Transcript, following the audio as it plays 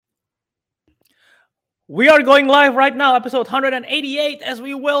We are going live right now, episode 188, as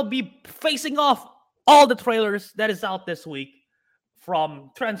we will be facing off all the trailers that is out this week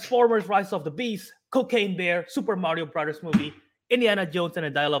from Transformers Rise of the Beast, Cocaine Bear, Super Mario Brothers movie, Indiana Jones and the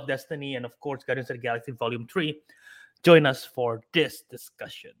Dial of Destiny, and of course, Guardians of the Galaxy Volume 3. Join us for this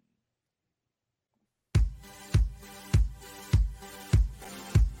discussion.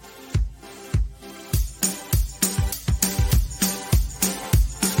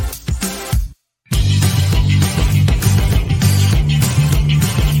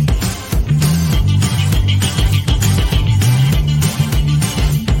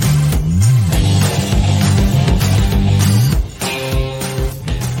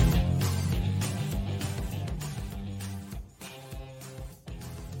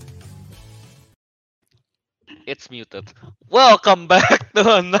 It's muted. Welcome back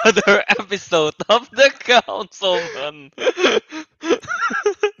to another episode of the Councilman.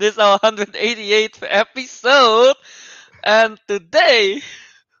 This is our 188th episode, and today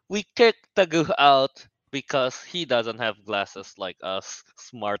we kicked Tagu out because he doesn't have glasses like us,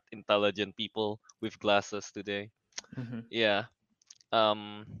 smart, intelligent people with glasses today. Mhm. Yeah.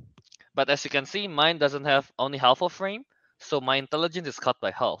 But as you can see, mine doesn't have only half of frame, so my intelligence is cut by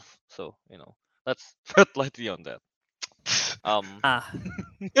half. So let's not lightly on that.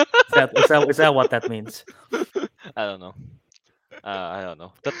 Is that what that means? I don't know. I don't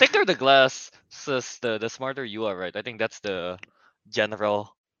know. The thicker the glasses, the smarter you are, right? I think that's the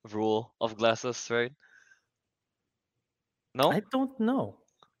general rule of glasses, right? No, I don't know.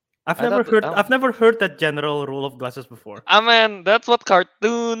 I've I never thought. heard. I've never heard that general rule of glasses before. I mean, that's what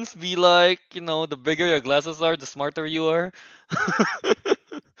cartoons be like. The bigger your glasses are, the smarter you are.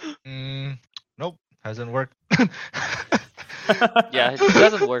 Nope, hasn't worked. Yeah, it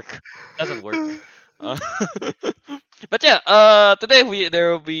doesn't work. Doesn't work. Uh, but yeah, today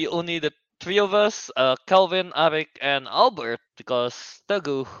there will be only the three of us, Calvin, Arik, and Albert, because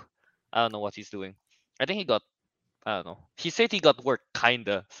Tagu, I don't know what he's doing. I think I don't know. He said he got work,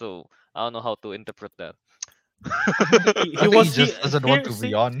 kinda. So I don't know how to interpret that. He I think was- he just doesn't want here, to see,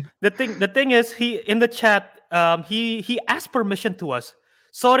 be on. The thing is, he in the chat, he asked permission to us.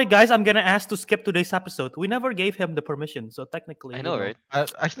 Sorry guys, I'm gonna ask to skip today's episode. We never gave him the permission, so technically, I know, right?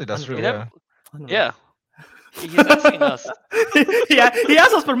 Actually, that's true. He Yeah. never- Yeah, he's asking us. Yeah, he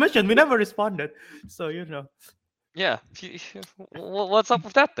asked us permission. We never responded. So Yeah, what's up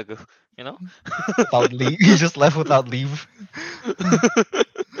with that, Tagu? Without leave, he just left without leave.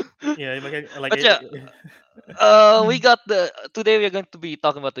 yeah, But yeah, we got today we're going to be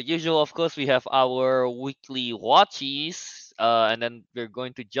talking about the usual. Of course, we have our weekly watchies, and then we're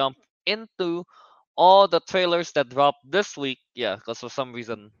going to jump into all the trailers that dropped this week. Yeah, because for some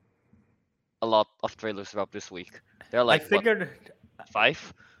reason, a lot of trailers dropped this week. They're like I figured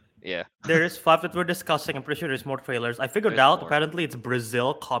 5. Yeah, there is 5 that we're discussing. I'm pretty sure there's more trailers. I figured There's out more. apparently it's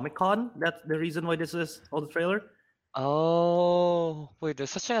Brazil Comic Con. That's the reason why this is all the trailer. Oh, wait,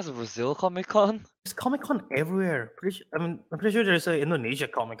 there's such thing as a Brazil Comic Con? There's Comic Con everywhere. I'm pretty sure there's a Indonesia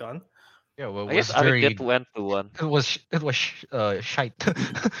Comic Con. Yeah, well, I guess Arik went to one. it was shite.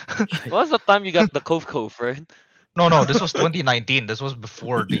 What was the time you got the Cove, right? No, this was 2019. This was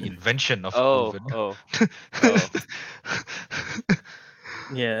before the invention of Oh, COVID. oh.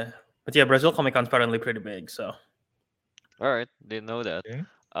 Yeah, but yeah, Brazil Comic Con's apparently pretty big. So All right, didn't know that. Okay.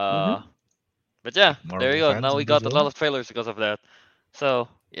 But yeah, Marvel there you go. fans Now in we got a Brazil. lot of trailers because of that. So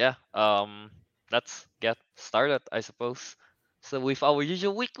yeah, let's get started, I suppose. So with our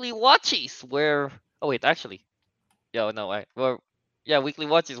usual weekly watchies, weekly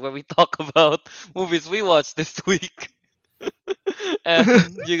watchies where we talk about movies we watched this week,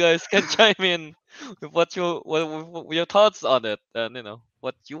 and you guys can chime in with what your thoughts on it, and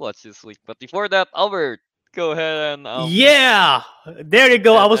what you watched this week. But before that, Albert, go ahead and yeah, there you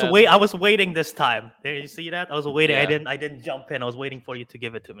go. I was and- waiting this time. There you see that? I was waiting. Yeah. I didn't jump in. I was waiting for you to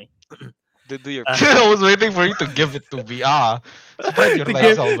give it to me. do your I was waiting for you to give it to me. Spread your to,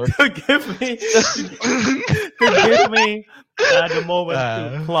 legs, give, Albert. to give me the moment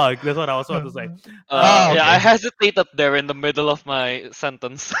to plug. That's what I was about to say. Yeah, I okay. hesitated there in the middle of my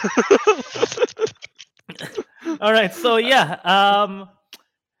sentence. All right, so yeah,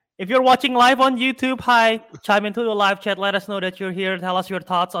 if you're watching live on YouTube, hi, chime into the live chat. Let us know that you're here. Tell us your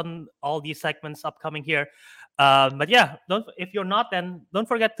thoughts on all these segments upcoming here. But yeah, if you're not, then don't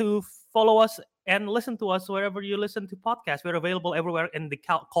forget to follow us and listen to us wherever you listen to podcasts. We're available everywhere in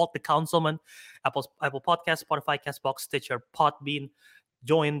called The Councilman, Apple Podcasts, Spotify, Castbox, Stitcher, Podbean.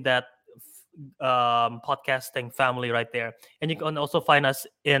 Join that podcasting family right there. And you can also find us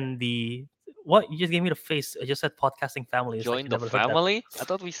in the what you just gave me the face. I just said podcasting family. It's Join like you the never heard that. family? I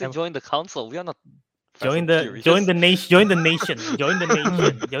thought we said Never- join the council. We are not Fast Join and the Furious. join the nation. Join the nation. Join the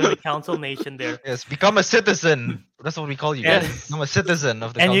nation. Join the council nation there. Yes, become a citizen. That's what we call you. And- Guys. Become a citizen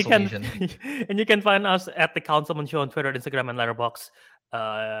of the And you council can nation. and you can find us at the Councilman Show on Twitter, Instagram, and Letterboxd.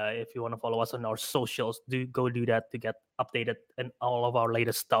 If you want to follow us on our socials, do that to get updated and all of our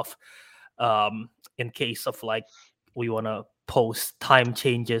latest stuff. In case of like we want to post time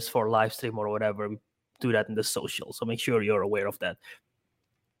changes for live stream or whatever, we do that in the social. So make sure you're aware of that.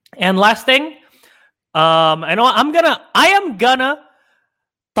 And last thing, I am gonna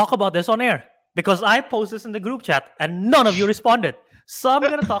talk about this on air because I posted this in the group chat and none of you responded. So I'm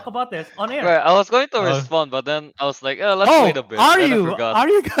gonna talk about this on air. Right, I was going to Uh, respond, but then I was like, let's Oh, wait a bit. are Then I you? forgot. Are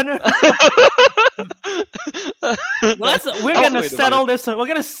you gonna? We're Let's gonna wait a settle bit. this. We're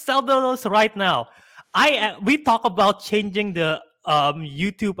gonna settle this right now. We talk about changing the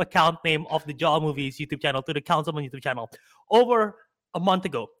YouTube account name of the Jaw Movies YouTube channel to the Councilman YouTube channel over a month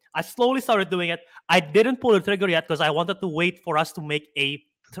ago. I slowly started doing it. I didn't pull the trigger yet because I wanted to wait for us to make a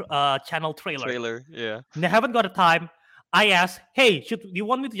channel trailer. Yeah. And I haven't got a time. I asked, "Hey, do you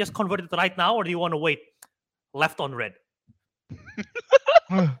want me to just convert it right now, or do you want to wait?" Left on red.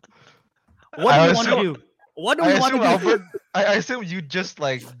 What do I you want to assume- do? What do I we want assume to do? Albert, I assume you just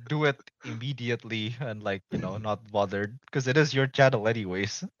like do it immediately and like not bothered because it is your channel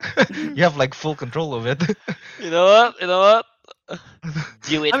anyways. You have like full control of it. You know what?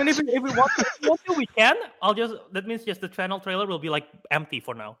 Do it. I mean, if we want to, we can. That means just the channel trailer will be like empty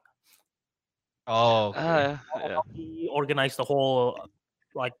for now. Oh, okay. Yeah. We organize the whole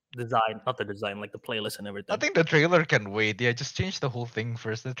like design, not the design, like the playlist and everything. I think the trailer can wait. Yeah, just change the whole thing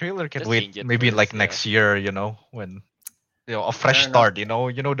first. The trailer can Just wait change it maybe first, like yeah. next year, when a fresh Fair enough. start,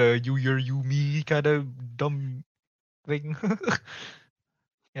 the you year you me kind of dumb thing.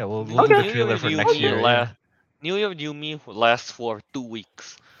 Yeah, we'll do Okay. the trailer for New next Me year. la- Yeah. New Year, New Me lasts for 2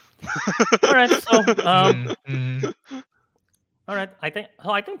 weeks. All right, so Mm. all right, I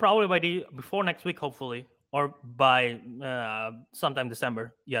think probably before next week, hopefully, or by sometime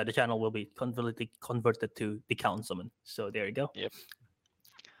December. Yeah, the channel will be converted to the Councilman. So there you go.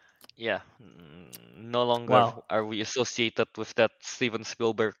 Yeah. No longer Wow. are we associated with that Steven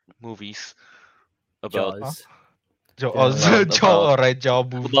Spielberg movies about Jaws. Joe, Yeah, oh, about- Joe, alright, Joe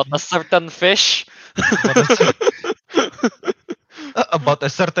movie. about a certain fish. About a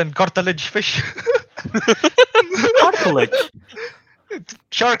certain cartilage fish. Cartilage.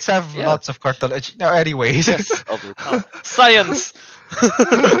 Sharks have Yeah. lots of cartilage. No, anyways. Yes, Albert. Science.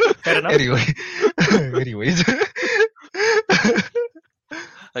 Fair enough. Anyways.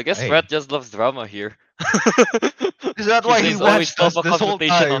 I guess Hey. Brett just loves drama here. Is that why he He's always watched tough us a this whole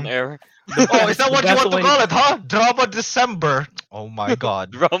consultation on time? air. Oh, is that what you That's want to the way- call it, huh? Drama December. Oh my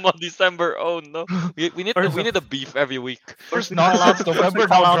god. Drama December. Oh no. We need First we of- need a beef every week. First we call out- nonsense first November, we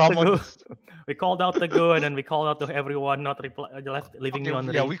call now out the drama. good. We called out the good, and then we called out to everyone not leaving me on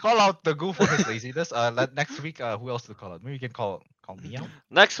the Yeah, we call out the Goo for his laziness. Next week, who else to call out? Maybe you can call me out.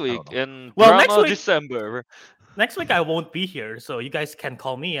 Next week know. in Well, Drama next week- December. Next week I won't be here, so you guys can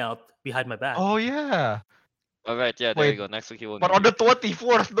call me out behind my back. Oh yeah. All right, yeah, there Wait, you go. Next week you won't. But be on the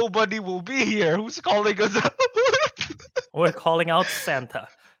 24th, nobody will be here. Who's calling us out? We're calling out Santa.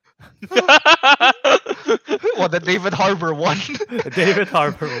 here. What, the David Harbor one? David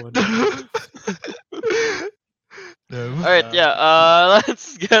Harbour one. No. All right, yeah.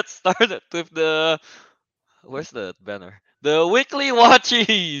 Let's get started with the. Where's the banner? The weekly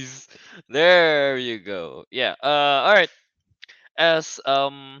watchies. There you go. Yeah. All right. As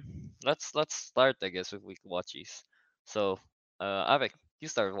let's start, I guess, with weekly watchies. So, Avik, you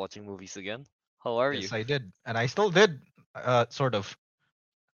started watching movies again. How are you? Yes, I did, and I still did. Sort of.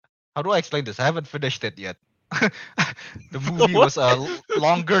 How do I explain this? I haven't finished it yet. The movie was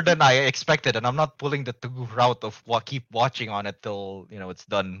longer than I expected, and I'm not pulling the route of keep watching on it till it's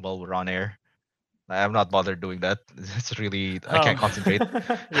done while we're on air. I'm not bothered doing that. It's really I can't Oh. concentrate.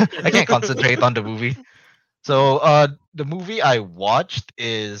 I can't concentrate on the movie. So the movie I watched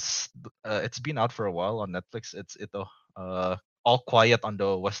is it's been out for a while on Netflix. It's All Quiet on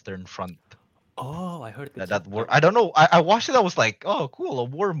the Western Front. Oh, I heard That war. I don't know. I watched it. I was like, oh, cool, a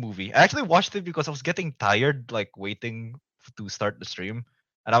war movie. I actually watched it because I was getting tired, like waiting to start the stream,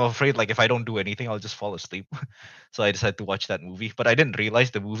 and I'm afraid like if I don't do anything, I'll just fall asleep. So I decided to watch that movie. But I didn't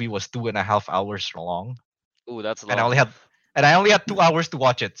realize the movie was 2.5 hours long, Ooh, that's long. and I only had 2 hours to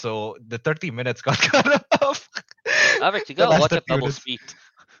watch it. So the 30 minutes got cut off. Avik, you the gotta last watch at 30 double minutes. speed.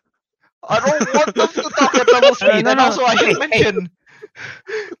 I don't want them to talk at double speed. No, And no. also, I should Hey, mention.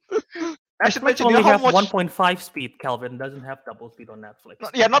 I should Netflix mention, you only know how has much 1.5 speed, Calvin. Doesn't have double speed on Netflix.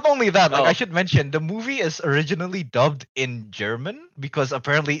 Yeah, not only that, like I Oh. should mention, the movie is originally dubbed in German because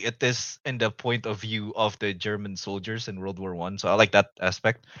apparently it is in the point of view of the German soldiers in World War One. So I like that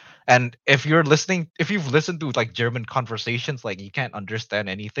aspect. And if you've listened to like German conversations, like you can't understand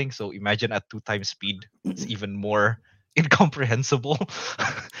anything. So imagine at 2 times speed, it's even more incomprehensible.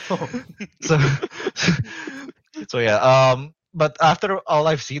 Oh. so so yeah, but after all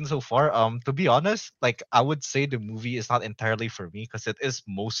I've seen so far, to be honest, like I would say the movie is not entirely for me because it is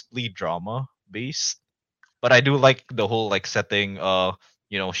mostly drama based. But I do like the whole like setting,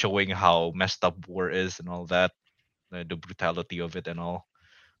 showing how messed up war is and all that, the brutality of it and all.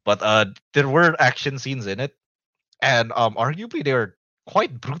 But there were action scenes in it, and arguably they were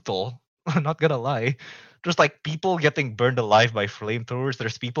quite brutal. Not gonna lie. There's like people getting burned alive by flamethrowers.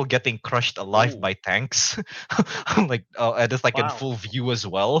 There's people getting crushed alive Ooh. by tanks. Like and it's like in Wow. full view as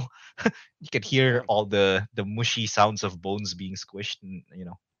well. You can hear Yeah. all the mushy sounds of bones being squished, and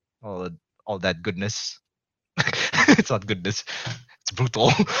all all that goodness. It's not goodness. It's brutal.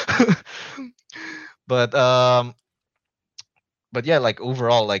 but but yeah, like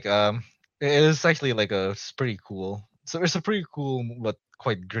overall, like it is actually like pretty cool. So it's a pretty cool but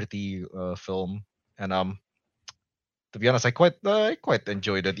quite gritty film, and to be honest, I quite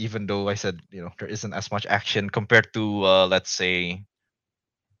enjoyed it, even though I said there isn't as much action compared to let's say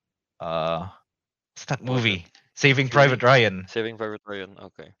what's that What was it? movie, Saving Saving- Private Ryan. Saving Private Ryan.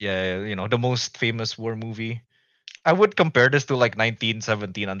 Okay. Yeah, the most famous war movie. I would compare this to like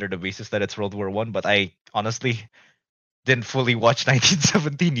 1917 under the basis that it's World War One, but I honestly didn't fully watch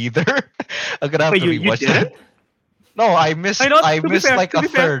 1917 either. I'm gonna have Wait, to you rewatch did that. it? No, I missed. I know, I to be missed fair, like to a be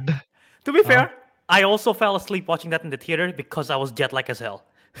fair. third. To be Huh? fair, I also fell asleep watching that in the theater because I was jet lag as hell.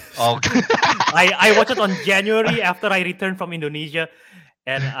 Oh, I watched it on January after I returned from Indonesia,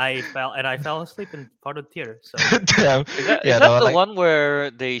 and I fell asleep in part of the theater. So damn. Is that Yeah, is that no, the like, one where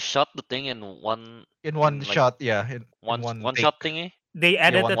they shot the thing in one in one like, shot? Yeah, in one one shot take. thingy? they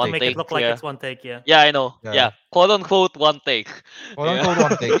edited one it to take. make Take, it look like yeah. it's one take. Yeah. Yeah, I know. Yeah. Yeah, quote unquote one take. Quote Yeah. unquote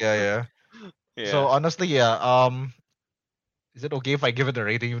one take. Yeah. Yeah. So honestly, yeah. Is it okay if I give it a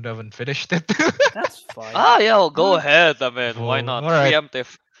rating even though I haven't finished it? That's fine. Yeah, well, go ahead. I mean, why Whoa, not? alright.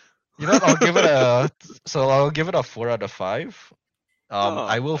 Preemptive. You know what? I'll give it a. So I'll give it a 4 out of 5. Oh,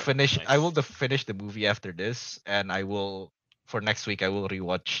 I will that's finish. I will nice. finish the movie after this, and I will for next week. I will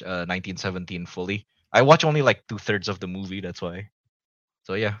rewatch 1917 fully. I watch only like 2/3 of the movie. That's why.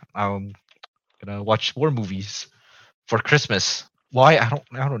 So yeah, I'm gonna watch more movies for Christmas. Why? I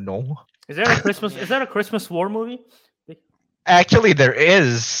don't know. Is there a Christmas? Is there a Christmas war movie? Actually, there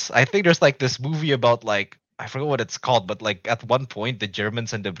is. I think there's like this movie about like I forget what it's called, but like at one point the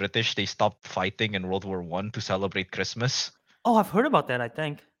Germans and the British they stopped fighting in World War One to celebrate Christmas. Oh, I've heard about that. I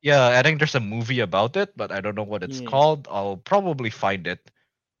think. Yeah, I think there's a movie about it, but I don't know what it's Yeah. called. I'll probably find it.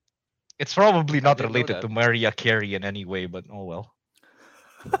 It's probably not didn't know related that. to Mariah Carey in any way, but oh well.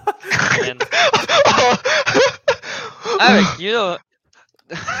 And Eric, you know.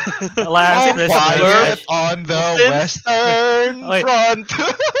 Last Oh, Christmas, quiet I- on the Since- Western Wait. Front.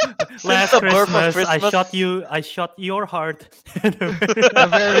 last the birth of Christmas, I Christmas- shot you. I shot your heart. The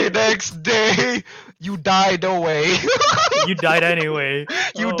very next day, you died away. You died anyway.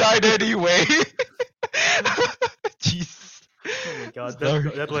 You Oh. died anyway. Jeez. Oh my god, Sorry.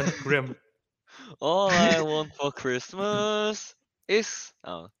 that went grim. All I want for Christmas is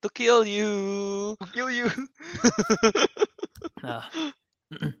to kill you. Kill you. Ah.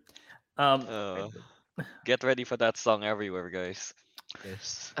 um, Get ready for that song everywhere, guys.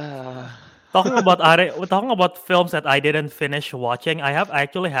 Yes. talking about films that I didn't finish watching. I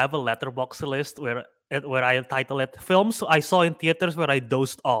actually have a letterbox list where I title it "Films I Saw in Theaters Where I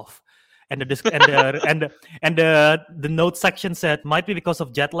Dozed Off," and the note section said might be because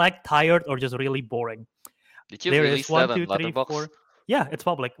of jet lag, tired, or just really boring. Did you There release is 1, that 2, on 3, Letterboxd? 4. Yeah, it's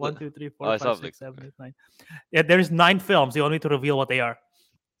public. 1, What? 2, 3, Oh, 4, it's 5, public. 6, 7, 8, 9. Yeah, there's 9 films. You only need to reveal what they are.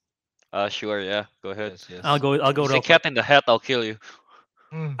 Sure, yeah. Go ahead. Yes, yes. I'll go Say real quick. Cat in the Hat, I'll kill you.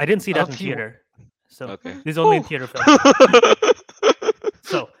 Mm. I didn't see that I'll in see you- theater, so Okay. this is only in Whew. theater film.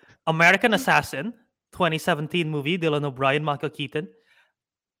 So, American Assassin, 2017 movie, Dylan O'Brien, Michael Keaton.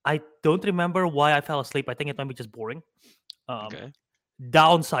 I don't remember why I fell asleep. I think it might be just boring. Okay.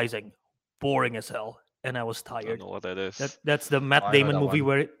 Downsizing, boring as hell, and I was I don't tired. know what that is. That's the I Matt know Damon that movie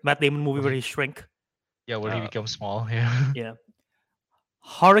one. where he shrink. Yeah, where he Uh, becomes small. Yeah. Yeah.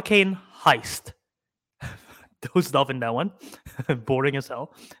 Hurricane Heist. Dozed off in that one. Boring as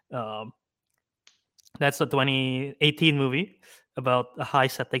hell. That's a 2018 movie about a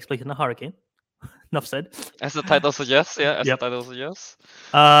heist that takes place in a hurricane. Enough said. As the title suggests, yeah. As Yep. the title suggests.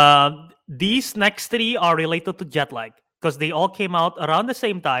 These next three are related to jet lag because they all came out around the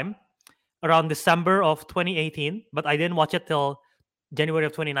same time, around December of 2018. But I didn't watch it till January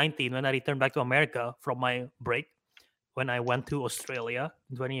of 2019 when I returned back to America from my break when I went to Australia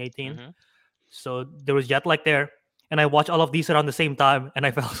in 2018. Mhm. So there was jet lag there, and I watched all of these around the same time, and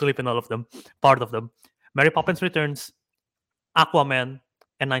I fell asleep in all of them. Part of them, Mary Poppins Returns, Aquaman,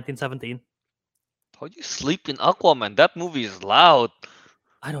 and 1917. How do you sleep in Aquaman? That movie is loud.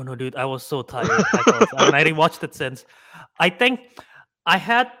 I don't know, dude. I was so tired. And I rewatched it since. I think I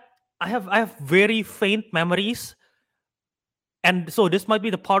have very faint memories, and so this might be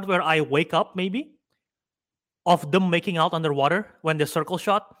the part where I wake up maybe of them making out underwater when the circle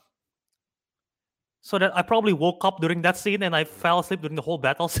shot. So that I probably woke up during that scene and I fell asleep during the whole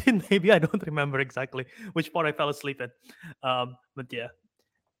battle scene. Maybe I don't remember exactly which part I fell asleep in. But yeah,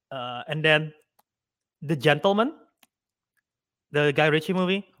 and then The Gentleman, the Guy Ritchie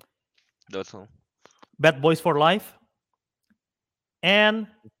movie, That's all. Bad Boys for Life, and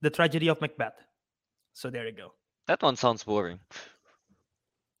The Tragedy of Macbeth. So there you go. That one sounds boring.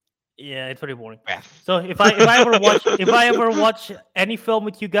 Yeah, it's very boring. Beth. So if I ever watch any film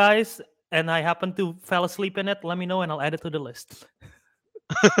with you guys and I happen to fall asleep in it, let me know and I'll add it to the list.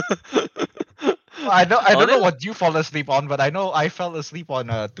 I don't know Only- what you fall asleep on, but I know I fell asleep on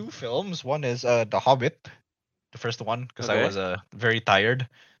two films. One is The Hobbit, the first one, because I Okay. was very tired,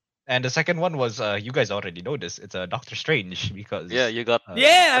 and the second one was you guys already know this. It's Doctor Strange because Yeah, you got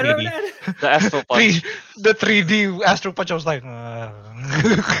Yeah, I remember 3D. that. the Astro Punch. The 3D Astro Punch. I was like,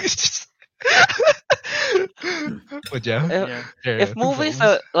 but yeah, If, Yeah. there if are two movies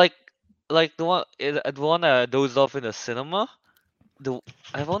films. are like the one I dozed off in the cinema,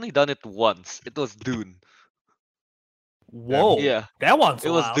 I've only done it once. It was Dune. Whoa. Yeah, That one's it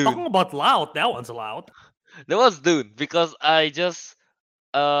was loud. Dune. Talking about loud, that one's loud. That was Dune because I just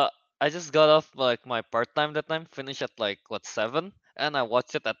got off like my part time that time, finished at like 7, and I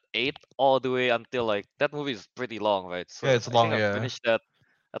watched it at 8 all the way until like that movie is pretty long, right? So Yeah, it's I long. think I Yeah. finished that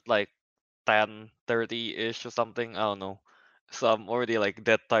at like 10:30 ish or something. I don't know. So I'm already like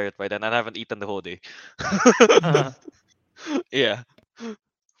dead tired by then, and I haven't eaten the whole day. Yeah.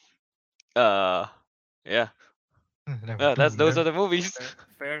 Uh, yeah. Yeah. Those are the movies.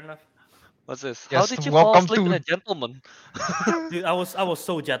 Fair enough. What's this? Yes, How did you fall welcome asleep in to- a gentleman? Dude, I was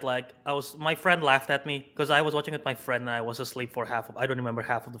so jet lagged. My friend laughed at me because I was watching with my friend and I was asleep for I don't remember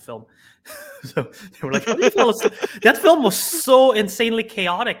half of the film. So they were like, "How did you fall asleep?" That film was so insanely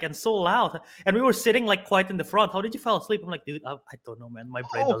chaotic and so loud, and we were sitting like quite in the front. How did you fall asleep? I'm like, dude, I don't know, man. My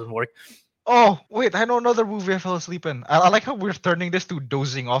brain Oh. doesn't work. Oh wait, I know another movie I fell asleep in. I like how we're turning this to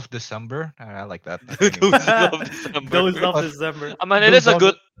dozing off December. I like that. Dozing off December. Those of Uh, December. I mean, it is Doze a off-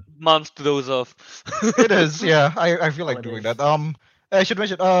 good month to doze off. It is, yeah. I feel like doing Holidays. that. I should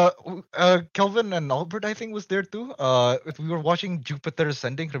mention, Kelvin and Albert, I think, was there too. If we were watching Jupiter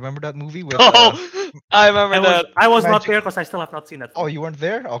Ascending. Remember that movie with? Oh, I remember that. I was not Magic- there because I still have not seen that. Oh, film. you weren't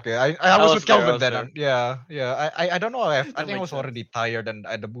there? Okay, I was was with there, I Kelvin was then. there. Yeah. I don't know. I think I makes was sense. already tired, and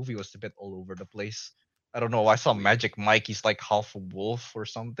the movie was a bit all over the place. I don't know. I saw Magic Mike. He's like half a wolf or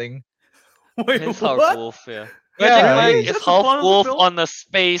something. Wait, He's what? half wolf, yeah. Yeah, Magic he Mike is. is That's the half plot of the wolf film? on a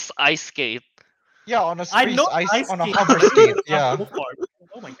space ice skate. Yeah, on a I space know ice on a skate. hover I didn't skate. know the Yeah, wolf part.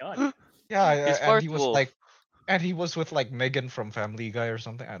 Oh my god. yeah, He's and part he was wolf. like, and he was with like Megan from Family Guy or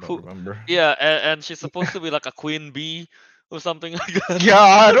something. I don't Who- remember. Yeah, and she's supposed to be like a queen bee or something like that. Yeah,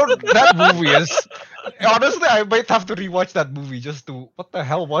 I don't. That movie is. Honestly, I might have to rewatch that movie just to. What the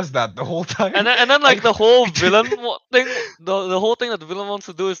hell was that the whole time? And then like the whole villain thing, the whole thing that the villain wants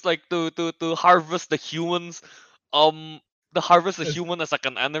to do is like to harvest the humans, to harvest the Yes. human as like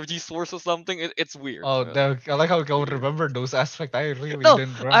an energy source or something. It's weird. Oh, man. I like how I don't remember those aspects. I really No,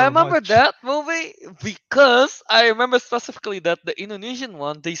 didn't remember. I remember much. that movie because I remember specifically that the Indonesian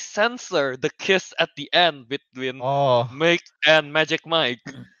one they censor the kiss at the end between Oh, Mick and Magic Mike.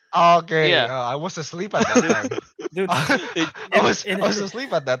 okay. Yeah. I was asleep at that time. Dude, I was in-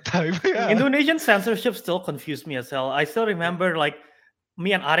 asleep at that time. Yeah. Indonesian censorship still confused me as hell. I still remember like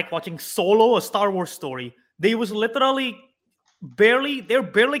me and Arik watching Solo, a Star Wars story. They was literally they're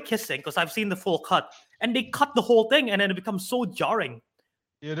barely kissing because I've seen the full cut. And they cut the whole thing and then it becomes so jarring.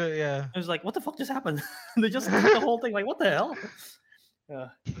 You know, yeah. It was like, what the fuck just happened? They just cut the whole thing. Like, what the hell? Yeah.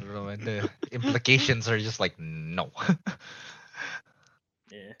 I don't know, man. The implications are just like no.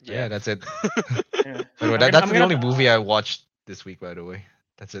 Yeah. Yeah, that's it. Yeah. By the way, I'm that's gonna- the only movie I watched this week. By the way,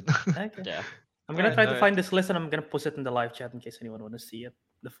 that's it. Okay. Yeah. I'm gonna Alright, try to alright. find this list and I'm gonna post it in the live chat in case anyone want to see it.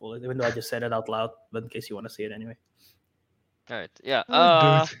 The full, even though I just said it out loud, but in case you want to see it anyway. Alright. Yeah.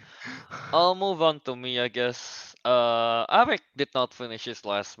 Oh, dude. I'll move on to me, I guess. Arik did not finish his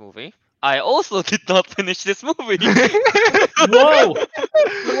last movie. I also did not finish this movie. Whoa!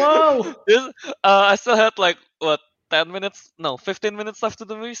 Whoa! This, I still had like what 10 minutes? No, 15 minutes left to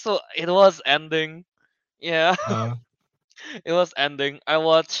the movie, so it was ending. Yeah, Uh, it was ending. I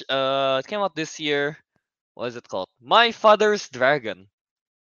watched. It came out this year. What is it called? My Father's Dragon.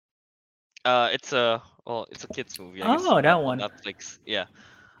 It's a kids movie, I guess, Oh, that on one. Netflix. Yeah.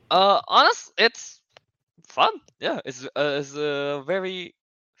 It's fun. Yeah, it's very,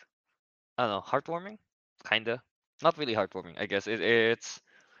 I don't know, heartwarming, kinda. Not really heartwarming, I guess. It's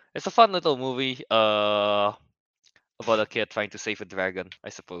a fun little movie. About a kid trying to save a dragon, I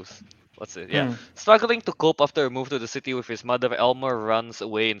suppose. What's it? Yeah. Hmm. Struggling to cope after a move to the city with his mother, Elmer runs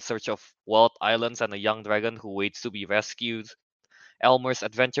away in search of wild islands and a young dragon who waits to be rescued. Elmer's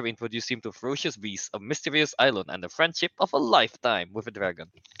adventure introduced him to ferocious beasts, a mysterious island, and the friendship of a lifetime with a dragon.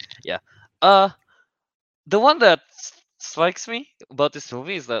 Yeah. Uh, the one that strikes me about this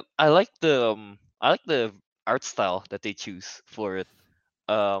movie is that I like the art style that they choose for it.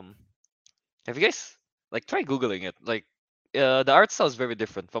 Um, have you guys like try googling it? Like, the art style is very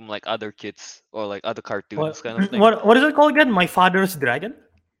different from like other kids or like other What? cartoons kind of thing. What is it called again? My Father's Dragon.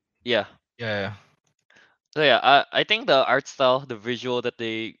 Yeah. yeah. So yeah, I think the art style, the visual that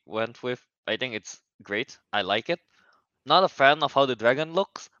they went with, I think it's great. I like it. Not a fan of how the dragon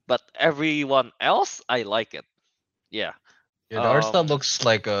looks, but everyone else, I like it. Yeah. Yeah, the art style Um. looks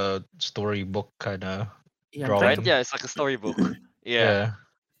like a storybook kind of Yeah, I'm trying Right? to. drawing. Yeah, it's like a storybook. Yeah.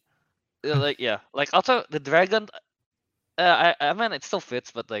 Yeah. Like yeah. Like also the dragon. I mean it still fits,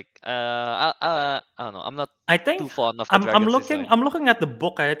 but like I don't know. I'm not I too think fond of the I'm dragon's looking. design. I'm looking at the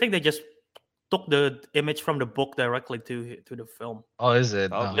book. I think they just took the image from the book directly to the film. Oh, is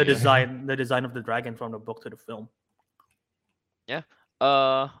it? Oh, The Probably, yeah. okay. design of the dragon from the book to the film. Yeah.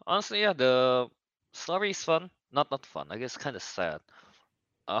 Honestly, yeah, the story is fun. Not fun. I guess kind of sad.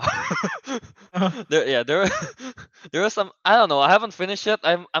 Uh, there there are some. I don't know. I haven't finished it.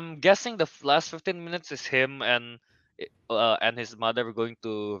 I'm guessing the last 15 minutes is him and his mother were going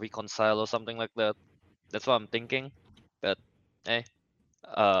to reconcile or something like that. That's what I'm thinking. But eh,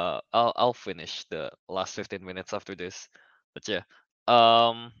 I'll finish the last 15 minutes after this. But yeah,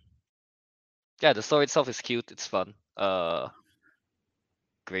 um, yeah, the story itself is cute. It's fun.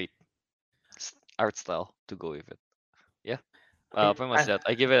 Great art style to go with it. Yeah. Pretty much I, that.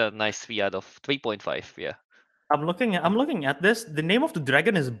 I give it a nice 3 out of 3.5. Yeah. I'm looking at this. The name of the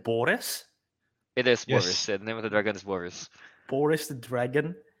dragon is Boris. It is Boris. Yes. Yeah, the name of the dragon is Boris. Boris the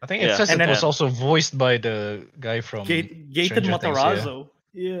dragon. I think it Yeah. says And it then was also voiced by the guy from Gaten Stranger Things. Yeah. Matarazzo.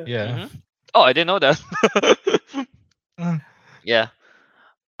 Yeah. Yeah. Oh, I didn't know that. Mm. Yeah.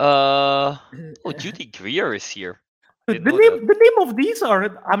 Oh, Judy Greer is here. The Didn't know that. name of these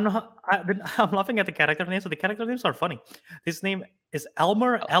are I'm not I'm laughing at the character names. So the character names are funny. His name is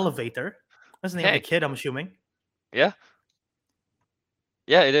Elmer Oh, Elevator. That's the name of the hey. kid, I'm assuming. Yeah.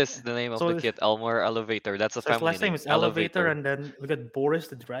 Yeah, it is the name of So the his, kid, Elmer Elevator. That's a so his family last name name. is Elevator, and then we got Boris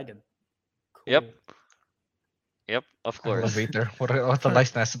the dragon. Yep. Cool. Yep. Of course. Elevator. What a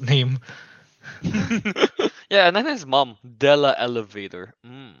nice name. Yeah, and then his mom, Della Elevator.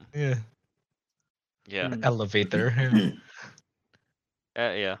 Yeah. Yeah. Hmm. Elevator.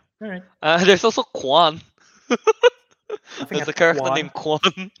 Yeah. Yeah. All right. There's also Quan. Nothing There's a at character Quan. named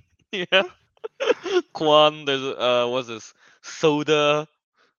Quan. Yeah. Quan. There's what's this? Soda.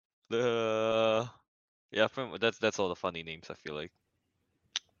 The yeah. That's all the funny names. I feel like.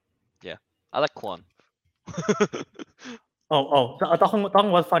 Yeah. I like Quan. Talking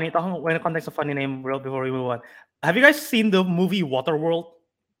about funny. Talking in the context of funny name, real before we move on. Have you guys seen the movie Waterworld?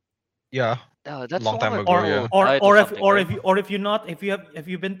 Yeah. Oh, that's Long time Waterworld ago, yeah. If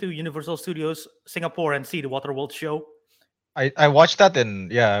you've been to Universal Studios Singapore and see the Waterworld show. I watched that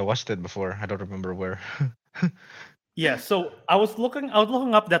I watched it before. I don't remember where. Yeah, so I was looking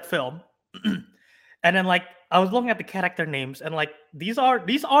up that film, and then like I was looking at the character names, and like these are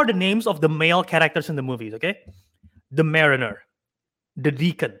the names of the male characters in the movies. Okay, the Mariner, the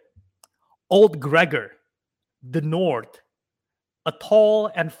Deacon, Old Gregor, the North,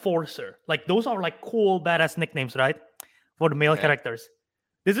 Atoll, and Forcer. Like those are like cool badass nicknames, right? For the male Yeah. characters.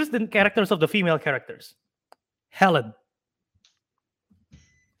 This is the characters of the female characters. Helen.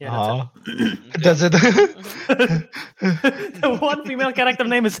 Yeah, that's Does it? the one female character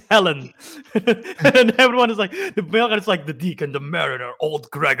name is Helen. And everyone is like, the male character is like the Deacon, the Mariner, Old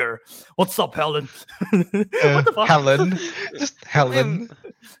Gregor. What's up, Helen? What the fuck? Helen. Just Helen.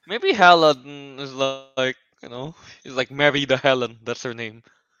 Maybe Helen is like is like Mary the Helen. That's her name.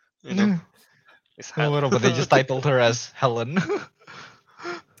 It's No, Helen. but they just titled her as Helen.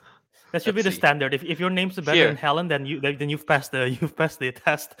 That should be Let's the see. standard. If your name's better Here. than Helen, then you've passed the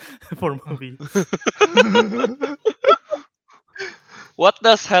test for movie. What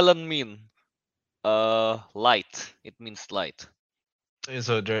does Helen mean? Light. It means light.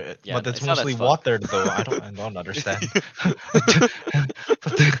 So there, Yeah, but it it's sounded mostly fun. watered though. I don't understand.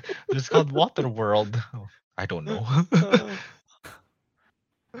 But it's called Water World. Oh, I don't know.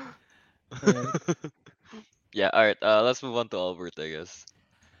 Yeah, alright. Let's move on to Albert, I guess.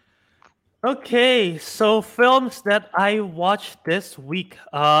 Okay, so films that I watched this week.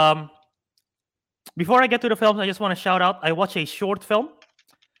 Before I get to the films, I just want to shout out. I watched a short film.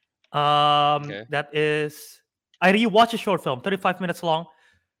 Okay. That is, I rewatched a short film, 35 minutes long.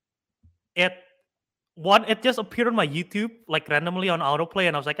 It just appeared on my YouTube like randomly on autoplay,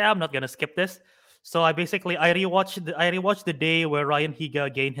 and I was like, I'm not gonna skip this. So I rewatched the day where Ryan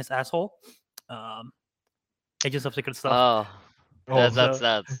Higa gained his asshole. Agents of Secret Stuff. Oh, Oh, that's So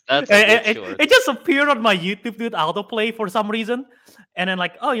a good it, short. it just appeared on my YouTube dude autoplay for some reason, and then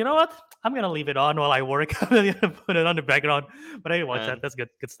like, oh, you know what? I'm gonna leave it on while I work. I'm gonna put it on the background. But I watch Man, that. That's good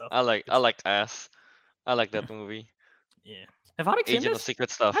stuff. I like Ass. I like that movie. Yeah. Have Harik seen Agent of this? Secret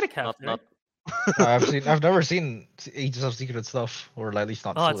Stuff. Harik has, Not right? I've never seen Agents of Secret Stuff, or at least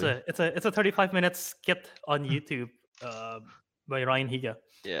not Oh, fully. it's a 35-minute skit on YouTube by Ryan Higa,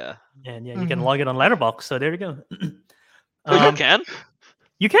 Yeah. and yeah, you can log it on Letterboxd. So there you go. Oh, you can?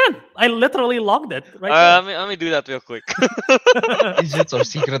 You can. I literally logged it right Let me do that real quick. there. Agents of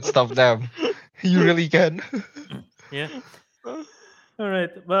Secret Stuff, damn. You really can. Yeah. All right.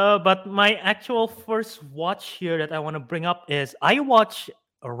 But my actual first watch here that I want to bring up is I watched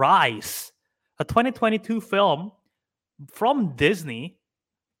Rise, a 2022 film from Disney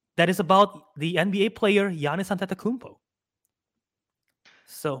that is about the NBA player Giannis Antetokounmpo.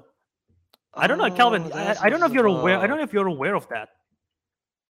 So I don't know, Calvin. That's I don't know what if you're it's aware. I don't about. know if you're aware of that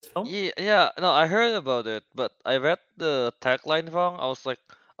film. Yeah, no, I heard about it, but I read the tagline wrong. I was like,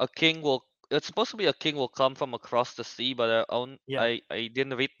 a king will. It's supposed to be a king will come from across the sea, but Yeah. I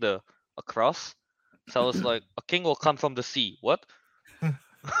didn't read the across, so I was like, a king will come from the sea. What?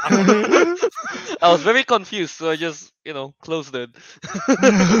 I was very confused, so I just closed it.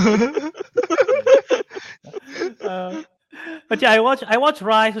 But yeah, I watched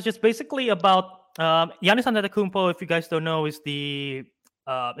Rise, which is basically about Giannis Antetokounmpo. If you guys don't know, is it's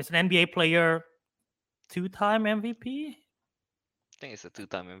an NBA player, 2-time MVP. I think it's a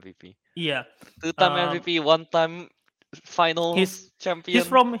two-time MVP. Yeah, Two-time um, MVP, one-time finals champion.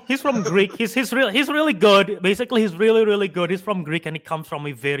 he's from Greek. He's really good. Basically, he's really good. He's from Greek, and he comes from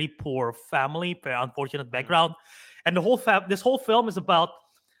a very poor family, very unfortunate background. And this whole film is about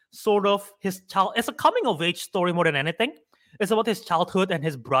sort of his child. It's a coming of age story more than anything. It's about his childhood and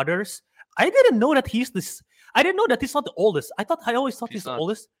his brothers. I didn't know that he's this. I didn't know that he's not the oldest. I always thought he's the not.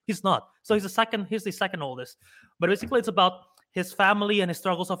 oldest. He's not. So he's the second. He's the second oldest. But basically, it's about his family and his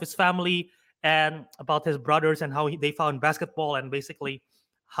struggles of his family, and about his brothers and how they found basketball, and basically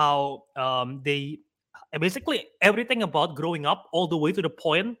how basically everything about growing up all the way to the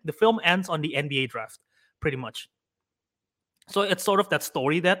point the film ends on the NBA draft, pretty much. So it's sort of that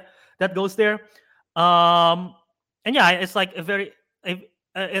story that goes there. And yeah, it's like a very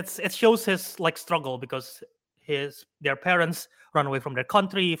it shows his like struggle because their parents run away from their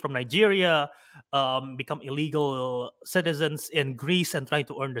country, from Nigeria, become illegal citizens in Greece and trying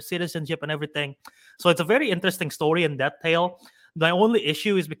to earn their citizenship and everything. So it's a very interesting story in that tale. My only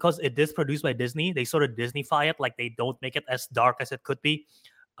issue is because it is produced by Disney. They sort of Disneyfy it, like they don't make it as dark as it could be.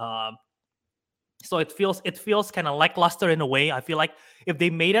 So it feels kind of lackluster in a way. I feel like if they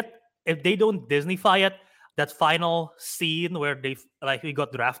don't Disneyfy it, that final scene where we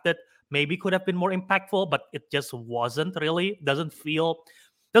got drafted maybe could have been more impactful, but it just wasn't really. Doesn't feel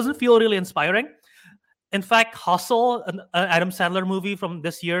really inspiring. In fact, Hustle, an Adam Sandler movie from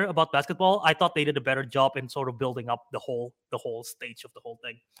this year about basketball, I thought they did a better job in sort of building up the whole stage of the whole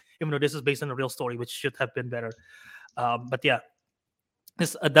thing, even though this is based on a real story, which should have been better. But yeah,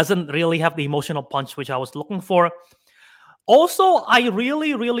 this doesn't really have the emotional punch which I was looking for. Also, I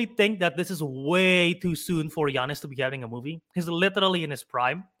really think that this is way too soon for Giannis to be having a movie. He's literally in his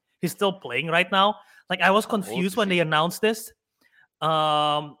prime. He's still playing right now. Like I was confused when they announced this.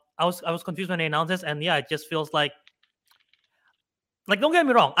 I was confused when they announced this, and yeah, it just feels like don't get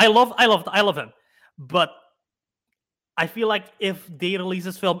me wrong, I love him, but I feel like if they release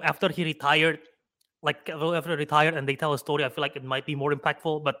this film after he retired, and they tell a story, I feel like it might be more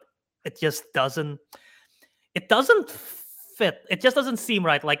impactful. But it just doesn't. It doesn't fit. It just doesn't seem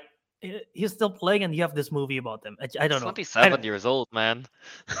right. Like he's still playing, and you have this movie about him. I don't know. 27 years old, man.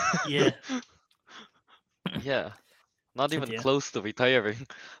 Yeah. Yeah. Not But even yeah. close to retiring.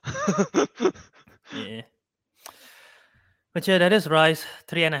 Yeah. But yeah, that is Rise.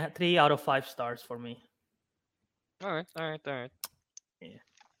 3 out of 5 stars for me. Alright. Yeah.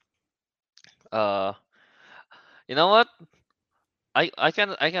 You know what? I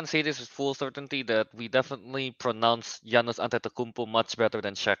can say this with full certainty that we definitely pronounce Giannis Antetokounmpo much better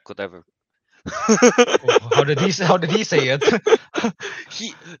than Shaq could ever. Oh, how did he say it?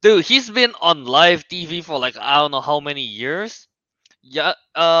 He's been on live TV for like I don't know how many years. Yeah,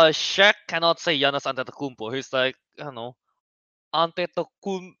 Shaq cannot say Giannis Antetokounmpo. He's like I don't know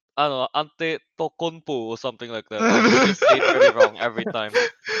Antetokounmpo or something like that. Like he just say it very wrong every time.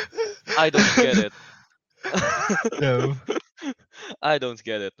 I don't get it. No. I don't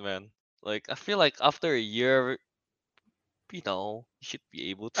get it, man. Like I feel like after a year, you should be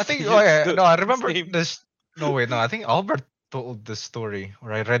able to I think. say Oh yeah. the No, I his remember name. this. No wait. No, I think Albert told this story,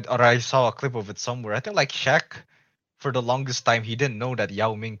 or I read, or I saw a clip of it somewhere. I think like Shaq, for the longest time, he didn't know that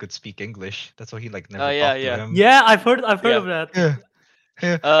Yao Ming could speak English. That's why he like never Yeah, talked to yeah, him. Yeah, I've heard yeah. of that. Yeah.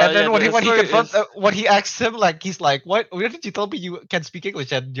 Yeah. And Yeah. then The when he story is when he asked him, like he's like, "What? Why didn't you tell me you can speak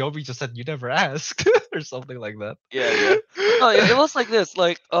English?" And Yobi just said, "You never asked," or something like that. yeah. No, it was like this.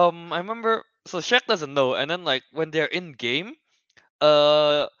 Like I remember. So Shaq doesn't know, and then like when they're in game,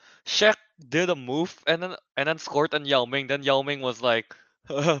 uh, Shaq did a move and then scored on Yao Ming. Then Yao Ming was like,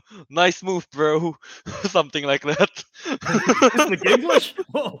 "Nice move, bro," something like that. You speak English?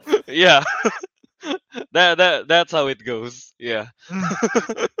 Whoa. Yeah, that's how it goes. Yeah.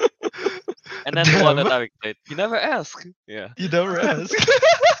 And then the one that Damn, Eric played, you never ask. Yeah. you never asked.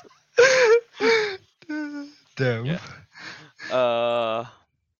 Damn. Yeah. Uh.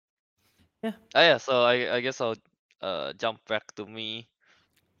 Yeah. Yeah. So I guess I'll jump back to me.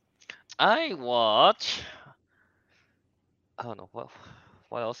 I watch. I don't know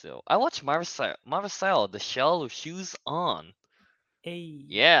what else though. I watch Marcel, the Shell with Shoes On. Hey.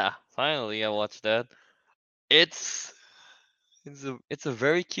 Yeah, finally I watched that. It's it's a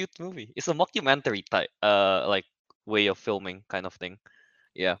very cute movie. It's a mockumentary type like way of filming kind of thing.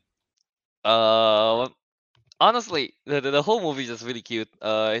 Yeah. Uh Honestly, the whole movie is just really cute.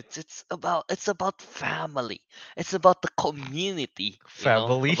 It's about family. It's about the community.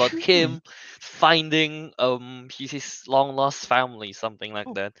 Family. About him finding his long lost family, something like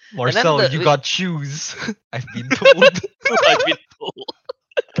that. And then Marcel, you got shoes. I've been told. I've been told.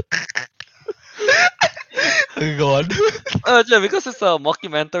 Go on. Yeah, because it's a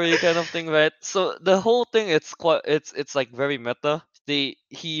mockumentary kind of thing, right? So the whole thing, it's like very meta. He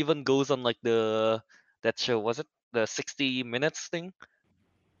even goes on like that show, was it the 60 minutes thing?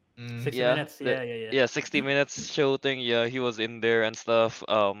 60 Yeah, minutes. Yeah. 60 minutes show thing. Yeah, he was in there and stuff.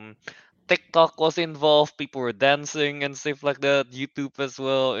 TikTok was involved. People were dancing and stuff like that. YouTube as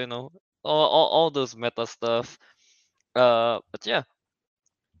well. All those meta stuff. But yeah,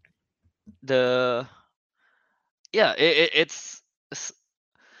 the yeah, it's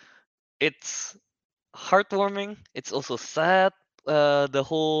it's heartwarming. It's also sad. The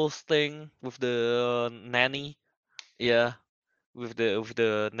whole thing with the nanny. Yeah, with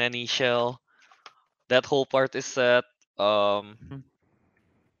the nanny shell. That whole part is sad. Mhm.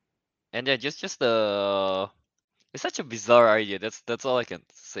 And yeah, just it's such a bizarre idea. That's all I can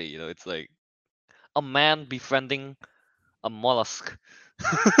say. It's like a man befriending a mollusk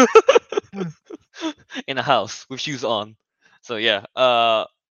in a house with shoes on. So yeah, I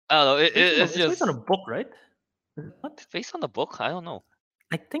don't know. It's It's based on a just book, right? Is it not? based on the book. I don't know.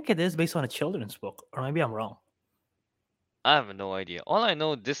 I think it is based on a children's book, or maybe I'm wrong. I have no idea. All I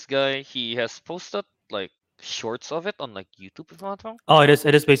know, this guy he has posted like shorts of it on like YouTube, if I'm not wrong. Oh, it is.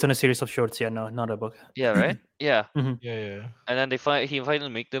 It is based on a series of shorts. Yeah, no, not a book. Yeah, right. Yeah, Yeah. and then he finally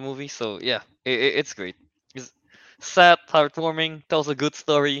make the movie. So yeah, it's great. It's sad, heartwarming, tells a good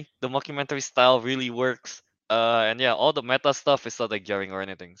story. The mockumentary style really works. And yeah, all the meta stuff is not like jarring or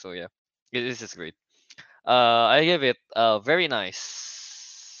anything. So yeah, it is just great. I give it very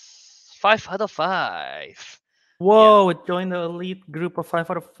nice 5 out of 5. Whoa! It joined the elite group of 5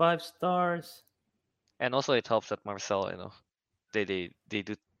 out of 5 stars. And also it helps that Marcel, they do they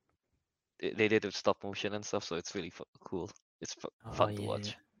did it with stop motion and stuff, so it's really cool. It's fun to yeah.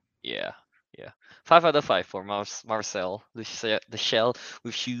 watch. Yeah. 5 out of 5 for Marcel, the shell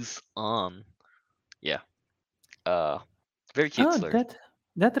with shoes on. Yeah. Very cute Oh, story.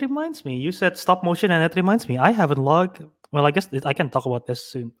 that reminds me. You said stop motion, and that reminds me. I haven't logged. Well, I guess I can talk about this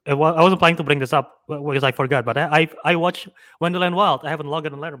soon. I wasn't planning to bring this up because I forgot. But I watched Wonderland Wild. I haven't logged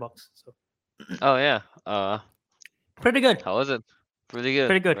it on Letterboxd. So Oh yeah. pretty good. How was it? Pretty good.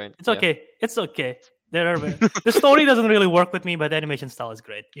 Pretty good. Right? It's Yeah. okay. It's okay. The story doesn't really work with me, but the animation style is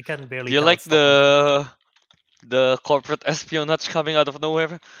great. You can barely. Do you tell like it's stop motion. The corporate espionage coming out of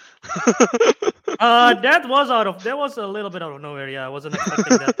nowhere. That was a little bit out of nowhere. Yeah, I wasn't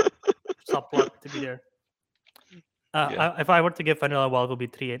expecting that subplot to be there. Yeah. If I were to give Vanilla Wild, it would be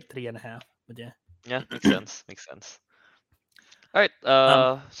three and a half. But yeah. Yeah, makes sense. Makes sense. All right.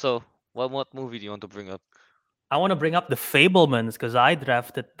 So what movie do you want to bring up? I want to bring up The Fablemans because I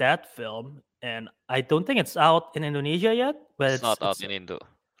drafted that film, and I don't think it's out in Indonesia yet. But It's not out in Indo.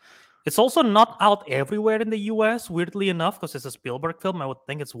 it's also not out everywhere in the US. Weirdly enough, because it's a Spielberg film, I would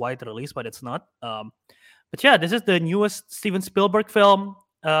think it's wide release, but it's not. But yeah, this is the newest Steven Spielberg film.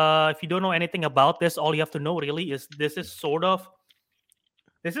 If you don't know anything about this, all you have to know really is this is sort of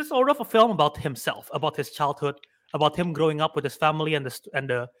a film about himself, about his childhood, about him growing up with his family and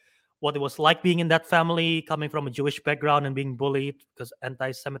what it was like being in that family, coming from a Jewish background and being bullied because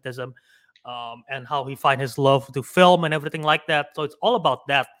anti-Semitism, and how he find his love to film and everything like that. So it's all about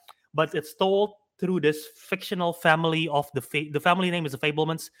that, but it's told through this fictional family of the family name is the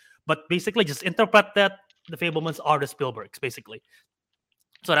Fablemans, but basically just interpret that the Fablemans are the Spielbergs, basically.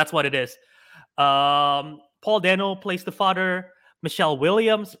 So that's what it is. Paul Dano plays the father. Michelle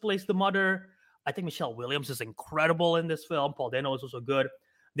Williams plays the mother. I think Michelle Williams is incredible in this film. Paul Dano is also good.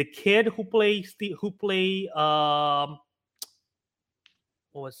 The kid who plays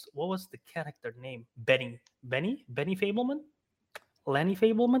what was the character name? Benny Fableman, Lenny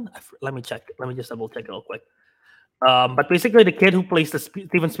Fableman. Let me check. Let me just double check real quick. But basically, the kid who plays the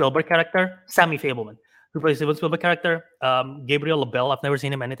Steven Spielberg character, Sammy Fableman, who plays Steven Spielberg character, Gabriel LaBelle. I've never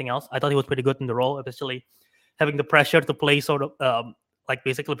seen him anything else. I thought he was pretty good in the role, especially having the pressure to play sort of like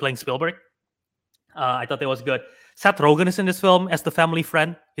basically playing Spielberg. I thought that was good. Seth Rogen is in this film as the family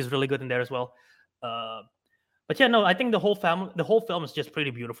friend. He's really good in there as well. But yeah, no, I think the whole film is just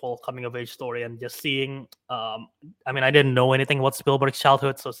pretty beautiful coming of age story, and just seeing. I mean, I didn't know anything about Spielberg's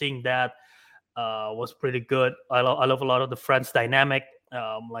childhood, so seeing that was pretty good. I love a lot of the friends dynamic,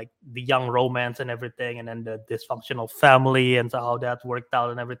 like the young romance and everything, and then the dysfunctional family and how that worked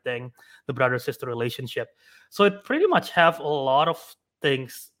out and everything, the brother sister relationship. So it pretty much have a lot of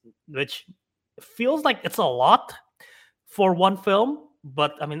things which feels like it's a lot for one film,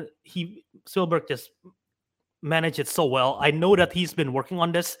 but I mean, Spielberg just managed it so well. I know that he's been working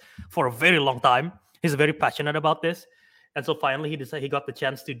on this for a very long time. He's very passionate about this, and so finally he got the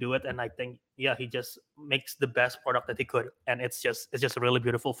chance to do it. And I think he just makes the best product that he could, and it's just a really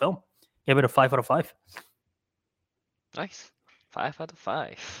beautiful film. Give it a 5 out of 5. Nice. 5 out of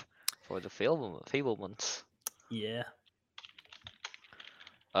 5 for the Fablemans. Yeah.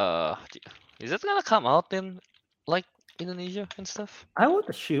 Is it gonna come out in like Indonesia and stuff? I would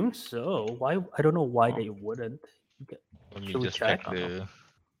assume so. Why? I don't know why they wouldn't. Let me Should we just check? check the.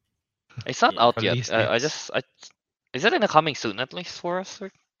 It's not Yeah. out yet. Release Is it in the coming soon at least for us?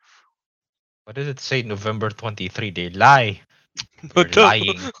 Or? What does it say? November 23. They lie. They're What the-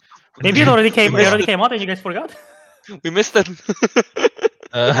 lying. Maybe it already came. We It already came out, and you guys forgot. We missed it.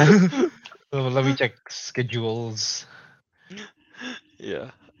 So let me check schedules.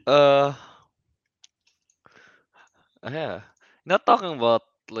 Yeah. Yeah. Not talking about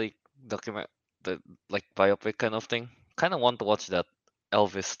like the like biopic kind of thing. Kind of want to watch that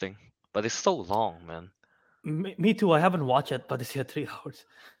Elvis thing, but it's so long, man. Me too. I haven't watched it, but it's here 3 hours.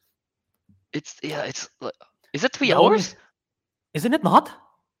 It's like, is it 3 The only- hours? Isn't it not?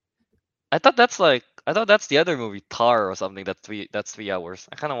 I thought that's the other movie Tar or something. That's 3 hours.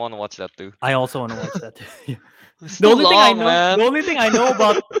 I kind of want to watch that too. I also want to watch that. Yeah. It's The too only thing I long, know, man. the only thing I know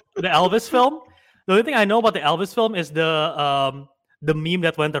about the Elvis film, is the meme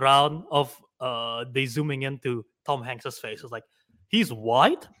that went around of they zooming into Tom Hanks's face. It's like, he's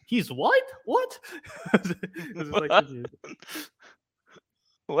white. He's white. What? It's like-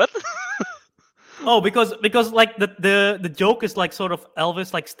 What? oh, because like the joke is like sort of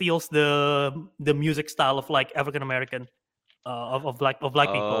Elvis like steals the music style of like African American of black people.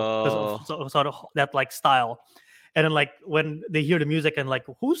 'Cause Oh. of sort of that like style. And then like when they hear the music and like,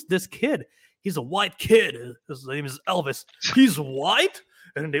 who's this kid? He's a white kid. His name is Elvis. He's white.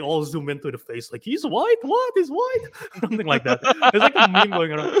 And then they all zoom into the face like, he's white. What? He's white. Something like that. There's like a meme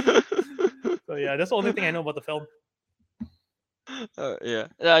going around. So yeah, that's the only thing I know about the film. Yeah.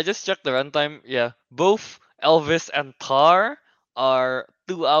 I just checked the runtime. Yeah, both Elvis and Tar are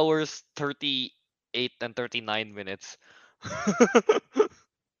 2 hours 38 and 39 minutes.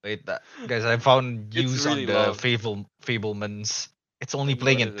 Wait, guys, I found It's news really on the long. Fablemans. It's only What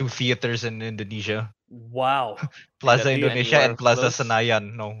playing is in it? 2 theaters in Indonesia. Wow. Plaza that Indonesia anywhere and Plaza close?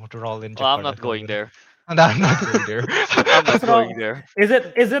 Senayan. No, they're all in Jakarta. Well, I'm not going there. No, I'm not going there. I'm not So- going there. Is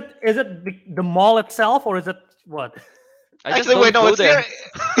it the mall itself, or is it what? I just Actually, don't wait, no, go it's there.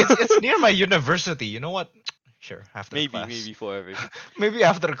 near, it's near my university. You know what? Sure. After Maybe class. for everything. Maybe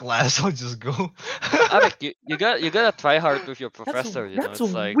after class I'll just go. Alec, you gotta try hard with your That's professor. that's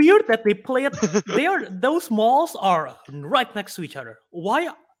It's like weird that they play it. Those malls are right next to each other.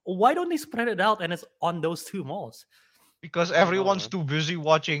 Why don't they spread it out and it's on those two malls? Because I don't know, everyone's man. too busy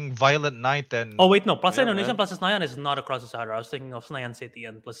watching Violent Night and Oh wait, no, Plaza Yeah, Indonesia man. and Plaza Senayan is not across each other. I was thinking of Senayan City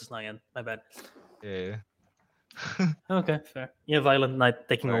and Plaza Senayan. My bad. yeah. Okay, fair. Yeah, Violent Night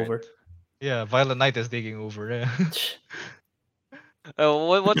taking Alright. over. Yeah, Violent Night is taking over. Yeah.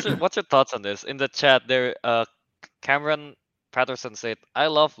 What's your thoughts on this? In the chat, there, Cameron Patterson said, "I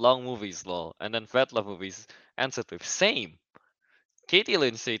love long movies, lol," and then Fred love movies. Answered with same. Katie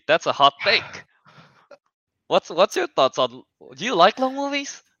Lynn said, "That's a hot take." What's your thoughts on? Do you like long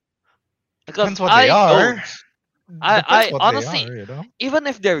movies? Because Depends what they I are. don't. Depends I what honestly, they are, even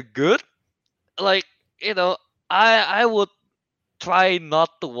if they're good, like I would try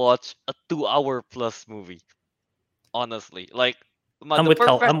not to watch a 2 hour plus movie. Honestly, like I'm the with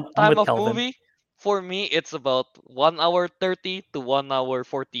perfect I'm time with of Calvin. movie for me, it's about 1 hour 30 to 1 hour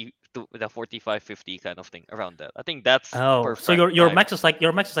 40 to the 45 50 kind of thing around that. I think that's Oh, so perfect your time. max is like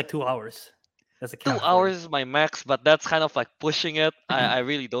 2 hours. That's a Two cap for you. hours is my max, but that's kind of like pushing it. I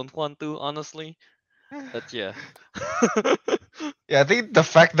really don't want to, honestly. But yeah. Yeah, I think the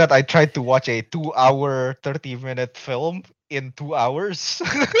fact that I tried to watch a 2 hour, 30-minute film in 2 hours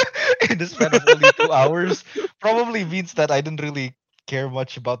in the span of only 2 hours probably means that I didn't really care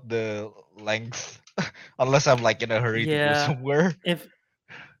much about the length unless I'm like in a hurry to go Yeah. somewhere. If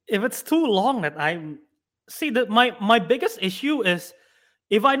it's too long, that I'm see that my biggest issue is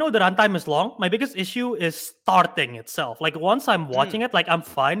if I know the runtime is long, my biggest issue is starting itself. Like once I'm watching it, like I'm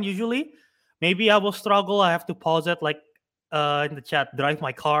fine usually. Maybe I will struggle. I have to pause it, like in the chat, drive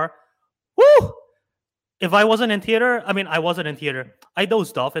my car. Woo! If I wasn't in theater, I mean, I wasn't in theater. I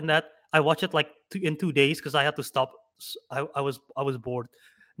dozed off in that. I watched it like in 2 days because I had to stop. I was bored.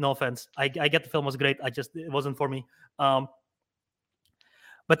 No offense. I get the film was great. It wasn't for me.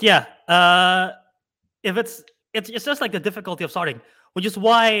 But yeah, if it's just like the difficulty of starting, which is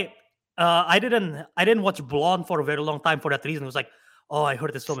why I didn't watch Blonde for a very long time for that reason. It was like, oh, I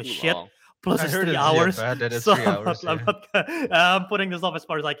heard this film is Too shit. long. Plus I it's heard 3 hours. bad that it's So 3 hours. I'm putting this off as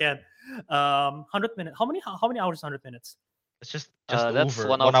far as I can. 100 minutes. How many hours? 100 minutes. It's just That's over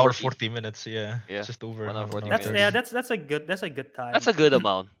 1 1 hour hour 40. 40 minutes. Yeah, Yeah, it's just over 1 hour 40 That's minutes. that's a good time. That's a good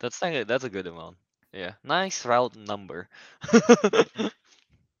amount. That's a good amount. Yeah. Nice round number.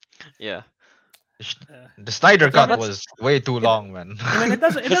 Yeah. The Snyder But yeah, Cut was way too long, man. I mean, it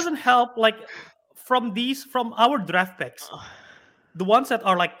doesn't help. Like from our draft picks, the ones that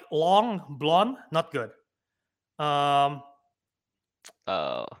are like long, blonde, not good. Wakanda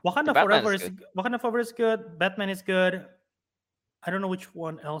Batman Forever is is good. Wakanda Forever is good. Batman is good. I don't know which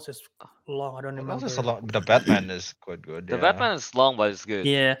one else is long. I don't remember. The Batman is quite good. The Yeah. Batman is long, but it's good.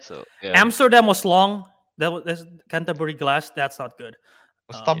 Yeah. So yeah. Amsterdam was long. That's Canterbury Glass. That's not good.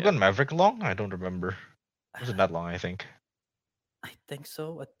 Was Top yeah. Gun Maverick long? I don't remember. Wasn't that long? I think. I think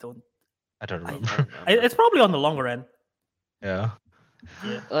so. I don't remember. It's probably on the longer end. Yeah.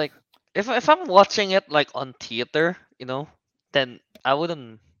 Yeah. Like if I'm watching it like on theater, then I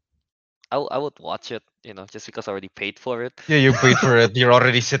wouldn't. I would watch it, just because I already paid for it. Yeah, you paid for it. You're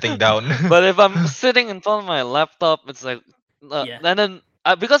already sitting down. But if I'm sitting in front of my laptop, it's like, Yeah. and then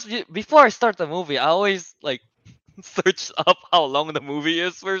because before I start the movie, I always like search up how long the movie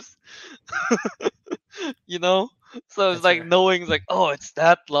is first. So it's That's like fair. knowing like, oh, it's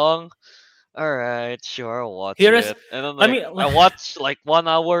that long. All right, sure, I'll watch Here it. is- And then let like, me- I watch like 1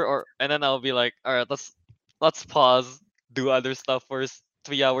 hour, and then I'll be like, all right, let's pause, do other stuff first.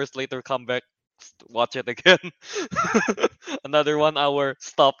 3 hours later, come back, watch it again. Another 1 hour,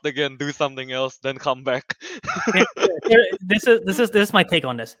 stop again, do something else, then come back. This is my take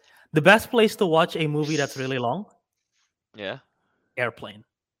on this. The best place to watch a movie that's really long, Yeah. Airplane.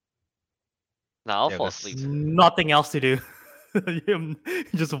 Now I'll Yeah, fall that's- asleep. Nothing else to do. You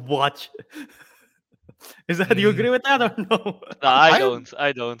just watch. Do you agree with that or no? No, I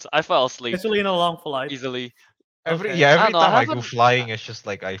I- don't. I fall asleep Especially in a long flight. easily. Okay. Every know, I time I go haven't- flying, it's just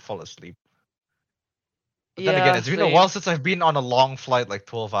like I fall asleep. But then Yeah, again, it's been a same. while since I've been on a long flight, like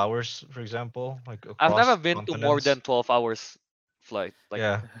 12 hours, for example. Like I've never across been to more continents. than 12 hours flight. Like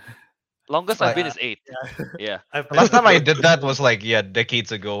Yeah. longest Like, I've been is 8. Yeah. Last time I did that was like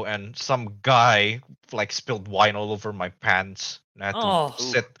decades ago, and some guy like spilled wine all over my pants. And I had to Oh.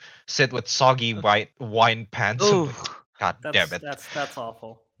 sit with soggy white wine pants. Ooh. God damn it! That's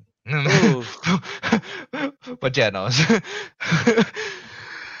awful. Ooh. But yeah, no.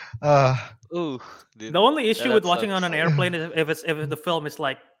 Ooh. Dude. The only issue that with watching on sucks. an airplane is if the film is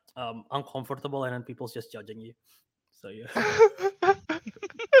like uncomfortable, and then people's just judging you. So yeah,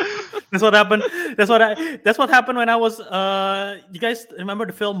 that's what happened. That's what happened when I was. You guys remember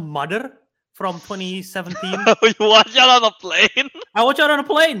the film Mother from 2017? You watch it on a plane? I watched it on a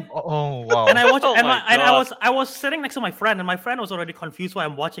plane. Oh wow. And I watched Oh and, my and God. I was sitting next to my friend, and my friend was already confused why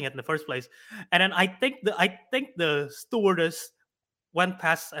I'm watching it in the first place. And then I think the stewardess went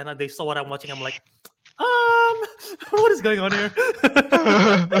past and they saw what I'm watching. I'm like, what is going on here?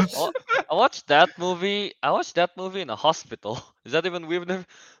 Oh, I watched that movie. I watched that movie in a hospital. Is that even weird?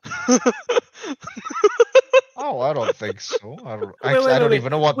 Oh, I don't think so. Wait, Actually, I don't wait.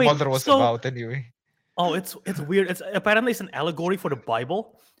 even know what Wait, Mother was so- about anyway. Oh, it's weird. It's apparently it's an allegory for the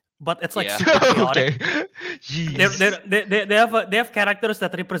Bible, but it's like Yeah. super chaotic. Okay. Jeez. They have characters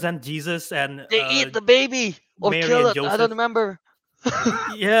that represent Jesus and They eat the baby or Mary kill and it. I Joseph. don't remember.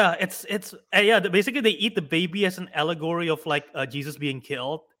 yeah, basically they eat the baby as an allegory of like Jesus being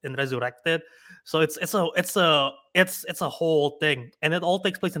killed and resurrected. So it's a whole thing, and it all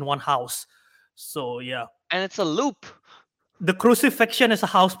takes place in one house. So yeah, And it's a loop. the crucifixion is a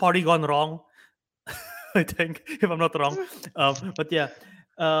house party gone wrong. I think, if I'm not wrong. But yeah,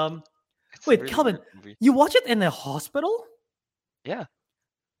 It's a Wait, really Calvin, weird movie. you watch it in a hospital? Yeah.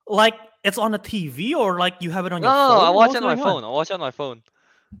 Like it's on a TV, or like you have it on No, your no, phone? no, I or watch what's it on my going on? phone. I watch it on my phone.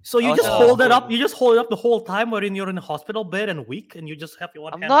 So you I just watch it on hold my it up. phone. You just hold it up the whole time, wherein you're in a hospital bed and weak, and you just have your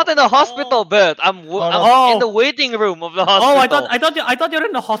one I'm hand. not in a hospital bed. I'm no. I'm in the waiting room of the hospital. Oh, I thought you're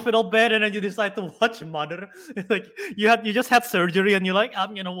in the hospital bed, and then you decide to watch Mother. Like you just had surgery, and you're like,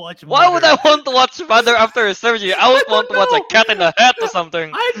 I'm gonna watch. Why would I Mother. want to watch Mother after a surgery? I would want to watch a know. Cat in the Hat or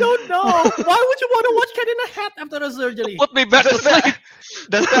something. I don't know. Why would you want to watch Cat in a Hat after a surgery? Put me back to That's the, sleep.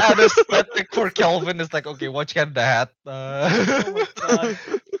 that's the anesthetic for Kelvin. Is like, okay, watch Cat in the Hat. Oh my god.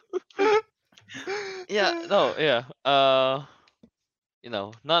 Yeah, no, yeah.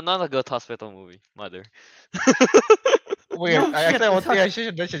 Not a good hospital movie, Mother. Wait, No, I shit, actually, it's not- I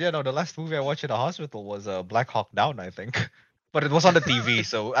should mention. Yeah, no, the last movie I watched in the hospital was Black Hawk Down, I think. But it was on the TV,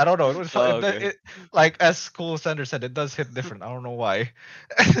 so I don't know. It was Oh, it- okay. it- like as Cole Sanders said, it does hit different. I don't know why.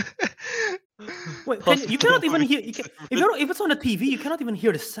 Wait, you Hospital cannot even movie hear. is If it's on the TV, you cannot even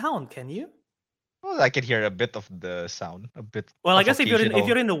hear the sound, can you? Well, I can hear a bit of the sound, a bit. Well, I of guess if you're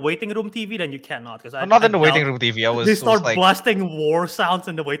occasional- in the waiting room TV, then you cannot. Because I'm not in the waiting room TV. I was, They was start like, blasting war sounds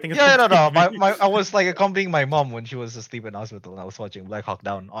in the waiting room. yeah, no, no. TV. I was like accompanying my mom when she was asleep in hospital, and I was watching Black Hawk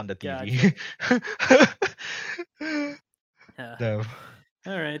Down on the TV. Yeah. No.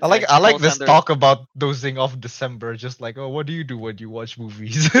 All right. I like Cole this Sanders- talk about dozing off December. Just like, oh, what do you do when you watch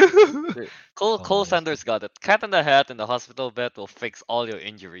movies? Cole Oh, Sanders got it. Cat in the Hat in the hospital bed will fix all your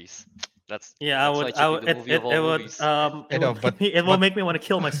injuries. That's Yeah, that's why it should be the movie of all movies. I know, but- it will make me want to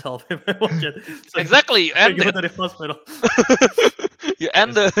kill myself if I watch it. So Exactly, you I end go it. to the hospital. You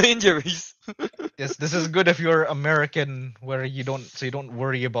end the injuries. Yes, this is good if you're American, where you don't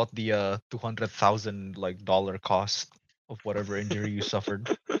worry about the $200,000 dollar cost of whatever injury you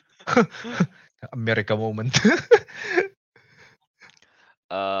suffered. America moment.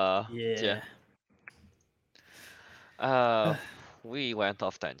 Yeah. We went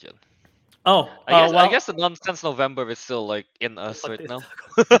off tangent. Oh, I guess the nonsense November is still like in us Fuck right this. now.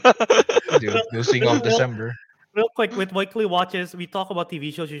 Dosing off December. Real quick, with weekly watches, we talk about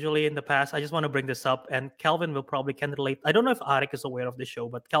TV shows usually in the past. I just want to bring this up, and Calvin will probably can relate. I don't know if Arik is aware of the show,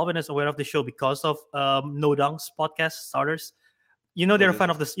 but Calvin is aware of the show because of No Dung's podcast starters. You know they're a What is fan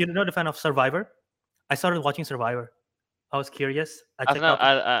of this. You know the fan of Survivor. I started watching Survivor. I was curious. I checked out.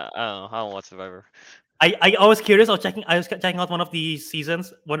 I don't know. I don't watch Survivor. I was curious. I was checking out one of the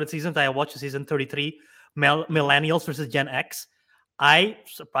seasons. One of the seasons I watched, season 33, Millennials versus Gen X.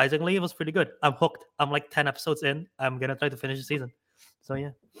 Surprisingly, it was pretty good. I'm hooked. I'm like 10 episodes in. I'm gonna try to finish the season. So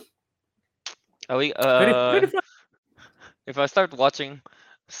yeah, Are we pretty fun. if I start watching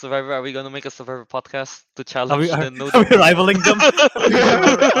Survivor, are we gonna make a Survivor podcast to Are challenge we, are, the no are we rivaling them?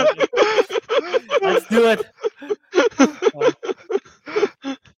 Let's do it.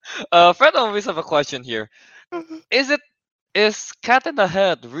 Fred always have a question here. Is Cat in the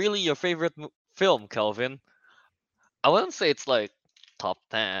Hat really your favorite film, Kelvin? I wouldn't say it's like top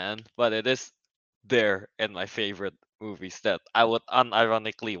 10, but it is there in my favorite movies that I would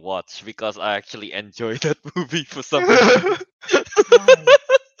unironically watch because I actually enjoy that movie for some reason.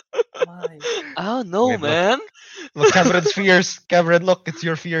 Why? I don't know, Wait, look. man. Look, Cameron's fears. Cameron, look, it's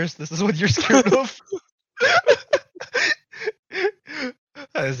your fears. This is what you're scared of.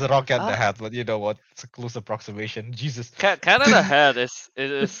 It's a rock and the hat, but you know what? It's a close approximation. Jesus. Cat in the Hat is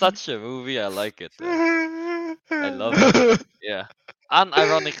such a movie. I like it. I love it. Yeah,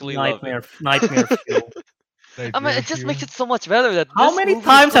 unironically love it. Nightmare fuel. I mean, Nightmare it just makes Fuel. it so much better that How this many movie is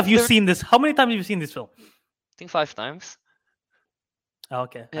times so have you clear. seen this? How many times have you seen this film? I think 5 times. Oh,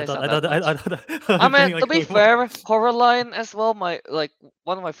 okay, Yeah, I it's thought not I that thought I, much. I thought I I was mean, thinking to like be way more. fair, Coraline as well.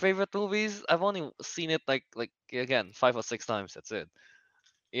 One of my favorite movies. I've only seen it like again 5 or 6 times. That's it.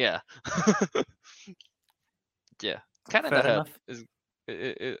 Yeah, yeah. Cat in the Fair Hat enough.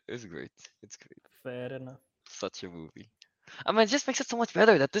 is great. It's great. Fair enough. Such a movie. I mean, it just makes it so much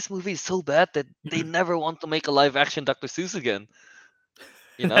better that this movie is so bad that they never want to make a live action Dr. Seuss again.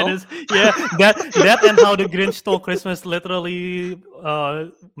 You That know? is, yeah, that and how the Grinch Stole Christmas literally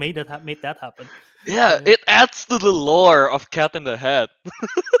made that happen. Yeah, Yeah. it adds to the lore of Cat in the Hat.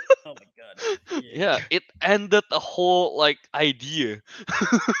 Oh my god. Yeah, it ended the whole like idea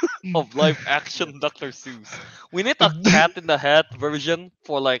of live action Dr. Seuss. We need a Cat in the Hat version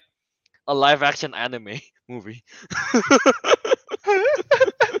for like a live action anime movie.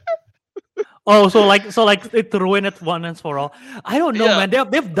 Oh, so like it ruin it one and for all. I don't know, Yeah, man.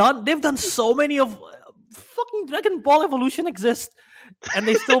 They've done so many of fucking Dragon Ball Evolution exists, and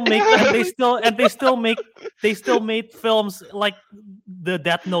they still make they still made films like the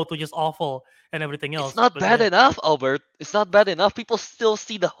Death Note, which is awful, and everything it's else. not But bad yeah, enough, Albert. It's not bad enough. People still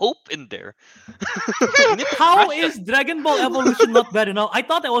see the hope in there. We need to how crush it. is Dragon Ball Evolution not bad enough? I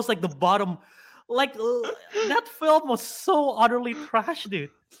thought that was like the bottom. Like that film was so utterly trash,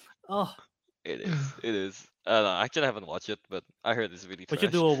 dude. Oh, It is. It is. I don't know. Actually, I haven't watched it, but I heard it's really we should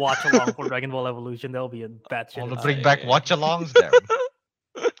trash. do a watch along for Dragon Ball Evolution. That'll be a bad shit Want to insane. bring back yeah. watch-alongs there.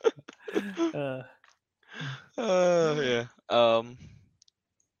 Uh, Yeah.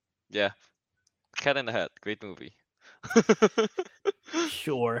 Yeah. Cat in the Hat. Great movie.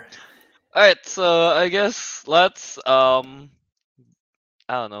 sure. All right. So I guess let's I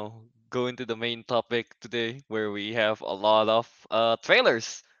don't know, go into the main topic today, where we have a lot of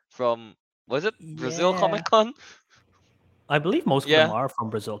trailers from, was it Brazil Yeah. Comic Con? I believe most of them Yeah. are from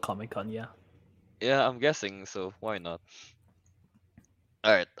Brazil Comic Con, yeah. Yeah, I'm guessing. So why not?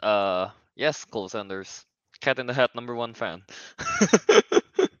 All right. Yes, Cole Sanders, Cat in the Hat #1 fan.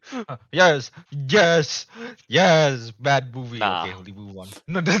 Yes, yes, yes. Bad movie. Nah. Okay, we move on.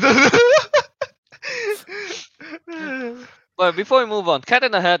 But before we move on, Cat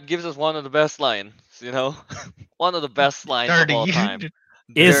in the Hat gives us one of the best lines. You know, one of the best lines of all Dirty, time.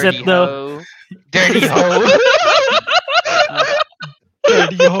 Is Dirty it though? hoe. dirty hoe,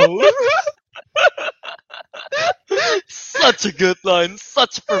 dirty hoe. Such a good line.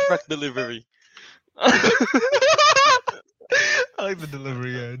 Such perfect delivery. I like the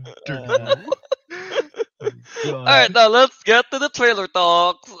delivery. Dirty Uh, hoe. Oh, All right, God. now let's get to the trailer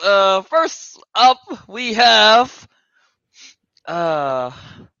talks. First up we have. Oh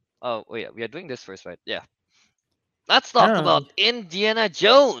wait, we are doing this first, right? Yeah. Let's talk I don't about know. Indiana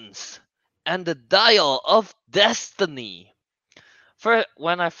Jones and the Dial of Destiny.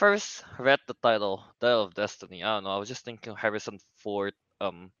 When I first read the title, Dial of Destiny, I don't know, I was just thinking of Harrison Ford,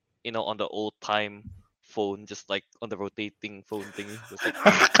 on the old time phone, just like on the rotating phone thingy, just like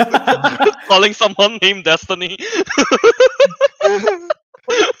calling someone named Destiny.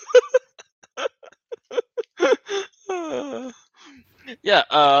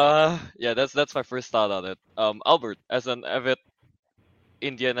 Yeah, yeah, that's my first thought on it. Albert, as an avid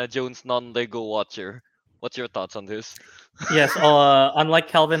Indiana Jones non-Lego watcher, what's your thoughts on this? Yes, unlike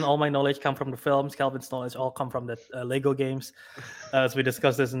Calvin, all my knowledge come from the films. Calvin's knowledge all come from the Lego games, as we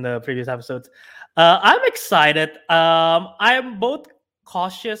discussed this in the previous episodes. I'm excited. I'm both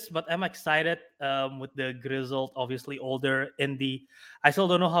cautious, but I'm excited with the grizzled, obviously older Indy. I still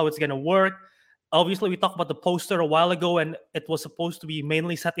don't know how it's gonna work. Obviously, we talked about the poster a while ago, and it was supposed to be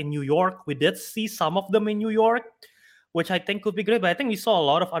mainly set in New York. We did see some of them in New York, which I think could be great. But I think we saw a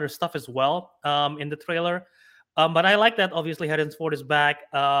lot of other stuff as well in the trailer. But I like that. Obviously, Harrison Ford is back.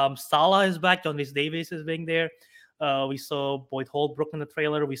 Salah is back. John Rhys Davies is being there. We saw Boyd Holbrook in the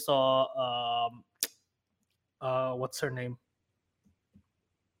trailer. We saw what's her name?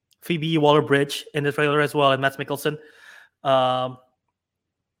 Phoebe Waller-Bridge in the trailer as well, and Matt Mikkelsen.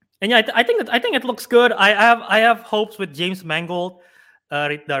 And yeah, I think it looks good. I have hopes with James Mangold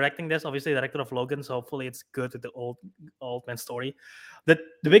directing this. Obviously, director of Logan, so hopefully it's good with the old man story. The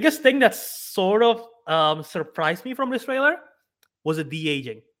biggest thing that sort of surprised me from this trailer was the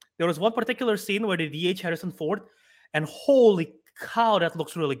de-aging. There was one particular scene where they de-age Harrison Ford, and holy cow, that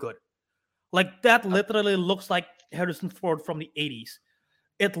looks really good. Like that literally looks like Harrison Ford from the 80s.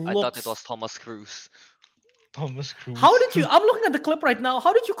 It I thought it looks. was Thomas Cruise. Thomas Cruise. How did you? I'm looking at the clip right now.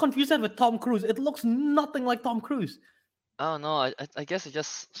 How did you confuse that with Tom Cruise? It looks nothing like Tom Cruise. I don't know. I guess I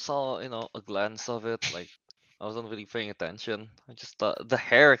just saw a glance of it. Like I wasn't really paying attention. I just thought the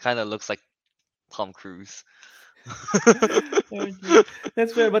hair kind of looks like Tom Cruise. Okay,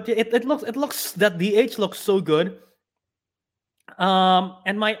 that's fair, but yeah, it looks that DH looks so good.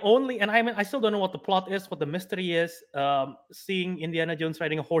 And my only, and I mean, I still don't know what the plot is, what the mystery is. Seeing Indiana Jones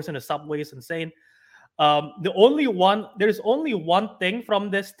riding a horse in a subway is insane. There is only one thing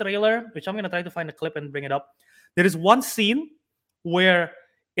from this trailer, which I'm gonna try to find a clip and bring it up. There is one scene where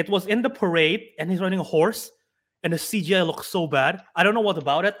it was in the parade and he's riding a horse, and the CGI looks so bad. I don't know what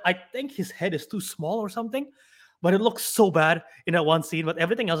about it. I think his head is too small or something, but it looks so bad in that one scene. But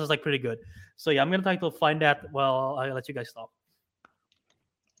everything else is like pretty good. So yeah, I'm gonna try to find that. Well, I'll let you guys talk.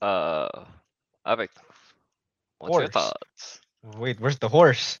 Epic. What's your Horse. thoughts? Wait, where's the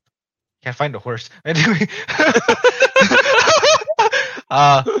horse? Can't find the horse. Anyway,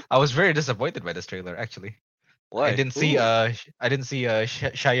 I was very disappointed by this trailer. Actually, Why? I didn't see Ooh.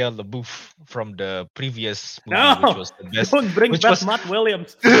 Shia LaBeouf from the previous movie, which No, was the best. don't bring Which back was Matt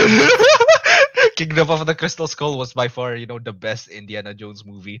Williams. Kingdom of the Crystal Skull was by far, the best Indiana Jones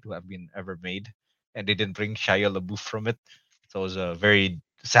movie to have been ever made, and they didn't bring Shia LaBeouf from it, so it was very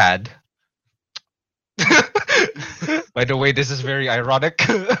sad. By the way, this is very ironic.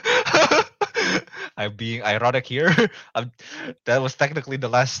 I'm being ironic here. That was technically the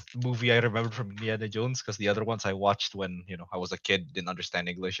last movie I remembered from Indiana Jones, because the other ones I watched when I was a kid, didn't understand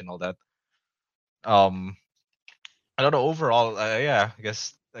English and all that. I don't know. Overall, yeah, I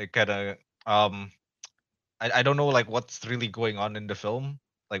guess I kind of I don't know like what's really going on in the film,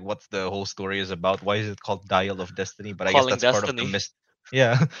 like what's the whole story is about. Why is it called Dial of Destiny? But I guess Calling that's part of the Destiny.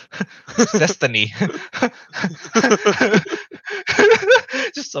 Yeah, it's Destiny.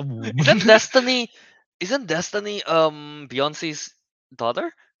 Just some woman. Isn't Destiny? Isn't Destiny Beyonce's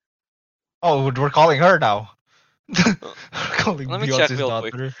daughter? Oh, we're calling her now. Uh, We're calling Let me check Beyonce's real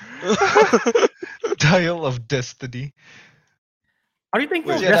quick. daughter. Dial of Destiny. Are you thinking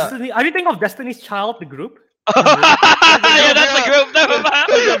Wait. of Yeah, Destiny? Are you thinking of Destiny's Child, the group? Yeah, that's a group. Never mind.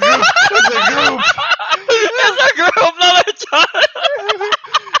 That's a group. That's a group. That's a group, not a child.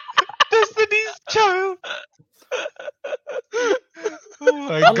 Destiny's Child. Oh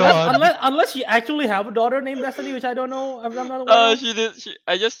my Unless, god. unless you actually have a daughter named Destiny, which I don't know. I'm not aware of. She did.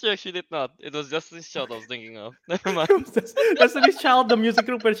 I just checked. She did not. It was just this shot I was thinking of. Never mind. Destiny's Child, the music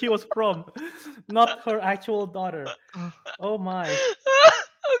group where she was from, not her actual daughter. Oh my!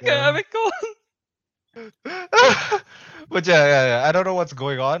 Okay, Yeah. I mean, go on. But yeah. I don't know what's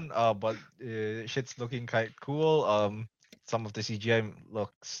going on. But shit's looking quite cool. Some of the CGI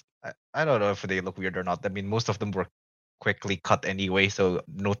looks. I don't know if they look weird or not. I mean, most of them were quickly cut anyway, so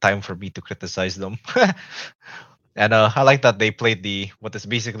no time for me to criticize them. And I like that they played what is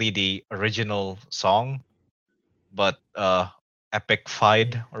basically the original song, but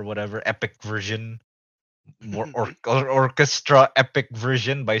epic-fied or whatever, epic version, more orchestra epic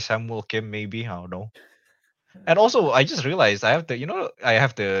version by Samuel Kim, maybe, I don't know. And also, I just realized I have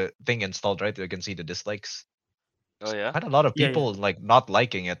the thing installed, right? I can see the dislikes. Oh yeah. Had a lot of Yeah, yeah. people like not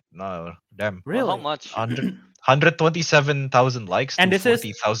liking it. No, damn. Well, how Really? much? 127,000 likes And to this is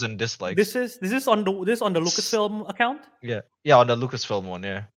 40,000 dislikes. this is on the Lucasfilm account. Yeah, on the Lucasfilm one,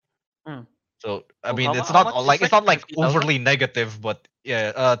 yeah. Mm. So I Oh, mean, how it's mu- how not much like it's dislike? not like 50,000? overly negative, but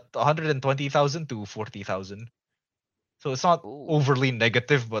yeah, 120,000 to 40,000. So it's not Ooh. overly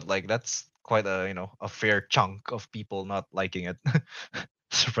negative, but like that's quite a fair chunk of people not liking it.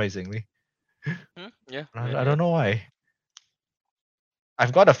 Surprisingly, Yeah. I don't know why.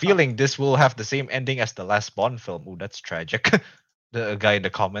 I've got a feeling this will have the same ending as the last Bond film. Ooh, that's tragic. The guy in the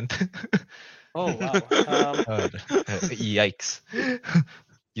comment. Oh wow! Yikes.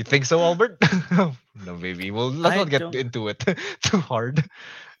 You think so, Albert? No, maybe. Well, let's I not get don't- into it too hard.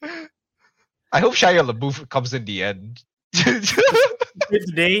 I hope Shia LaBeouf comes in the end.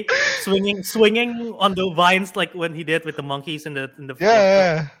 Today, swinging on the vines like when he did with the monkeys in the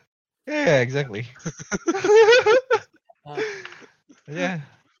Yeah, exactly. Uh, Yeah,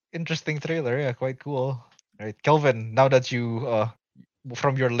 interesting trailer. Yeah, quite cool. Right, Kelvin. Now that you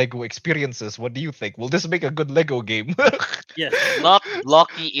from your Lego experiences, what do you think? Will this make a good Lego game? yes. Not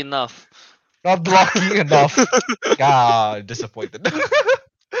blocky enough. Not blocky enough. Disappointed.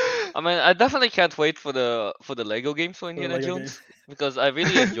 I mean, I definitely can't wait for the Lego games for Indiana Lego Jones because I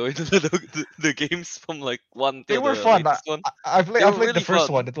really enjoyed the games from like one They till were the fun. latest one. I They played were the really first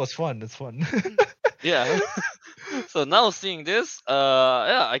fun. one. It was fun. It's fun. Yeah. So now seeing this,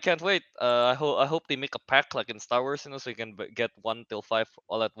 yeah, I can't wait. I hope they make a pack like in Star Wars, so you can get 1 till 5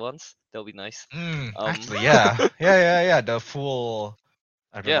 all at once. That'll be nice. Actually, yeah. The full.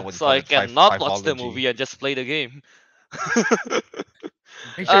 I don't know Yeah, what you so call I it. can not five watch the ology. movie and just play the game.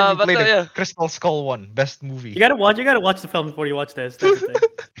 Make sure you but play the yeah. Crystal Skull one. Best movie. You gotta watch the film before you watch this. That's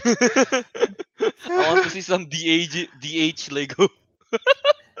the thing. I want to see some DH Lego.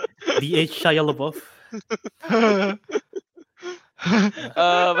 DH Shia LaBeouf.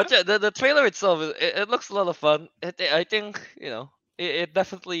 But yeah, the trailer itself, it looks a lot of fun. I think it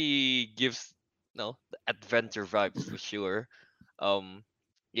definitely gives the adventure vibes for sure. Um,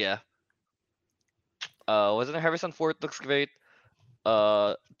 yeah. Wasn't it Harrison Ford looks great.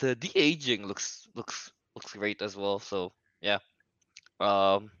 The de-aging looks great as well. So yeah.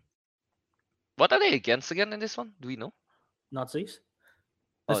 Um, what are they against again in this one? Do we know? Nazis.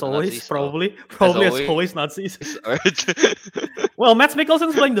 Oh, As the always, Nazis. probably. As Probably as always. always Nazis. Alright. Well, Matt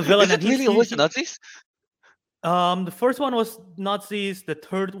Mikkelsen's playing the villain, Is it and he's really always the Nazis? the first one was Nazis. The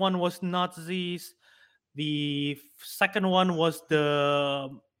third one was Nazis. The second one was the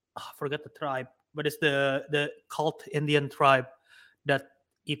I forget the tribe, but it's the cult Indian tribe that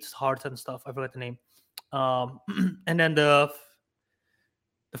eats hearts and stuff. I forgot the name. And then the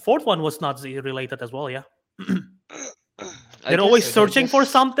fourth one was Nazi related as well. Yeah, they're always guess- searching for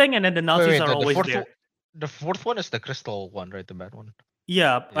something, and then the Nazis wait, are the always fourth there. The fourth one is the crystal one, right? The bad one.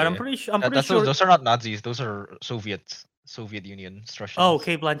 Yeah, but I'm Yeah. pretty sure. I'm That- pretty that's sure. those are not Nazis. Those are Soviet Union Russians. Oh,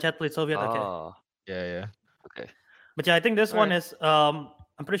 okay, Blanchett played Soviet. Okay. Ah, Yeah. okay. But yeah, I think this one Alright. is.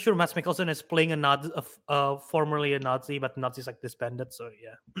 I'm pretty sure Mads Mikkelsen is playing a Nazi, formerly a Nazi, but Nazi's like disbanded. So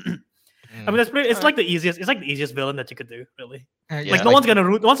yeah, I mean, that's pretty. It's like the easiest. It's like the easiest villain that you could do, really. Yeah, Like no one's gonna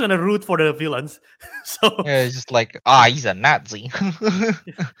root. No one's gonna root for the villains. So Yeah, it's just like he's a Nazi.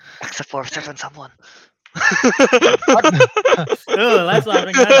 Except for certain someone. let's not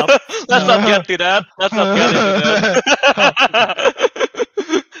bring that up. Let's not get to that. Let's not get into that.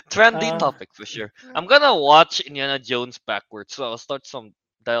 Trendy Uh, topic for sure. I'm gonna watch Indiana Jones backwards, so I'll start some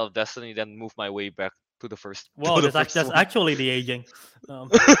Dial of Destiny, then move my way back to the first. Well, to the that's first one. actually the aging.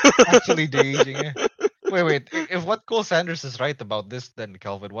 Actually, the aging. Yeah. Wait. If what Cole Sanders is right about this, then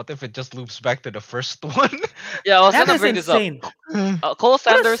Calvin, what if it just loops back to the first one? Yeah, I was That gonna is bring this up. insane. Cole What is-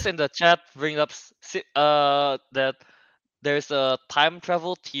 Sanders in the chat bring up that there's a time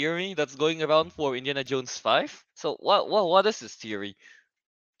travel theory that's going around for Indiana Jones 5. So what is this theory?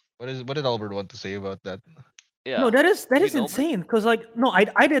 What did Albert want to say about that? Yeah. No, that is Do you know, Bert? insane. Because like, no,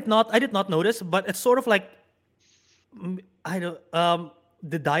 I did not notice, but it's sort of like, I don't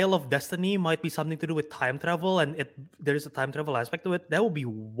the Dial of Destiny might be something to do with time travel, and there's a time travel aspect to it. That would be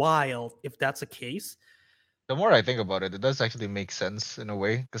wild if that's the case. The more I think about it, it does actually make sense in a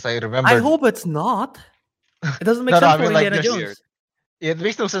way. Because I remember. I hope it's not. It doesn't make No, sense I for mean, like, Indiana there's- Jones. It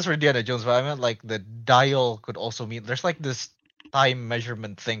makes no sense for Indiana Jones, but I meant like the dial could also mean there's like this time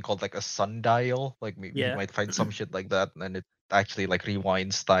measurement thing called like a sundial. Like maybe Yeah. you might find some shit like that, and it actually like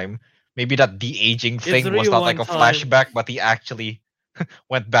rewinds time. Maybe that de-aging thing was not like a rewind time. flashback, but he actually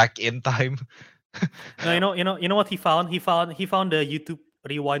went back in time. No, you know what he found? He found the YouTube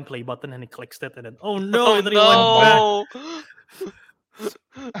rewind play button, and he clicks it, and then it rewind back. Oh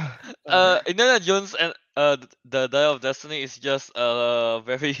no! Indiana Jones and the Dial of Destiny is just a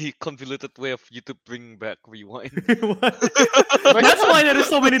very convoluted way of YouTube bringing back rewind. That's why there is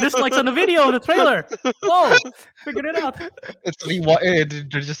so many dislikes on the video, the trailer. Whoa, figured it out. It's rewind.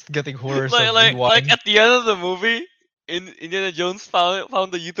 They're just getting horrors of like rewind. at the end of the movie, Indiana Jones found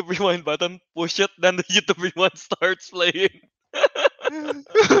the YouTube rewind button, push it, then the YouTube rewind starts playing.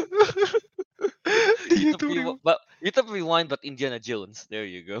 YouTube rewind, but Indiana Jones. There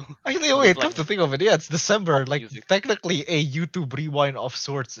you go. Actually, Or wait, like come to think of it, yeah, it's December. Like, music. technically, a YouTube rewind of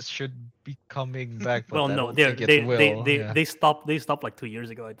sorts should be coming back. But Well, I no, don't they think it will. they stopped like 2 years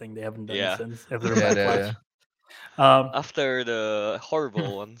ago. I think they haven't done Yeah. it since. After Yeah, Backlash. yeah. After the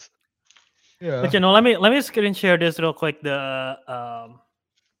horrible ones. Yeah. But let me screen share this real quick. The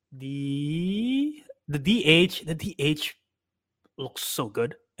DH looks so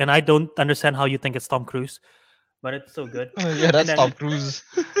good, and I don't understand how you think it's Tom Cruise, but it's so good. Yeah, that's then- Tom Cruise.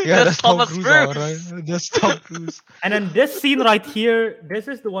 Yeah, that's Tom Thomas Cruise, Cruise. alright. That's Tom Cruise. And then this scene right here, this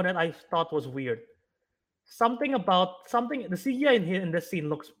is the one that I thought was weird. The CGI in this scene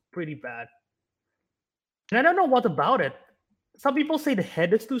looks pretty bad, and I don't know what about it. Some people say the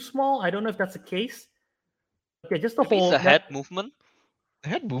head is too small. I don't know if that's the case. Yeah, just the Maybe it's whole the head movement. The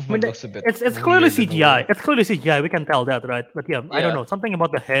head I mean, movement looks a bit. it's clearly weird in a CGI. way. It's clearly CGI. We can tell that, right? But yeah, I don't Yeah. know. Something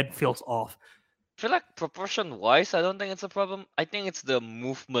about the head feels off. I feel like proportion wise, I don't think it's a problem. I think it's the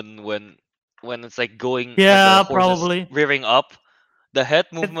movement when it's like going. when the Yeah, horse is probably. rearing up. The head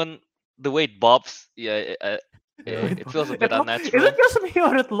movement, the way it bobs, yeah, it feels a bit Is unnatural. it just me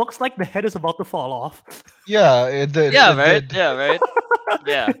or it looks like the head is about to fall off? Yeah, Yeah, right. did. Yeah, right.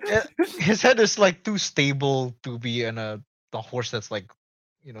 Yeah. His head is like too stable to be in a horse that's like,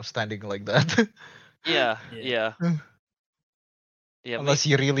 standing like that. Yeah. Yeah. Yeah. Yeah, Unless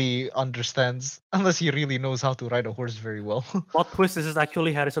he really understands, unless he really knows how to ride a horse very well. Plot twist: this is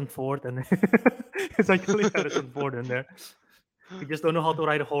actually Harrison Ford, and it's actually Harrison Ford in there. You just don't know how to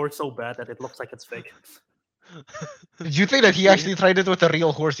ride a horse so bad that it looks like it's fake. Did you think that he actually tried it with a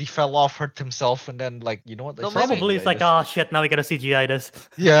real horse? He fell off, hurt himself, and then like, you know what? No, let's just maybe. Probably it's CGI like, this. oh shit, now we gotta CGI this.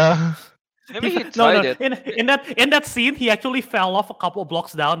 Yeah. Maybe he No, tried no. it. In that scene, he actually fell off a couple of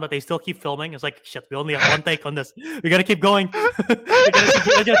blocks down, but they still keep filming. It's like shit. We only have one take on this. We gotta keep going.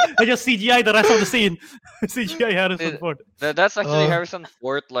 They just CGI the rest of the scene. CGI Harrison It- Ford. That's actually Uh. Harrison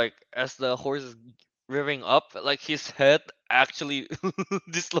Ford. Like as the horse is rearing up, like his head actually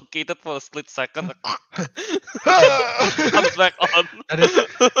dislocated for a split second. Comes back on. That is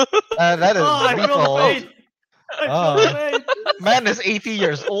that is Oh, I feel the brutal. pain. I feel the pain. Man is 80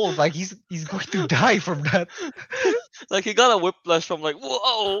 years old. Like he's going to die from that. Like he got a whiplash from like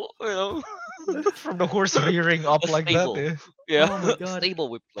whoa, you know. From the horse rearing up A like stable. that. Yeah, Oh my God. stable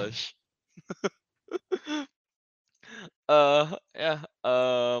whiplash. Yeah.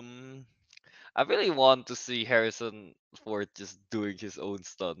 I really want to see Harrison Ford just doing his own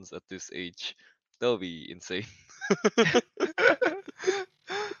stunts at this age. That would be insane.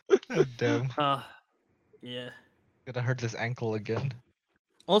 Oh, damn. Yeah. Gonna hurt his ankle again.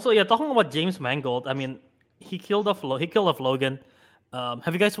 Also, yeah, talking about James Mangold, I mean, he killed off Logan.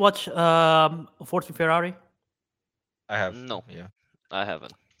 Have you guys watched Ford v Ferrari? I have. No. Yeah. I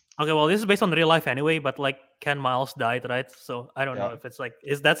haven't. Okay, well, this is based on real life anyway, but like Ken Miles died, right? So I don't know Yeah. if it's like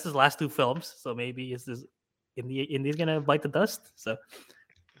that's his last two films. So maybe is this Indy's gonna bite the dust? So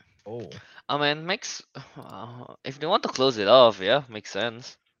Oh. I mean, makes if they want to close it off, yeah, makes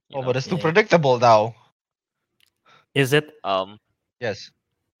sense. you Oh, know? but it's too Yeah. predictable now. is it Yes.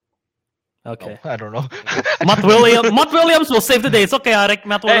 No, okay? I don't know. Matt Williams will save the day. It's okay, Eric.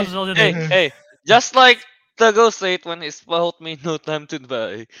 Matt Hey, Williams will save the day. hey, just like the Ghost said when he spoiled me No Time to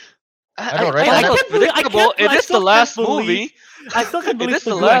Die. I know, right? I And can't believe- I predictable. can't- It I is the still can't last believe- movie. I still can't It believe is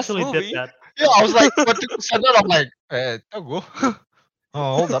the Togu last actually movie. did that. Yeah, I was like, but you said that, I'm like, Togo.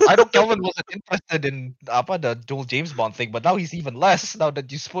 Oh, hold up. I know Kelvin wasn't interested in the Joel James Bond thing, but now he's even less now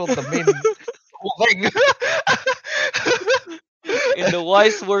that you spoiled the main whole thing. In the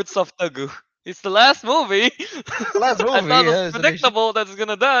wise words of Tagu, it's the last movie. Last I movie, thought yeah, it's so they should- predictable that it's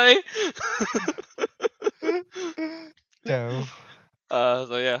gonna die. Damn.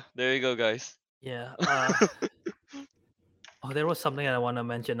 So yeah, there you go, guys. Yeah. Oh, there was something that I want to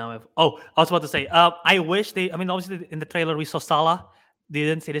mention now. I was about to say. I wish they. I mean, obviously in the trailer we saw Salah. They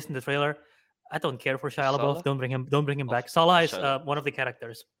didn't say this in the trailer. I don't care for Shia Salah? LaBeouf. Don't bring him Oh, back. Salah is Shia one of the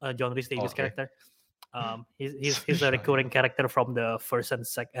characters. John Rhys Davies Okay. character. He's a Shia recurring LaBeouf. character from the first and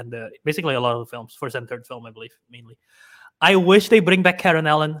second, and basically a lot of the films, first and third film, I believe, mainly. I wish they bring back Karen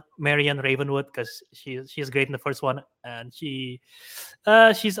Allen, Marion Ravenwood, because she's great in the first one, and she's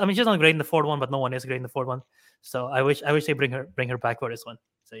not great in the fourth one, but no one is great in the fourth one. So I wish they bring her back for this one.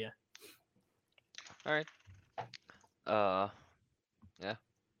 So yeah. All right.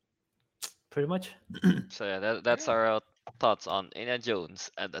 Pretty much. So yeah, that's our thoughts on Indiana Jones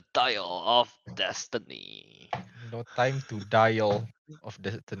and the Dial of Destiny. No time to dial of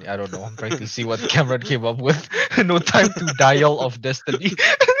destiny. I don't know. I'm trying to see what Cameron came up with. No time to dial of destiny.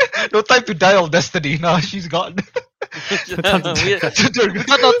 No time to dial destiny. No, she's gone. we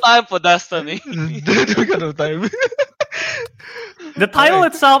got no time for Destiny. we got no time. The title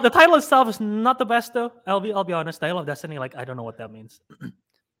Alright. itself is not the best though. I'll be honest. Dial of Destiny, like I don't know what that means.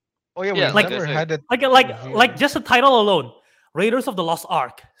 Oh yeah, Yeah, we like never I said. had it. Like just the title alone. Raiders of the Lost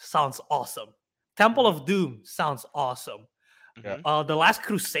Ark sounds awesome. Temple of Doom sounds awesome. Mhm. The Last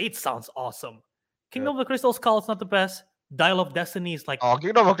Crusade sounds awesome. Kingdom of the Crystal Skull is not the best. Dial of Destiny is like Oh,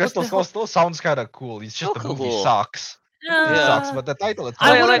 Kingdom of Crystal the Skull still sounds kind of cool. It's just So the movie cool. sucks. It Yeah. sucks, but the title I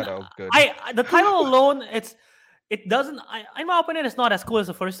itself is wouldn't- kind of good. the title alone, it doesn't. In my opinion, it's not as cool as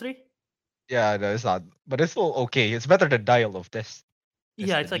the first three. Yeah, no, it's not, but it's still okay. It's better than Dial of Yeah,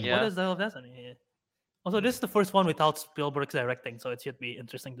 it's like Destiny. Yeah. what is Dial of Destiny? Yeah. Also, this is the first one without Spielberg's directing, so it should be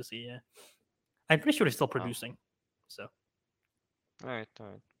interesting to see. Yeah, I'm pretty sure he's still producing. So All right. Yeah.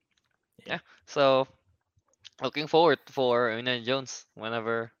 Yeah. So, looking forward for Indiana Jones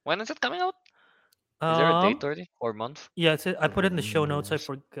whenever. When is it coming out? Is there a date already or month? Yeah, I put it in the show notes. I Yes.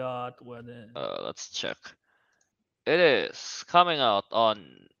 forgot what. Let's check. It is coming out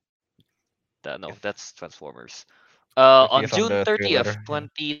on. No, that's Transformers. On 30th on June the 30th, trailer, yeah.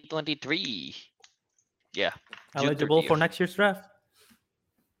 2023. Yeah. June Eligible for 30th. next year's draft.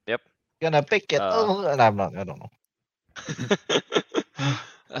 Gonna pick it. Uh, And I'm not. I don't know.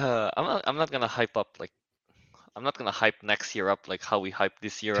 I'm not gonna hype up like I'm not gonna hype next year up like how we hyped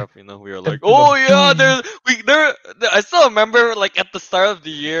this year up. We were like, Temple oh of yeah, Doom. I still remember like at the start of the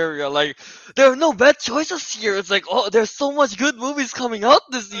year, we are like, there are no bad choices here. It's like, oh, there's so much good movies coming out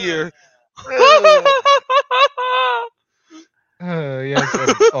this year. Yes,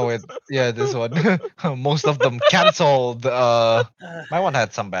 and yeah, this one. Most of them cancelled. My one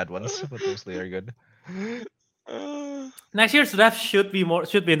had some bad ones, but mostly are good. Next year's draft should be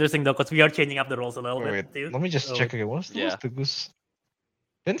interesting though, because we are changing up the roles a little Wait, bit too. let me just So check again. What's Yeah. the goose?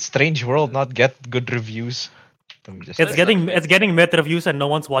 Didn't Strange World not get good reviews? Let me just It's check. getting mid reviews and no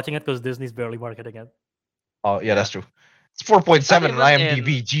one's watching it because Disney's barely marketing it. Oh yeah, Yeah. that's true. It's 4.7 on Not even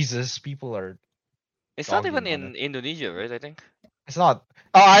IMDb. Jesus, people are. It's not dogging even on in Indonesia, right? I think. It's not.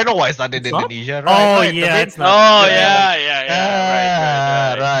 Oh, I know why it's not in It's not? Indonesia. Right. Oh right. yeah, the it's main, not. Oh Yeah.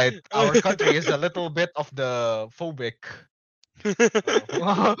 yeah. Right. Our country is a little bit of the phobic.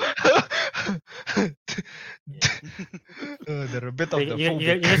 They're a bit of the You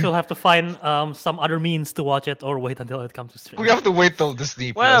phobic. just will have to find some other means to watch it or wait until it comes to stream. We have to wait till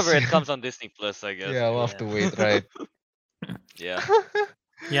Disney Plus. Whenever it comes on Disney Plus, I guess. Yeah, we'll have to wait, right? Yeah.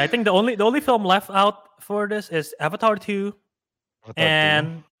 Yeah, I think the only film left out for this is Avatar 2 Avatar 2.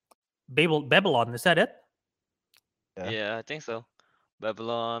 and Babylon. Is that it? Yeah, I think so.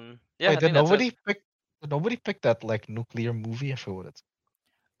 Babylon. Yeah, Wait, I think that's it. did nobody pick that like nuclear movie? I forgot what it's.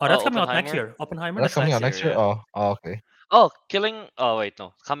 Oh, that's coming out next Oppenheimer? year. Oppenheimer. That's coming out next next year, year. yeah. Oh, okay. Oh, Killing. Oh wait,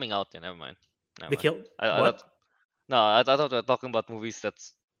 no, coming out. Yeah, never mind. The kill. I What? I thought we were talking about movies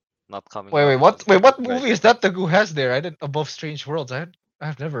that's not coming Wait, out. wait, what? Wait, what Right. movie is that? The Who has there? I didn't above Strange Worlds.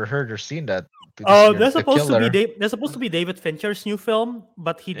 I've never heard or seen that. to this Oh, year. there's The supposed to be Killer. there's supposed to be David Fincher's new film,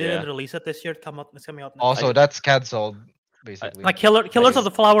 but he didn't Yeah. release it this year. It's coming out next Also, year. that's cancelled. Basically. Like Killers of Nice.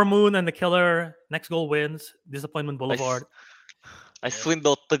 the Flower Moon and the Killer Next Goal Wins, Disappointment Boulevard. I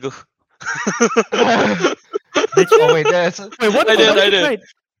swindled Tugu. Did you? Oh wait, that's Wait, what? I did, what I you did. trade?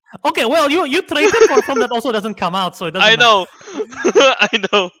 Okay, well, you traded for a film that also doesn't come out, so it doesn't. I matter. know. I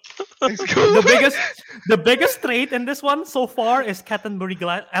know. The biggest trade in this one so far is Cattenbury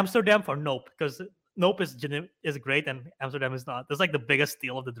Amsterdam for Nope, because Nope is great and Amsterdam is not. That's like the biggest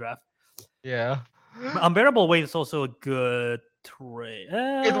steal of the draft. yeah. Unbearable Weight is also a good trade.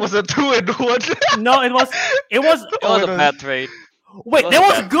 It was a 2-in-1. No, it was. It was a bad trade. Wait, was that a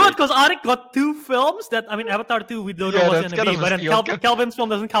was bad good trade. because Arik got two films that I mean Avatar 2 we don't know Yeah, what's that's gonna kind be, of a but then steal. Kelvin's film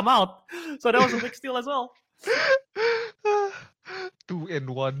doesn't come out. So that was a big steal as well.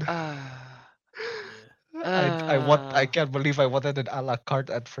 2-in-1. Ah. I can't believe I wanted an a la carte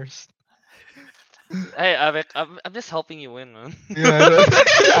at first. Hey, Avik, I'm just helping you win, man. Yeah, I know.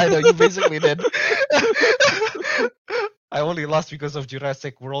 I know you basically did. I only lost because of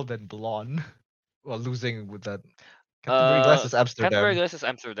Jurassic World and Blonde. Well, losing with that. Canterbury Glass is Amsterdam. Canterbury Glass is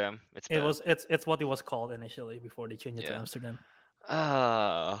Amsterdam. It's what it was called initially before they changed it to Yeah. Amsterdam.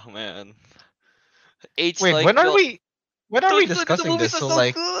 Ah, man. H Wait, like when are we the discussing movies this? are So so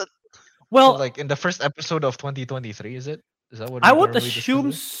like, good. Well, like in the first episode of 2023, is it? Is that what I we would normally discuss assume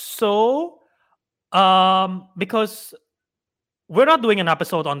this? so, because we're not doing an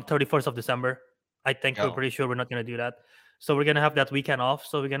episode on 31st of December. I think we're No. pretty sure we're not going to do that. So we're going to have that weekend off.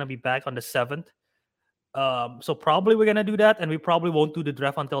 So we're going to be back on the 7th. So probably we're going to do that, and we probably won't do the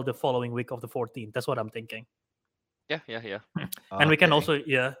draft until the following week of the 14th. That's what I'm thinking. Yeah. And we can Okay. also,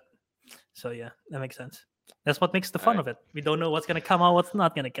 yeah. So yeah, that makes sense. That's what makes the fun of it. We don't know what's going to come out, what's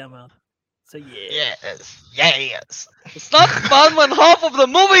not going to come out. So yeah. Yes. It's not fun when half of the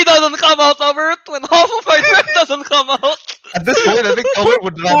movie doesn't come out, Albert. When half of my draft doesn't come out. At this point, I think Calvin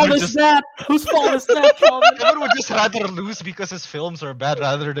would Whose fault rather is just that? Whose fault is that, Calvin? Calvin would just rather lose because his films are bad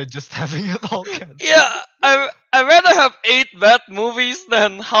rather than just having it all canceled. Yeah, I'd rather have 8 bad movies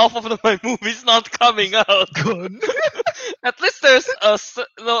than half of my movies not coming out. Good. At least there's a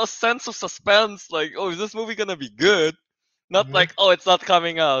sense of suspense. Like, oh, is this movie gonna be good? Not Mhm. like, oh, it's not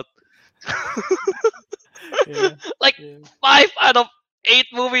coming out. Yeah, Like yeah. 5 out of 8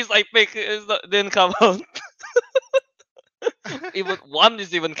 movies I pick didn't come out. Even one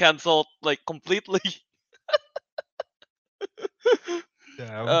is even cancelled, like completely.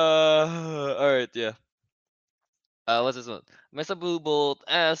 Damn. Alright, yeah. What's this one? Mesa Blue Bolt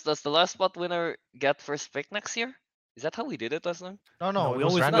asks, does the last spot winner get first pick next year? Is that how we did it last time? No, we it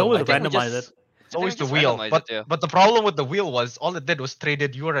was always random. I think randomize it. It's always the just wheel. randomize But it, yeah. but the problem with the wheel was all it did was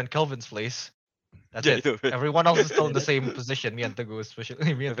traded your and Kelvin's place. That's Yeah, it. I know, right? Everyone else is still in the same position. Me and Tegu,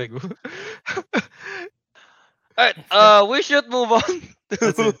 especially me and Tegu. Alright, we should move on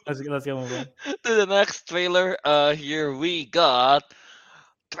That's to, it. Let's go move on. to the next trailer. Here we got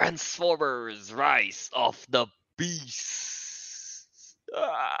Transformers: Rise of the Beast.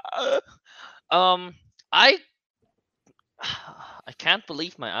 I I can't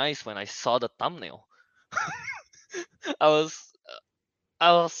believe my eyes when I saw the thumbnail. I was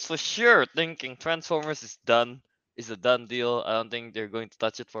I was for sure thinking Transformers is done, is a done deal. I don't think they're going to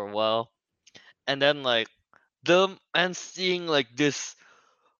touch it for a while. And then like them and seeing like this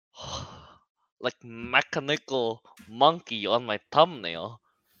like mechanical monkey on my thumbnail,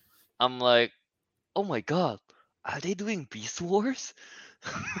 I'm like, oh my god, are they doing Beast Wars?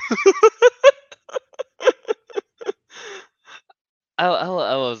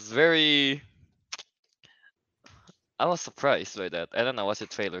 I was very I was surprised by that. And then I watched the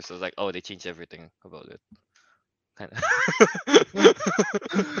trailer, so I was like, oh, they changed everything about it. Kind of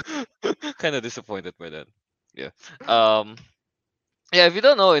kind of disappointed by that. Yeah. Um yeah, if you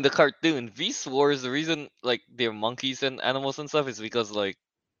don't know, in the cartoon, Beast Wars, the reason like they're monkeys and animals and stuff is because like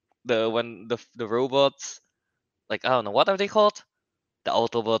the robots, like I don't know, what are they called? The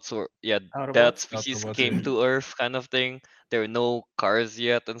Autobots, or yeah, that Autobots. species Autobots, came yeah. to Earth kind of thing. There are no cars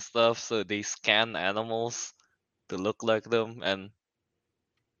yet and stuff, so they scan animals to look like them, and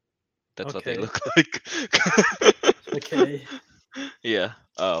that's what they Okay. look like. Okay. Yeah.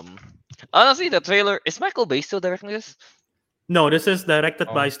 Honestly, the trailer, is Michael Bay still directing this? No, this is directed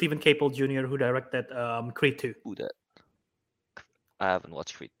by Oh. Stephen Caple Jr., who directed Creed 2. Who that? I haven't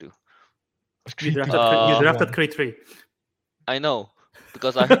watched Creed 2. You Creed 2 directed, is you Uh, directed one. Creed 3. I know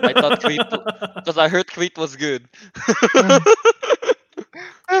because I thought because I heard Creed was good.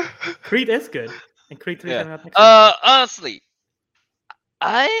 Creed is good. And Creed 3 Yeah. coming out next year. Honestly,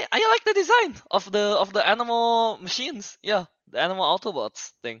 I like the design of the animal machines. Yeah, the animal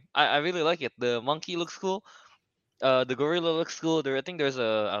Autobots thing. I really like it. The monkey looks cool. The gorilla looks cool. I think there's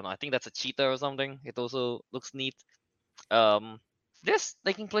a, I don't know. I think that's a cheetah or something. It also looks neat. Um, this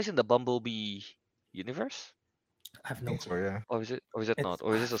taking place in the Bumblebee universe, I have I no think so, clue. yeah. or is it not,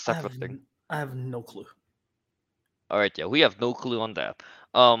 or is this a separate thing? I have no clue. All right, yeah, we have no clue on that.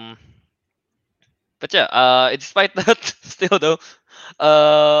 But yeah, despite that, still though,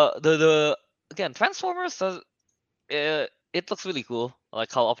 the again Transformers does, it looks really cool. I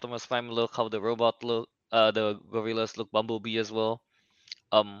like how Optimus Prime look, how the robot look, the gorillas look, Bumblebee as well.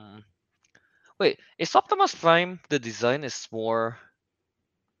 Um, wait, is Optimus Prime the design is more?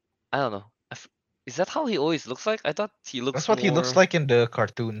 I don't know. Is that how he always looks like? I thought he looks That's what he looks more. like in the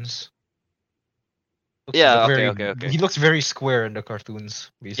cartoons. Yeah. Okay. Okay. He Okay. looks very square in the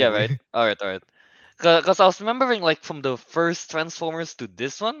cartoons, Yeah. Right. basically. All right. All right. Because I was remembering like from the first Transformers to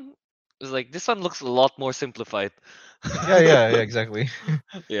this one, it's like this one looks a lot more simplified. Yeah, exactly.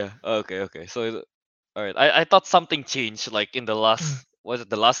 Yeah. Okay. Okay. So, all right. I thought something changed like in the last. Was it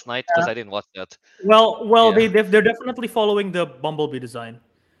the last night? Because I didn't watch that. Well, Yeah. they're definitely following the Bumblebee design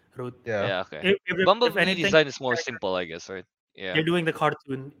route. Yeah. Yeah. Okay. If Bumblebee anything, design is more simple, I guess, right? they're Yeah. doing the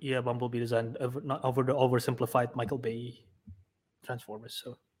cartoon, yeah, Bumblebee design, not over the oversimplified Michael Bay Transformers.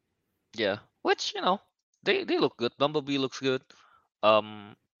 So Yeah. Which they look good. Bumblebee looks good.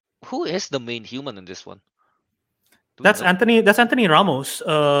 Um, who is the main human in this one? Do we that's know? Anthony. That's Anthony Ramos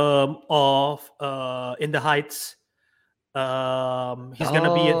of In the Heights. Oh. He's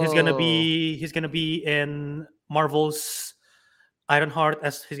gonna be in Marvel's Ironheart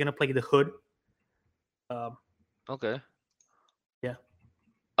as he's gonna play the Hood. Um, Okay. yeah.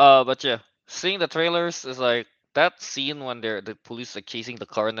 But yeah, seeing the trailers is like that scene when the police are chasing the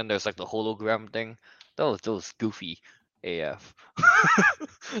car and then there's like the hologram thing. That was goofy AF.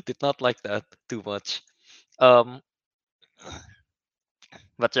 Did not like that too much. Um,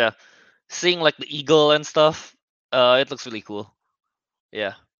 but yeah, seeing like the eagle and stuff, it looks really cool.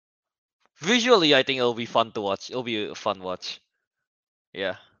 Yeah, visually, I think it'll be fun to watch. It'll be a fun watch.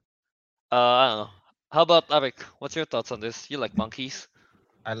 Yeah. I don't know. How about Arik? What's your thoughts on this? You like monkeys?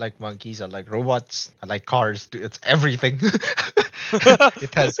 I like monkeys, I like robots, I like cars. It's everything.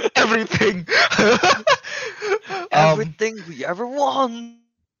 It has everything. um Everything we ever want.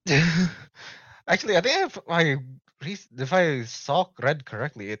 Actually, I think if I saw read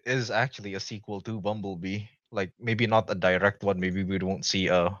correctly, it is actually a sequel to Bumblebee. Like maybe not a direct one. Maybe we won't see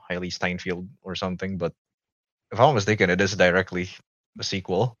a Hailey Steinfeld or something. But if I'm not mistaken, it is directly a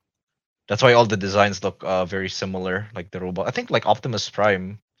sequel. That's why all the designs look very similar. Like the robot, I think like Optimus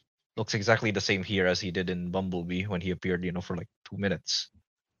Prime looks exactly the same here as he did in Bumblebee when he appeared, for like 2 minutes.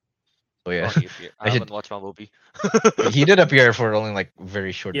 So Oh, yeah, he appeared. I I should. haven't watched Bumblebee. He did appear for only like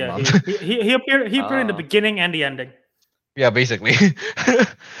very short Yeah, amount. he appeared in the Ah, beginning and the ending, Yeah, basically.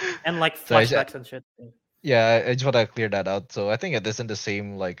 and like So flashbacks and shit. yeah, I just want to clear that out. So I think it isn't the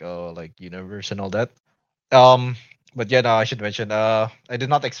same like universe and all that. Um, But yeah, no, I should mention. I did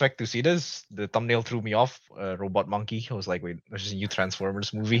not expect to see this. The thumbnail threw me off. Robot Monkey. I was like, wait, this is a new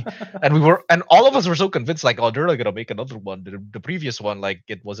Transformers movie, and all of us were so convinced, like, oh, they're not gonna make another one. The previous one, like,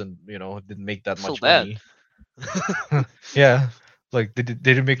 it wasn't, didn't make that So much bad. money. Yeah, like they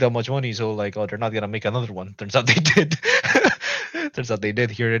didn't make that much money, so like, oh, they're not gonna make another one. Turns out they did. Turns out they did.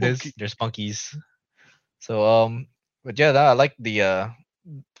 Here it is. Monkey. There's monkeys. So but yeah, I like the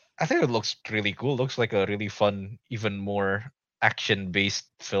I think it looks really cool. Looks like a really fun, even more action-based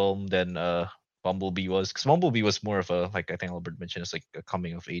film than Bumblebee was. Because Bumblebee was more of a, like I think Albert mentioned, it's like a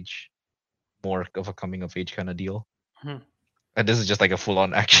coming of age, more of a coming of age kind of deal. Hmm. And this is just like a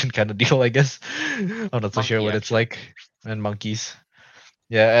full-on action kind of deal, I guess. I'm not so sure Monkey what it's action. like. And monkeys,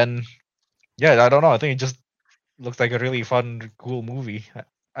 yeah, and yeah, I don't know. I think it just looks like a really fun, cool movie.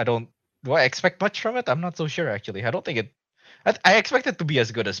 I don't. Do I expect much from it? I'm not so sure actually. I don't think it. I expect it to be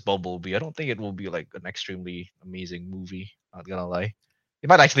as good as Bumblebee. I don't think it will be like an extremely amazing movie. Not gonna lie, it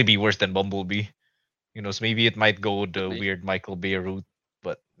might actually be worse than Bumblebee. So maybe it might go the Really? weird Michael Bay route,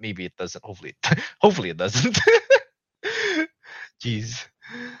 but maybe it doesn't. Hopefully, hopefully it doesn't. Jeez.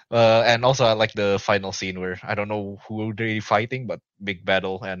 And also I like the final scene where I don't know who they're fighting, but big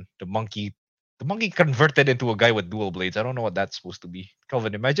battle and the monkey converted into a guy with dual blades. I don't know what that's supposed to be.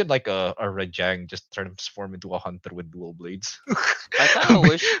 Calvin, imagine like a Rajang just transform into a hunter with dual blades. I kind of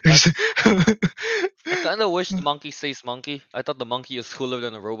wish. There's- I kind of wish the monkey stays monkey. I thought the monkey is cooler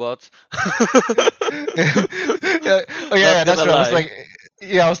than the robot. yeah, oh yeah, Not that's gonna right. I was lie. like,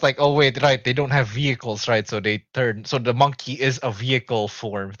 yeah, I was like, oh wait, right? They don't have vehicles, right? So they turn. So the monkey is a vehicle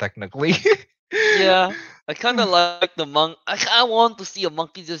form technically. Yeah, I kind of like the monk. I kind of want to see a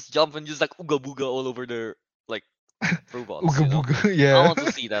monkey just jump and just like ooga booga all over their like robots. Ooga booga. I Yeah, want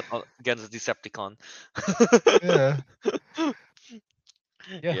to see that against Decepticon. yeah,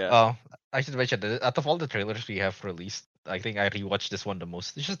 yeah. Yeah, I should mention that out of all the trailers we have released, I think I rewatched this one the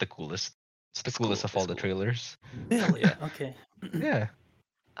most. It's just the coolest. It's the it's coolest cool. of all It's the cool. trailers. Really? Yeah. Okay. Yeah,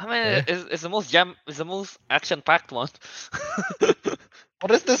 I mean, yeah. it's the most jam. It's the most action-packed one. What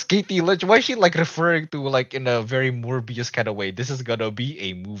is this Katie Lynch? Why is she like referring to like in a very Morbius kind of way? This is gonna be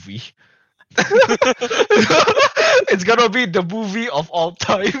a movie. It's gonna be the movie of all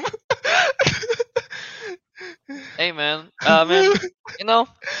time. Hey man, man, you know,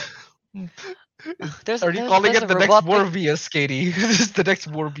 there's Are you calling there's it a the next robotic Morbius, Katie? This is the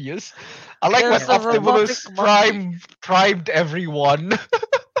next Morbius. I like when there's Yeah. a robotic Optimus monkey, primed everyone.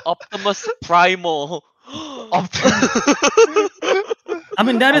 Optimus Primal. Optimus. I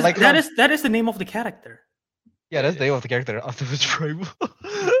mean, that I is like that how. is that is the name of the character. Yeah, that's the name of the character, Optimus Prime.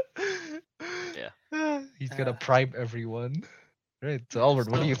 Yeah. He's gonna Uh, prime everyone. Right. So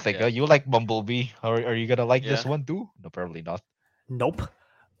Albert, what do you so think? Yeah. You like Bumblebee? Are you gonna like this Yeah. one too? No, probably not. nope.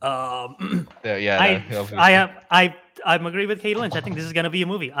 Yeah, I no, I obviously. have I'm agree with Kate Lynch. I think this is gonna be a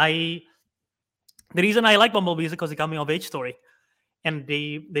movie. The reason I like Bumblebee is because the coming of age story, and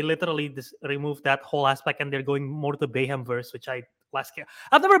they literally just removed that whole aspect, and they're going more to Bayhem verse, which I less care.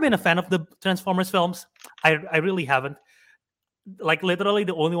 I've never been a fan of the Transformers films. I really haven't. Like literally,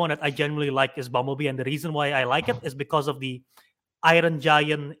 the only one that I genuinely like is Bumblebee, and the reason why I like it is because of the Iron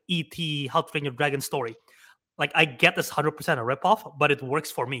Giant, ET, How to Train Your Dragon story. Like I get this 100% a ripoff, but it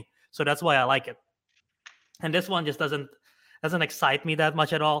works for me, so that's why I like it. And this one just doesn't excite me that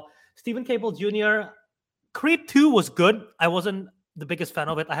much at all. Stephen Cable Jr. Creed 2 was good. I wasn't the biggest fan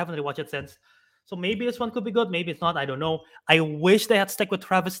of it. I haven't rewatched it since. So maybe this one could be good. Maybe it's not. I don't know. I wish they had stuck with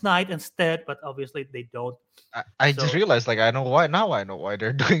Travis Knight instead, but obviously they don't. I just So realized like I know why now. I know why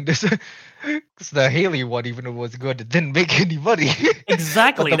they're doing this. Because the Haley one, even though it was good, it didn't make any money. But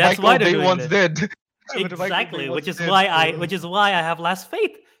exactly, the that's Michael why they're Bay doing ones this. did. But the Michael Bay Exactly, ones which is did, why so- I have less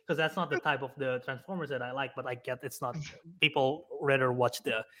faith because that's not the type of the Transformers that I like. But I get it's not people rather watch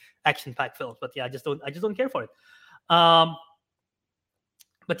the action packed films. But yeah, I just don't care for it. Um,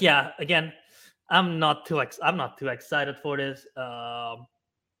 but yeah, again, I'm not too excited for this.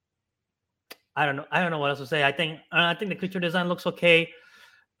 I don't know what else to say. I think the creature design looks okay.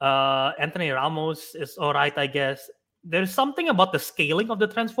 Anthony Ramos is all right, I guess. There's something about the scaling of the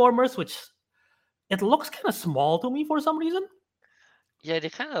Transformers which it looks kind of small to me for some reason. Yeah, they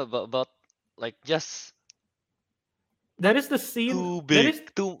kind of about like just There is the scene. too There big, is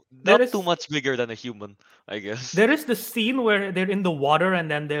there not is too much bigger than a human, I guess. there is the scene where they're in the water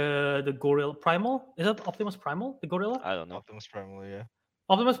and then the gorilla primal is that Optimus Primal the gorilla I don't know. Optimus Prime, yeah.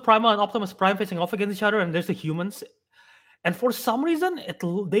 Optimus Primal and Optimus Prime facing off against each other and there's the humans and for some reason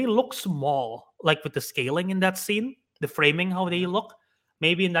they look small like with the scaling in that scene the framing how they look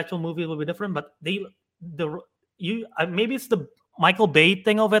maybe in the actual movie it will be different but maybe it's the Michael Bay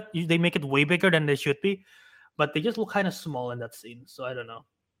thing of it they make it way bigger than they should be but they just look kind of small in that scene. So I don't know.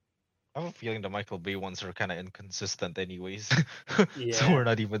 I have a feeling the Michael Bay ones are kind of inconsistent, anyways. So Yeah, we're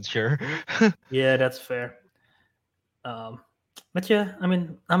not even sure. yeah, that's fair. Um, but yeah, I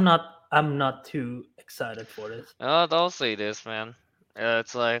mean, I'm not too excited for this. Don't say this, man.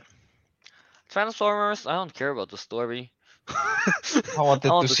 It's like Transformers. I don't care about the story. I I wanted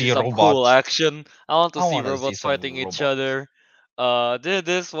want to to see see some cool robots. action. I want to I see wanted to see robots some fighting each robots. other.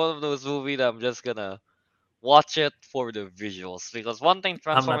 This one of those movies that I'm just gonna watch it for the visuals, because one thing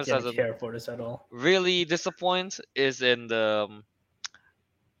I'm not Transformers gonna hasn't care for this at all. really disappoint is in the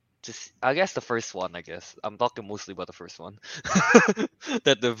just I guess the first one. I guess I'm talking mostly about the first one.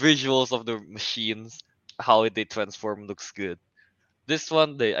 That the visuals of the machines, how they transform, looks good. This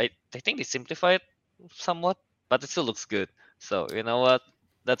one, I think they simplify it somewhat, but it still looks good. So you know what?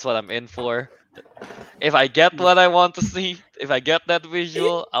 That's what I'm in for. If I get what I want to see, if I get that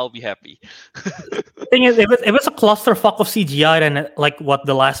visual, I'll be happy. Thing is, if it's a clusterfuck of CGI, then like what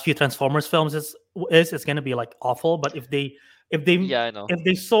the last few Transformers films is it's gonna be like awful. But if they Yeah, I know. if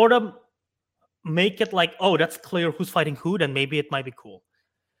they sort of make it like, oh, that's clear who's fighting who, then maybe it might be cool.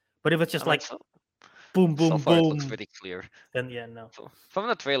 But if it's I just mean, like boom, so boom, far it looks boom, pretty clear. then yeah, no. So from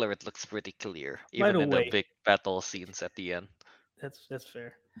the trailer, it looks pretty clear, By even the in the way, big battle scenes at the end. that's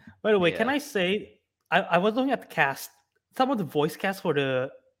fair. By the way, can Yeah. I say I was looking at the cast. Some of the voice cast for the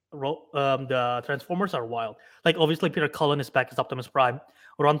Transformers are wild. Like obviously Peter Cullen is back as Optimus Prime.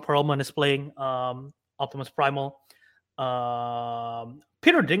 Ron Perlman is playing Optimus Primal.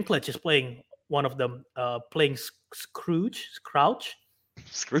 Peter Dinklage is playing one of them, playing Scrouch.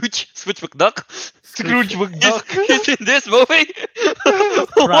 Scrooge McDuck. Scrooge McDuck. He's in this movie. Sprout,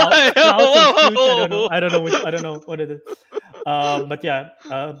 Sprout and Scrooge. I don't know. Whoa. I don't know which. I don't know what it is. But yeah,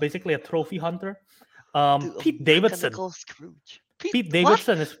 basically a trophy hunter. The Pete Davidson. mechanical Scrooge. Pete What?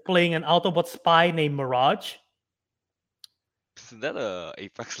 Davidson is playing an Autobot spy named Mirage. Isn't that a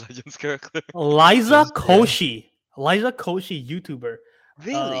Apex Legends character? Liza Yeah. Koshy. Liza Koshy, YouTuber,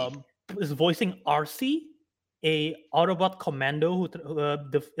 Really? is voicing RC, a Autobot commando.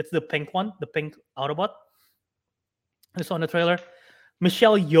 It's the pink one, the pink Autobot. I saw in the trailer.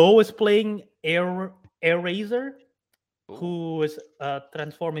 Michelle Yeoh is playing Air Razor, Ooh. who is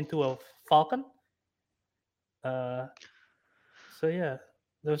transformed into a falcon. So yeah,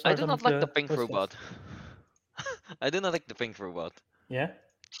 those are I do some not of like the pink voice robot. casts. I do not like the pink robot. Yeah,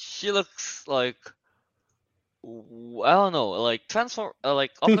 She looks like I don't know, like transform,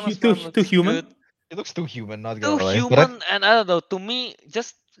 like Optimus Prime too looks human. good, It looks too human, not too gonna lie. human, and I don't know. To me,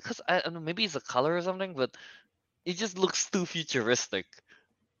 just because I don't know, maybe it's a color or something, but it just looks too futuristic.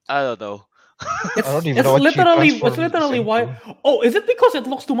 I don't know. It's, I don't even know what she transforms it's literally why. into. Oh, is it because it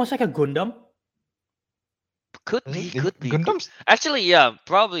looks too much like a Gundam? Could Is be, it- could be. Gundams? Actually, yeah,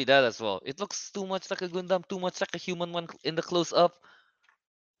 probably that as well. It looks too much like a Gundam, too much like a human one in the close up.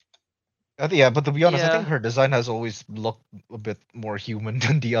 Yeah, but to be honest, I Yeah. think her design has always looked a bit more human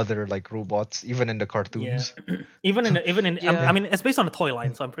than the other like robots, even in the cartoons. Even in Yeah. I mean, it's based on the toy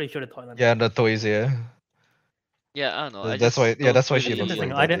line, so I'm pretty sure the toy line. Yeah, and the toys, yeah. Yeah, I don't know. I That's just why. Yeah, don't that's why she That's looks interesting.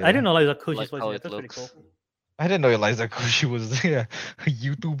 like I that. didn't Yeah. I didn't know Liza Koshy's like voice. how That's it pretty cool. looks. I didn't know Eliza Koshy was a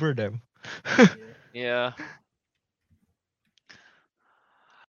YouTuber. Them. Yeah.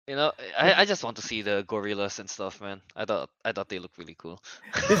 You know, I just want to see the gorillas and stuff, man. I thought they look really cool.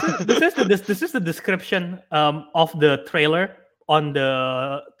 This is the description of the trailer on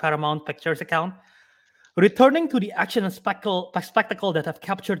the Paramount Pictures account. Returning to the action and spectacle that have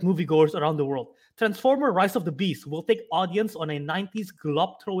captured moviegoers around the world, Transformer: Rise of the Beast will take audience on a 90s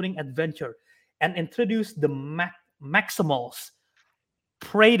globe-trotting adventure and introduce the Maximals,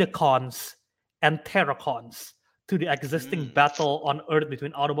 Predacons, and Terracons to the existing Mm. battle on Earth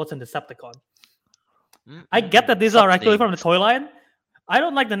between Autobots and Decepticons. Mm, I get that these such are actually from the names. toy line. I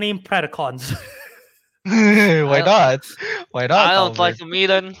don't like the name Predacons. Why not? Why not? I don't like Albert? them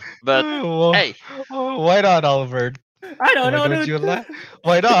either, but Well, hey, why not, Albert? I don't Why know, don't dude. you like?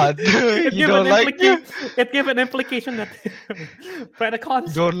 Why not? It You gave don't an like? it gave an implication that Predacons.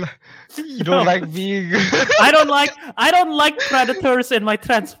 You don't. You don't No. like being. I don't like predators in my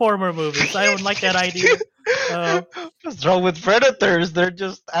Transformer movies. I don't like that idea. What's wrong with predators? They're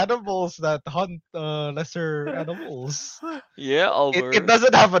just animals that hunt lesser animals. yeah, Albert. It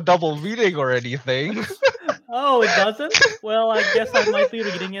doesn't have a double meaning or anything. Oh, it doesn't? Well, I guess I might be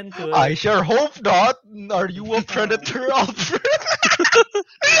reading into it. I sure hope not. Are you a predator, Alfred?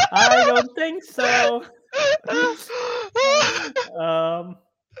 I don't think so.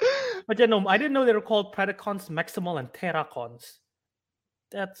 But yeah, no, I didn't know they were called Predacons, Maximal, and Terracons.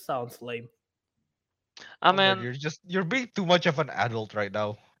 That sounds lame. I Albert, mean, you're being too much of an adult right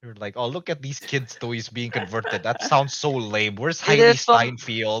now. You're like, oh, look at these kids' toys being converted. That sounds so lame. Where's It Hailey is from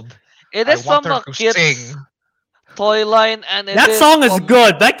Steinfeld? it I is want from her a to kid's sing. toy line, and it That is song is from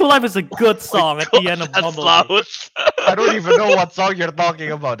good. Back to Life is a good Oh my song at the God, end of that's Bumblebee. loud. I don't even know what song you're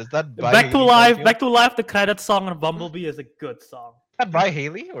talking about. Is that by Back to Hailey Life, Steinfeld? Back to Life, the credit song on Bumblebee is a good song. Is that by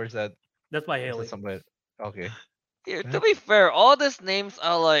Haley or is that That's by Haley. somebody? Okay. Here, to Back- be fair, all these names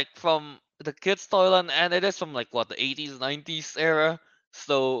are like from the kids' toy line, and it is from like what, the 80s, 90s era.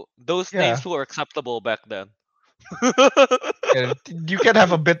 So those Yeah. names were acceptable back then. Yeah, you can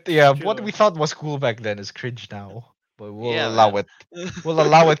have a bit. Yeah, what True. we thought was cool back then is cringe now, but we'll Yeah, allow man. it. We'll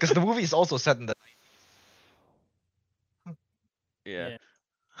allow it because the movie is also set in the. Yeah.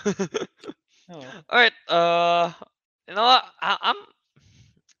 Oh, well. All right. You know what? I'm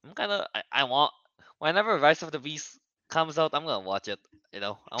kind of. I want. Whenever Rise of the Beast comes out, I'm gonna watch it. You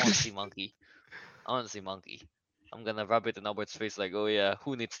know, I want to see Monkey. I want to see Monkey. I'm gonna rub it in Albert's face like, oh yeah,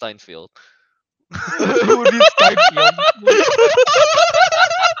 who needs Steinfeld? Who needs Steinfeld?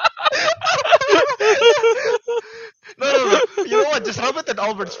 No. You know what? Just rub it in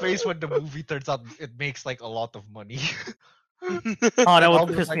Albert's face when the movie turns out it makes like a lot of money. Oh, And that would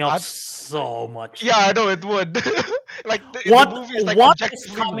Albert's piss like, me off "I'm-" so much. Yeah, I know it would. Like What- the movie is like what is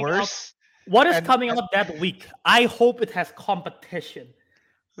objectively coming out- worse. What is And- coming out that week? I hope it has competition.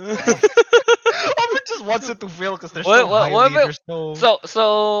 Albert just wants it to fail because there's What- no what- what Hailey, about- there's no.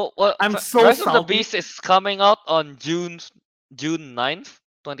 So what? I'm so Rise of the salty. Beast is coming out on June 9th,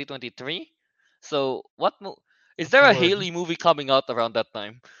 2023. So what? Is there a Lord. Haley movie coming out around that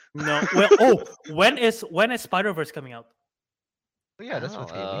time? No. Well, when is Spider Verse coming out? Yeah, that's with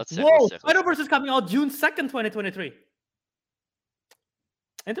Haley. Let's check, Whoa, let's check, let's Spider Verse is coming out June 2nd, 2023.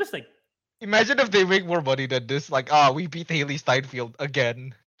 Interesting. Imagine if they make more money than this. Like, we beat Haley Steinfeld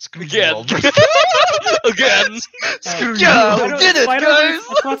again. Screw you, Again. Albert. check. Again. Screw Yeah, you. we did it, Spider-Verse,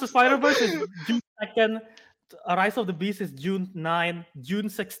 guys. Across the Spider Verse is June 2nd. Rise of the Beast is June 9. June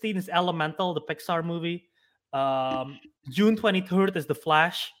 16 is Elemental, the Pixar movie. June 23rd is The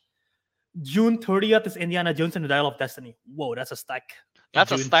Flash. June 30th is Indiana Jones and the Dial of Destiny. Whoa, that's a stack. in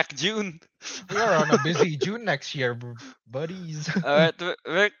That's a June. stack June. We are on a busy June next year, buddies. All right,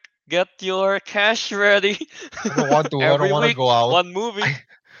 Rick, get your cash ready. I don't want to. I Every don't want to week, go out. one movie.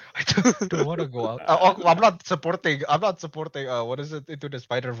 I don't want to go out. I'm not supporting. I'm not supporting. What is it? Into the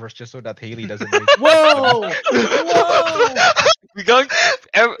Spider Verse just so that Haley doesn't. Make Whoa! Whoa! We're going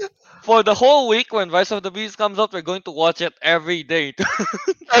for the whole week when Rise of the Beast comes out. We're going to watch it every day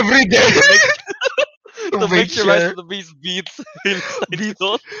every day. to make sure Rise of the Beast beats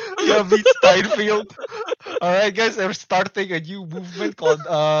Steinfeld. Yeah, beat Steinfeld. All right, guys, we're starting a new movement called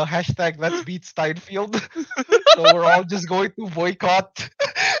hashtag Let's Beat Steinfeld. So we're all just going to boycott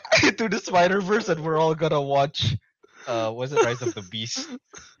Into the Spider Verse, and we're all gonna watch. Was it Rise of the Beast?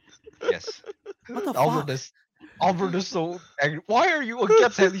 Yes. What the Albert fuck? is. Albert is so angry. Why are you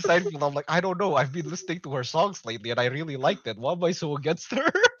against Haley Steinfeld? I'm like, I don't know. I've been listening to her songs lately, and I really liked it. Why am I so against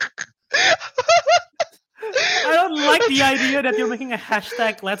her? I don't like the idea that you're making a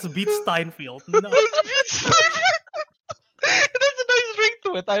hashtag Let's Beat Steinfeld. No, It has a nice ring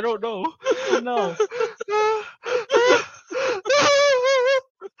to it. I don't know. no.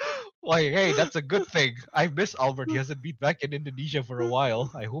 Why? Hey, that's a good thing. I miss Albert. He hasn't been back in Indonesia for a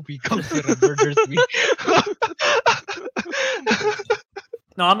while. I hope he comes here and murders me.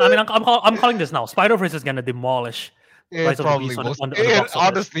 No, I'm calling this now. Spider Verse is gonna demolish It Rise of the probably Beast most, on the box office.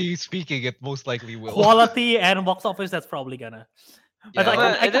 honestly speaking, it most likely will. quality and box office. That's probably gonna. But Yeah.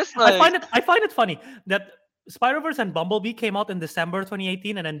 Well, it is I find it funny that Spider Verse and Bumblebee came out in December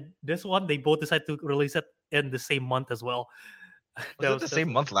 2018, and then this one they both decided to release it in the same month as well. Was it the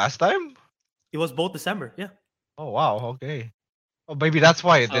same month last time? It was both December. Yeah. Oh wow, okay. Oh, maybe that's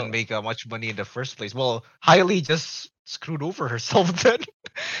why it So- didn't make much money in the first place. Well, Hailey just screwed over herself then.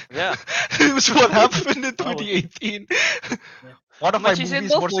 Yeah. It was what happened in Probably. 2018. One of But my she's in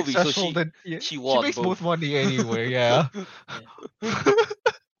movies both more movies, so successful she- than yeah, she she won makes both. both money anyway. Yeah.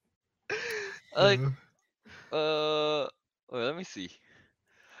 Like, Uh, wait, let me see.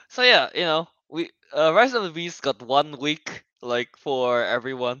 So yeah, we Rise of the Beast got 1 week like for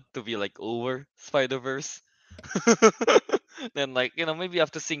everyone to be like over Spider Verse. Then like maybe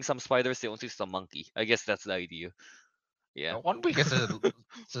after seeing some spiders they want to see some monkey. I guess that's the idea. Yeah. 1 week is a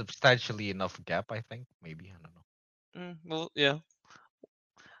substantially enough gap, I think. Maybe I don't know. Well, yeah.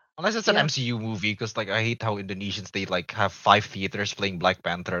 Unless it's an Yeah. MCU movie, because like I hate how Indonesians they like have 5 theaters playing Black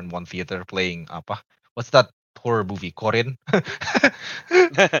Panther and 1 theater playing apa? What's that horror movie? Korean? will-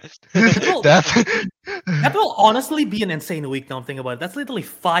 that That will honestly be an insane week. Now I'm thinking about it. That's literally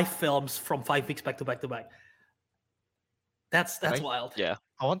 5 films from 5 weeks back to back to back. That's Right? wild. Yeah.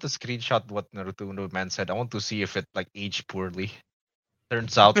 I want to screenshot what Naruto No Man said. I want to see if it like aged poorly.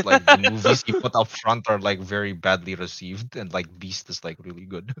 Turns out like the movies he put up front are like very badly received, and like Beast is like really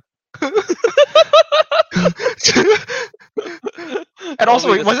good. And I'll also,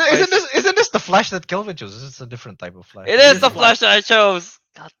 be wait, was it, surprised. isn't this the Flash that Kelvin chose? It's a different type of Flash. It This is is the Flash. Flash that I chose.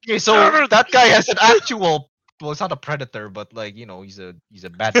 God Okay, so damn it. that guy has an actual. Well, it's not a predator, but like he's a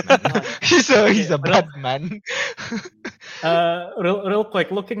Batman. he's a Okay, real, Batman. real quick,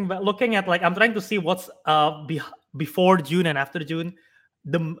 looking at like I'm trying to see what's before June and after June.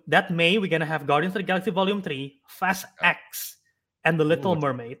 That May we're gonna have Guardians of the Galaxy Volume 3, Fast X, and The Little Ooh,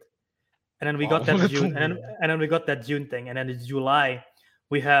 Mermaid. And then we wow, got that Little June, and then we got that June thing, and then in July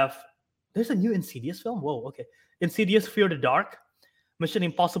we have there's a new Insidious film. Whoa, okay, Insidious: Fear the Dark, Mission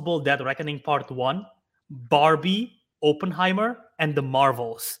Impossible: Dead Reckoning Part 1, Barbie, Oppenheimer, and The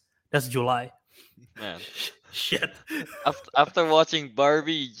Marvels. That's July. Man, Shit. after watching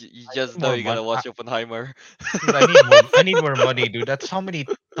Barbie, you just know more you gotta money. watch Oppenheimer. Dude, I need more money, dude. That's how many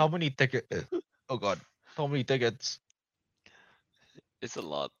tickets? Oh god, how many tickets? It's a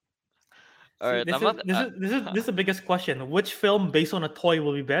lot. See, Alright, this I'm is not. this is the biggest question. Which film based on a toy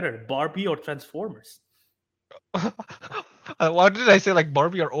will be better, Barbie or Transformers? Why did I say like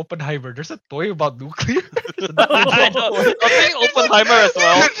Barbie or Oppenheimer? There's a toy about nuclear. There's a nuclear I bomb know. toy. I'm saying Oppenheimer as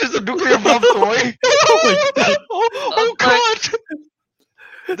well. There's a nuclear bomb toy. Oh my god! Oh Like, god!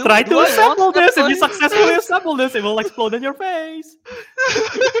 Try to I want assemble that this. If you toy? successfully assemble this, it will explode in your face.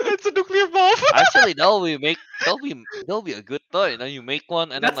 It's a nuclear bomb. Actually, that'll be a good toy. Now you make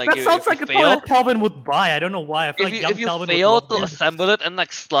one, and then like That sounds if like you a toy fail, that Calvin would buy. I don't know why. I feel like young if you Calvin would fail love to this. assemble it, and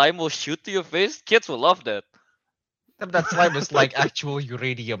like slime will shoot to your face, kids will love that. That slime is like actual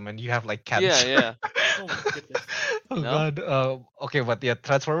uranium, and you have like cancer. Yeah. Oh my goodness. Oh No? god. Okay, but yeah,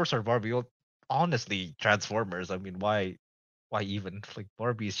 Transformers or Barbie? Well, honestly, Transformers. I mean, why even? Like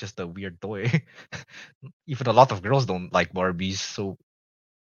Barbie is just a weird toy. Even a lot of girls don't like Barbies, so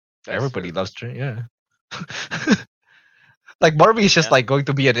That's everybody true. loves yeah. Like Barbie is just Yeah. like going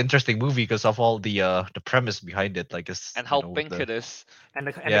to be an interesting movie because of all the premise behind it, like it's And how pink it is. And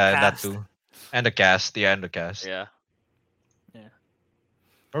the yeah, and that cast. too, and the cast, yeah, and the cast. Yeah.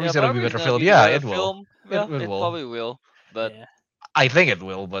 Barbie's Yeah, gonna be a Barbie's better gonna film. be Yeah, the it will. film. Yeah, it will. probably will. But Yeah. I think it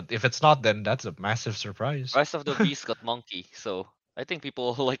will, but if it's not, then that's a massive surprise. Rise of the Beast got Monkey, so I think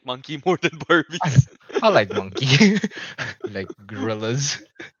people like Monkey more than Barbies. I like monkey, like gorillas.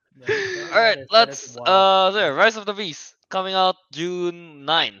 Alright, let's there, Rise of the Beast coming out June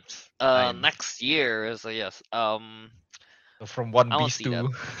 9th. 9th. Next year. So yes. So from one I won't beast see to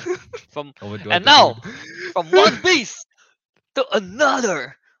from Oh, do I and have to now do it? from one beast to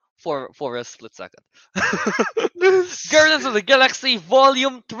another for a split second. Guardians of the Galaxy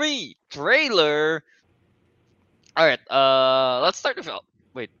Volume 3 trailer. Alright, let's start with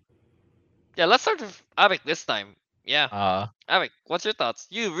wait. Yeah, let's start with Avik this time. Yeah. Avik, what's your thoughts?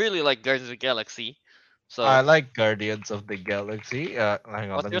 You really like Guardians of the Galaxy. So I like Guardians of the Galaxy. Hang on,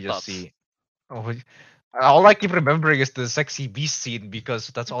 what's let your me just thoughts? see. Oh, all I keep remembering is the sexy beast scene because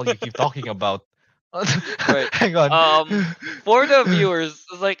that's all you keep talking about. Right. Hang on. For the viewers,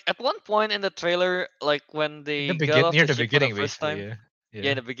 it's like at one point in the trailer, like when they got off near the the ship for the beginning, first basically. time. Yeah.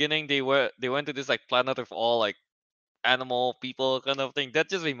 Yeah, in the beginning they went to this like planet of all like animal people kind of thing. That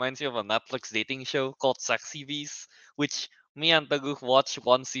just reminds me of a Netflix dating show called Sexy Beast, which me and Taguch watched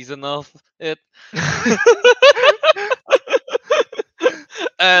one season of it.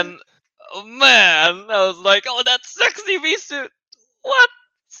 And oh, man, I was like, oh, that's Sexy Beast. What?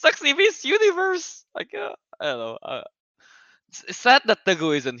 Sexy Beast universe? Like, I don't know. It's sad that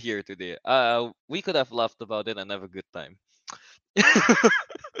Tagu isn't here today. We could have laughed about it and have a good time.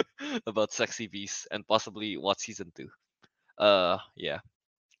 About Sexy Beast and possibly watch season 2. Yeah.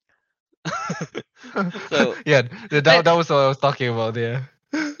 So yeah, that was what I was talking about. Yeah.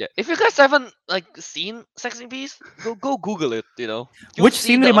 yeah, if you guys haven't like seen Sexy Beast, go Google it. You know, you'll Which see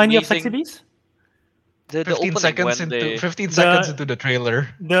scene the remind you of Sexy amazing- Beast? The 15 opening seconds when into they 15 seconds into the trailer.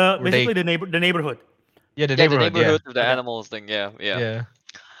 Basically the neighborhood. Yeah, the the neighborhood. neighborhood with the Okay. animals thing. Yeah. Yeah.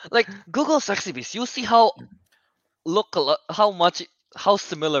 Like Google Sexy Beast, you see how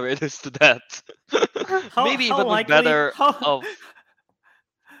similar it is to that. Maybe how even with likely- better how- of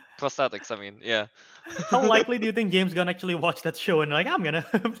prosthetics. I mean, yeah. How likely do you think James gonna actually watch that show and like I'm gonna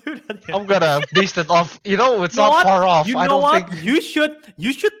do that? I'm gonna base it off. You know, it's You know not what? far off. You I know don't what? think. You should.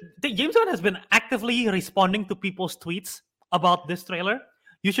 James Gunn has been actively responding to people's tweets about this trailer.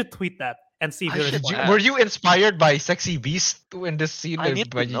 You should tweet that and see if I you should respond. Yeah. Were you inspired by Sexy Beast in this scene? I need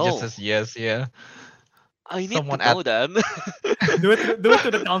to But you know. just says yes, yeah. I need to someone know that. Do it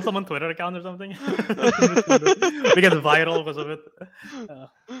to the councilman Twitter account or something. We get viral because of it.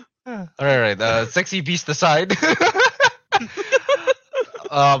 All right, sexy beast aside.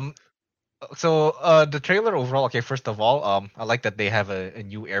 um, the trailer overall. Okay, first of all, I like that they have a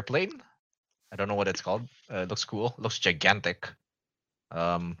new airplane. I don't know what it's called. It looks cool. Looks gigantic.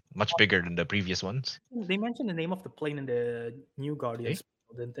 Much bigger than the previous ones. They mentioned the name of the plane in the new Okay. Guardians,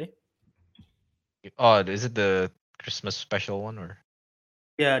 didn't they? Oh, is it the Christmas special one or?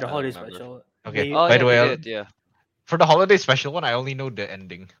 Yeah, the I don't holiday remember. special. Okay. They, Oh By yeah, the they way, did. Yeah. for the holiday special one, I only know the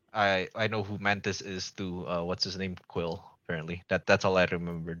ending. I know who Mantis is to what's his name, Quill. Apparently, that's all I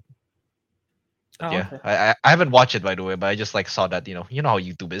remembered. But oh, yeah, okay. I haven't watched it by the way, but I just like saw that you know how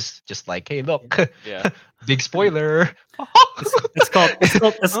YouTube is, just like hey look, Yeah. big spoiler. It's called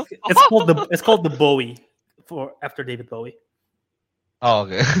Huh? it's called the Bowie for after David Bowie. Oh,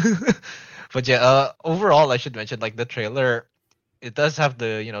 okay. But yeah, overall, I should mention like the trailer, it does have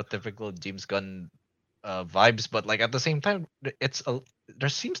the typical James Gunn vibes, but like at the same time, there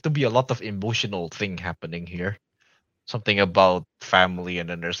seems to be a lot of emotional thing happening here. Something about family, and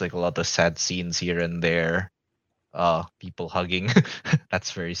then there's like a lot of sad scenes here and there. People hugging.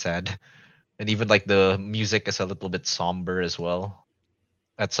 That's very sad. And even like the music is a little bit somber as well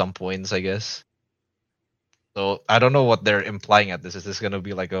at some points, I guess. So I don't know what they're implying at this. Is this gonna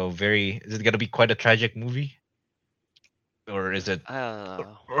be like is it gonna be quite a tragic movie? Or is it I don't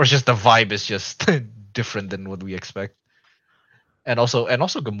know. or just the vibe is just different than what we expect? And also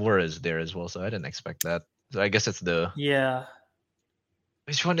Gamora is there as well, so I didn't expect that. So I guess it's the Yeah,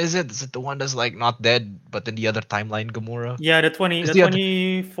 which one is it? Is it the one that's like not dead, but in the other timeline Gamora? yeah. The It's the the other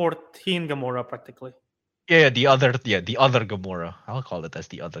 2014 Gamora practically. yeah, the other Gamora. I'll call it as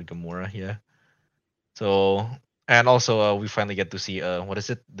the other Gamora, yeah. So and also we finally get to see what is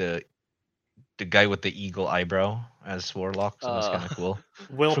it? The guy with the eagle eyebrow as Warlock, so that's Uh, kind of cool.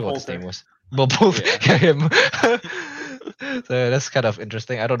 I Will forgot what his Poulter. name was. Well, both Yeah. yeah, him. So that's kind of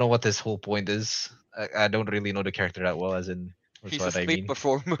interesting. I don't know what his whole point is. I don't really know the character that well, as in that's he's a what I space mean.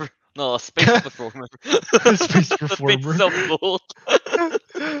 performer. No, a space performer. Space The performer. things of both.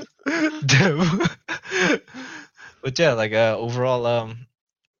 Damn. But yeah, like overall,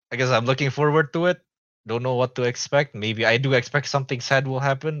 I guess I'm looking forward to it. Don't know what to expect. Maybe I do expect something sad will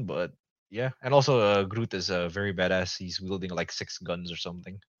happen, but yeah. And also, Groot is very badass. He's wielding like 6 guns or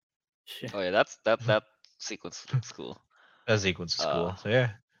something. Shit. Oh yeah, that sequence looks cool. That sequence is Uh, cool. So yeah.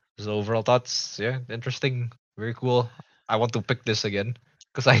 So overall thoughts, yeah, interesting, very cool. I want to pick this again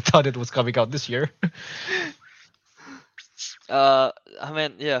because I thought it was coming out this year. I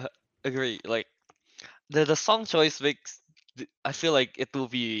mean, yeah, agree. Like the song choice makes I feel like it will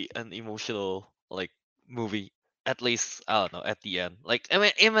be an emotional like movie. At least I don't know at the end. Like I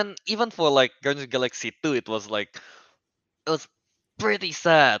mean, even for like Guardians of the Galaxy 2, it was like it was pretty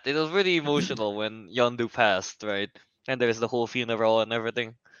sad. It was really emotional when Yondu passed, right? And there's the whole funeral and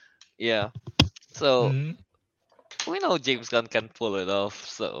everything. Yeah. So Mhm. we know James Gunn can pull it off.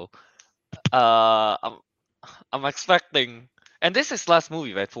 So uh, I'm I'm expecting, and this is last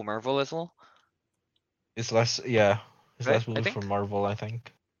movie, right, for Marvel as well, His last, yeah, his right? last I movie for think. Marvel, I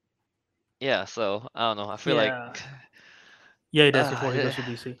think. Yeah. So I don't know. I feel like Yeah, yeah. It is before he uh, goes to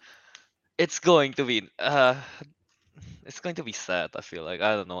DC. it's going to be it's going to be sad. I feel like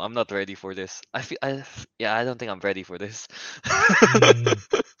I don't know. I'm not ready for this. Yeah. I don't think I'm ready for this. Mhm.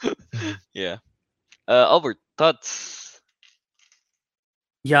 Mhm. Yeah. Albert, thoughts?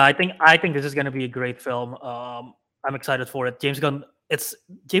 Yeah, I think this is gonna be a great film. I'm excited for it. James Gunn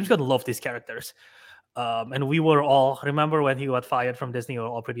loved these characters. And we were all remember when he got fired from Disney. We were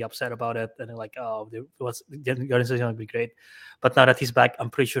all pretty upset about it, and like, oh, it was going to be great. But now that he's back, I'm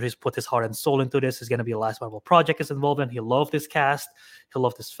pretty sure he's put his heart and soul into this. It's going to be a last Marvel project is involved in. He loved this cast, he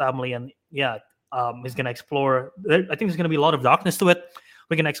loved his family, and yeah, he's going to explore. I think there's going to be a lot of darkness to it.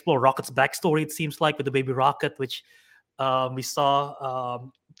 We're going to explore Rocket's backstory. It seems like with the baby Rocket, which we saw.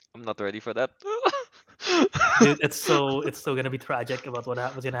 I'm not ready for that. It's so going to be tragic about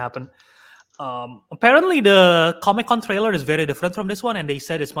what's going to happen. Apparently the Comic Con trailer is very different from this one, and they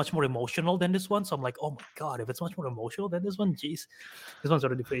said it's much more emotional than this one. So I'm like, oh my god, if it's much more emotional than this one, jeez, this one's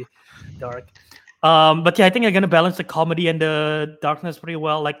already pretty dark. But yeah, I think they're gonna balance the comedy and the darkness pretty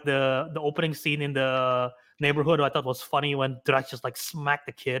well. Like the opening scene in the neighborhood, I thought was funny when Drax just like smacked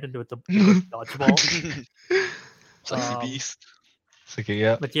the kid into the dodgeball. Sexy Um, beast. It's okay,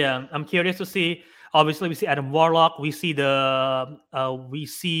 yeah. but yeah, I'm curious to see. Obviously, we see Adam Warlock. We see the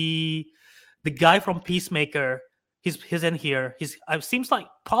guy from Peacemaker. He's in here. Seems like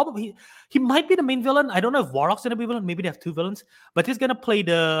probably he might be the main villain. I don't know if Warlock's gonna be villain. Maybe they have two villains, but he's gonna play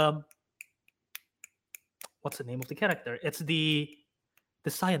the what's the name of the character? It's the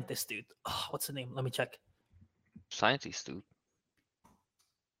scientist dude. Oh, what's the name? Let me check. Scientist, dude.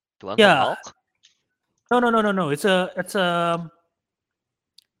 The one from Yeah. Hulk? No. It's a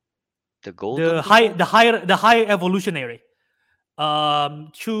The golden the high evolutionary.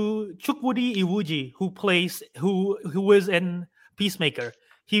 Chukwudi Iwuji, who is in Peacemaker.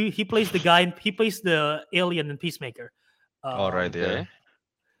 He plays the guy. He plays the alien in Peacemaker. All right, yeah. Okay.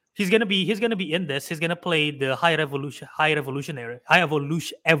 He's gonna be in this. He's gonna play the evolutionary,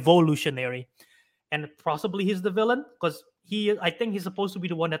 and possibly he's the villain because I think he's supposed to be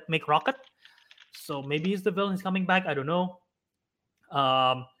the one that make Rocket. So maybe he's the villain. He's coming back. I don't know.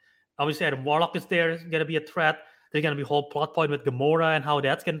 Obviously, Adam Warlock is there. It's gonna be a threat. There's gonna be a whole plot point with Gamora and how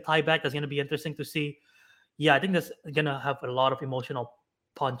that's gonna tie back. That's gonna be interesting to see. Yeah, I think that's gonna have a lot of emotional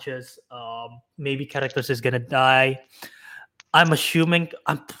punches. Maybe characters is gonna die. I'm assuming.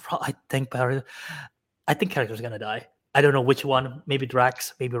 I think characters are gonna die. I don't know which one. Maybe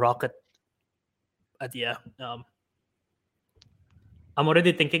Drax. Maybe Rocket. But yeah, I'm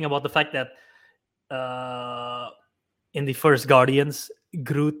already thinking about the fact that in the first Guardians,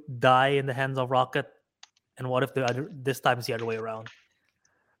 Groot die in the hands of Rocket, and what if this time it's the other way around?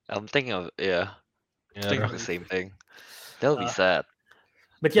 I'm thinking of thinking the same thing. That'll be Uh, sad.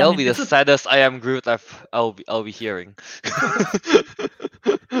 But yeah, That'll be the saddest I am Groot I'll be hearing.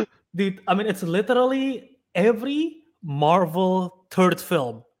 dude. I mean, it's literally every Marvel third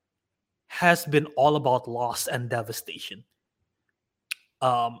film has been all about loss and devastation.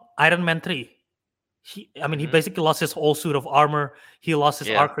 Iron Man 3. He basically lost his whole suit of armor. He lost his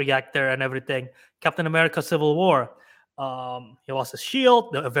arc reactor and everything. Captain America: Civil War. He lost his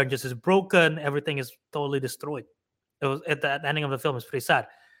shield. The Avengers is broken. Everything is totally destroyed. It was at the ending of the film. It's pretty sad.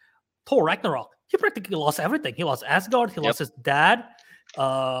 Thor Ragnarok. He practically lost everything. He lost Asgard. He lost his dad.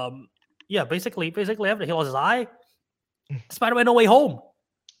 Basically everything. He lost his eye. Spider-Man: No Way Home.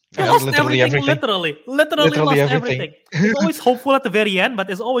 He lost everything. Literally lost everything. He's always hopeful at the very end, but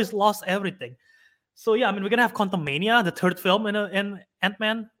he's always lost everything. So yeah, I mean, we're gonna have Quantum Mania, the third film in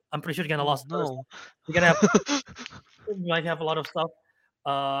Ant-Man. I'm pretty sure you're gonna lose. No. We're gonna have we might have a lot of stuff.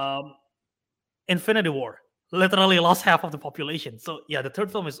 Infinity War literally lost half of the population. So yeah, the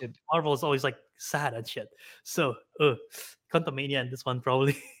third film is Marvel is always like sad and shit. So Quantum Mania and this one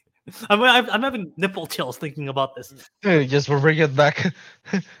probably. I'm having nipple chills thinking about this. Yes, we're bringing it back.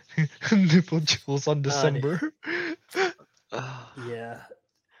 Nipple chills on December. Yeah,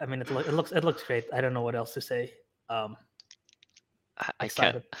 I mean it looks great. I don't know what else to say. I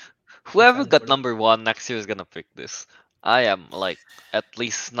can't. Whoever got number 1 next year is gonna pick this. I am like at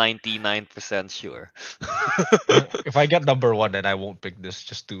least 99% sure. If I get number 1, then I won't pick this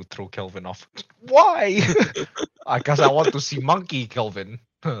just to throw Kelvin off. Why? Because I want to see Monkey Kelvin.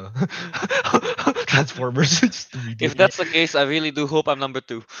 Transformers. If that's the case, I really do hope I'm number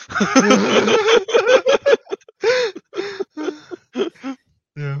 2.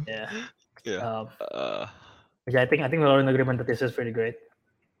 Yeah. Yeah. I think we're all in agreement that this is pretty great.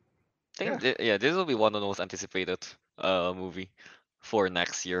 This will be one of the most anticipated movie for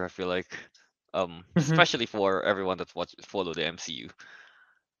next year. I feel like, especially for everyone that follow the MCU.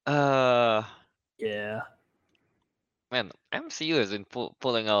 Yeah. Man, MCU has been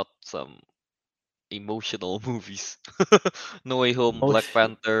pulling out some emotional movies. No Way Home, Black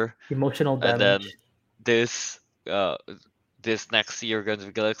Panther, emotional damage. and then this next year, Guardians of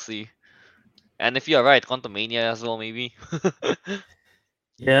the Galaxy, and if you're right, Quantum Mania as well, maybe.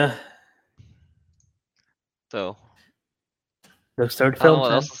 Yeah. So those third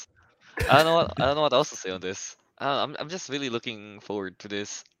films. I don't know what else to say on this. I'm just really looking forward to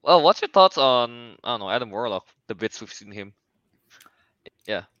this. Well, what's your thoughts on Adam Warlock? The bits we've seen him.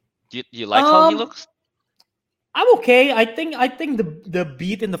 Yeah, do you like how he looks? I'm okay. I think the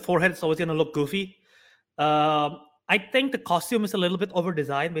beat in the forehead is always gonna look goofy. I think the costume is a little bit over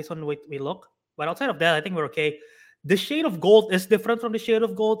designed based on the way we look. But outside of that, I think we're okay. The shade of gold is different from the shade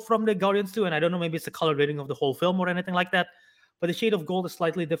of gold from the Guardians 2, and I don't know, maybe it's the color rating of the whole film or anything like that. But the shade of gold is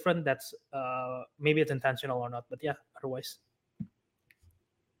slightly different. That's maybe it's intentional or not. But yeah, otherwise.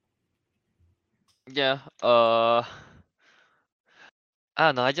 Yeah. I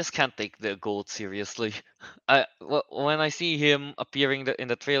don't know. I just can't take the gold seriously. When I see him appearing in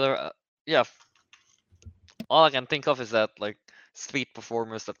the trailer, all I can think of is that like street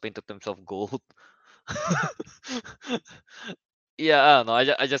performers that painted themselves gold. Yeah, I don't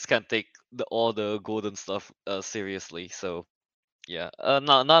know. I just can't take all the golden stuff seriously. So yeah,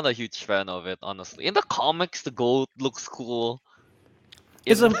 not a huge fan of it, honestly. In the comics, the gold looks cool.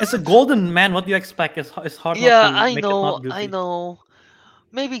 It's a golden man. What do you expect? It's hard. Yeah, not to I make know. it not goofy. I know.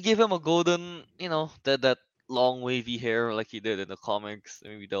 Maybe give him a golden, that long wavy hair like he did in the comics.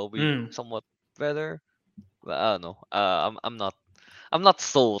 Maybe that'll be Mm. somewhat better. But I don't know. I'm not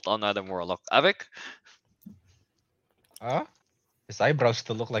sold on Adam Warlock. Avik? His eyebrows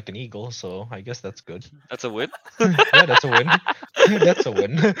still look like an eagle, so I guess that's good. That's a win. Yeah, that's a win. That's a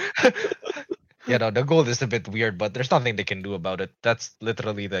win. Yeah, no, the gold is a bit weird, but there's nothing they can do about it. That's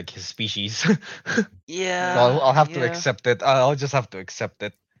literally like his species. So Yeah. I'll have to yeah. accept it. I'll just have to accept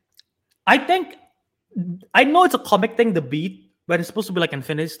it. I think I know it's a comic thing, the beat, but it's supposed to be like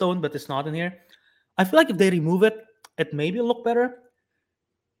Infinity Stone, but it's not in here. I feel like if they remove it, it maybe look better.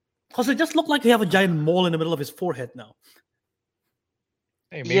 Because it just looked like he have a giant mole in the middle of his forehead now.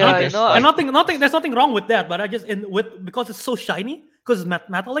 Hey, Yeah, there's, no, And like, nothing. There's nothing wrong with that. But I just because it's so shiny, because it's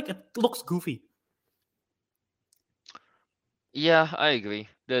metallic, it looks goofy. Yeah, I agree.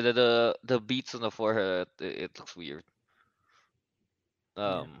 The beats on the forehead, it looks weird.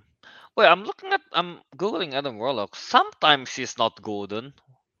 Wait, I'm googling Adam Warlock. Sometimes he's not golden.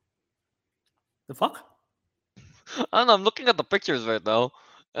 The fuck? I don't know, I'm looking at the pictures right now,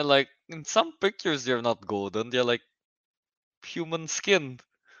 and like in some pictures they're not golden. They're like human skin.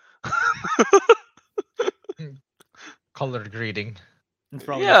 color grading. It's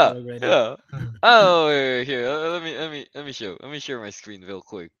probably Yeah, color grading. yeah. Oh, wait, here. Let me share my screen real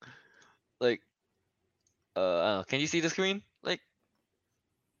quick. Like, I don't know, can you see the screen? Like,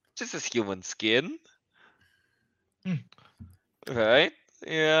 this is human skin, Hmm. right?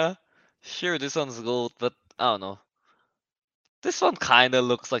 Yeah. Sure, this one's gold, but I don't know. This one kind of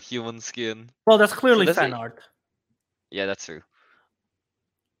looks like human skin. Well, that's clearly does fan it- art. Yeah, that's true.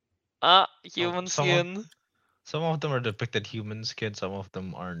 Human some skin. Some of them are depicted human skin, some of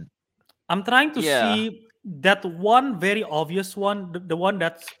them aren't. I'm trying to Yeah. see that one very obvious one, the one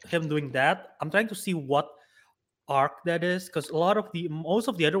that's him doing that. I'm trying to see what arc that is, because most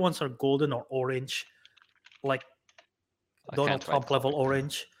of the other ones are golden or orange, like I Donald can't Trump find level comic.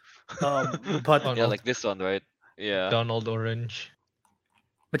 orange. But Oh, Yeah, no. like this one, right? Yeah. Donald Orange.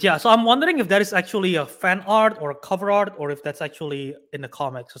 But yeah, so I'm wondering if that is actually a fan art or a cover art, or if that's actually in the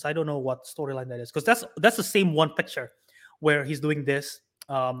comics, because I don't know what storyline that is. Because that's the same one picture where he's doing this.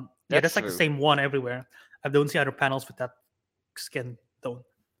 Yeah, That's that's like the true. same one everywhere. I don't see other panels with that skin tone.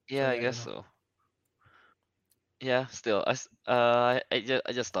 Yeah, yeah, I I don't guess know. so. Yeah, still, I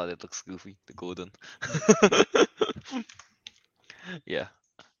just thought it looks goofy, the golden. Yeah.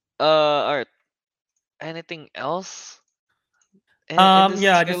 All right. Anything else? In this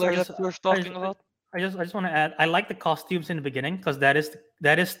Yeah, trailer that we're talking about? I just want to add. I like the costumes in the beginning because that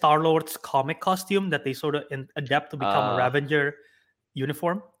is Star Lord's comic costume that they sort of adapt to become a Ah. Ravager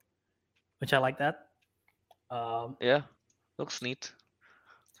uniform, which I like that. Yeah, looks neat.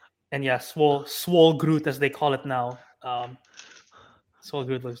 And yeah, Swole Groot as they call it now. Swole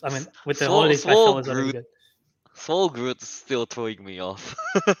Groot looks. I mean, with the holiday special, is already good. Swole Groot is still throwing me off.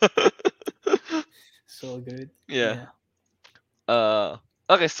 So good. Yeah.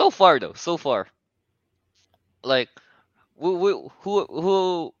 Okay. So far though, like,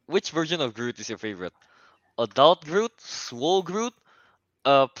 which version of Groot is your favorite? Adult Groot, Swole Groot,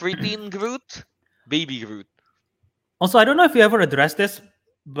 preteen Groot, baby Groot. Also, I don't know if you ever addressed this,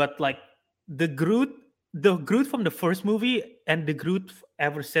 but like the Groot from the first movie and the Groot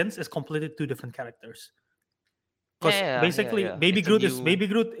ever since is completely two different characters. Because basically, Baby It's a Groot is new- Baby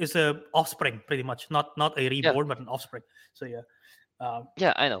Groot is a offspring, pretty much, not a reborn, but an offspring. So yeah.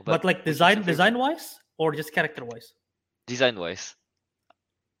 Yeah, I know. But like which is your favorite? design wise or just character wise? Design wise.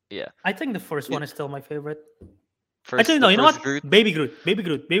 Yeah. I think the first one is still my favorite. First, Actually, no. the You know first what? Groot. Baby Groot. Baby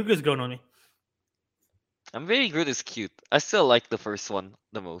Groot is grown on me. And Baby Groot is cute. I still like the first one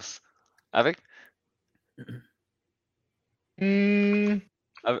the most. Avik?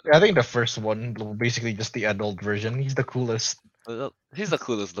 I think the first one, basically just the adult version. He's the coolest. He's the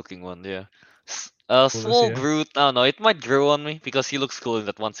coolest looking one, yeah. Swole yeah. Groot, I don't know, it might grow on me because he looks cool in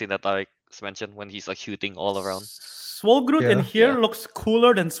that one scene that I mentioned when he's like shooting all around. Swole Groot in Yeah. here Yeah. looks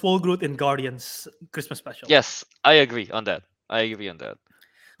cooler than Swole Groot in Guardians Christmas special. Yes, I agree on that.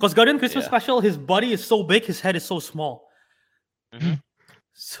 Because Guardian Christmas Yeah. special, his body is so big, his head is so small. Mhm.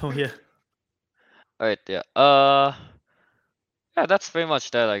 So yeah. Alright, yeah. Yeah, that's pretty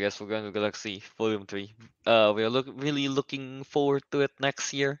much that, I guess, for Guardians of the Galaxy Volume 3. We are really looking forward to it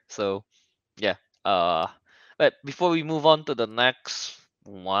next year. So, yeah. But before we move on to the next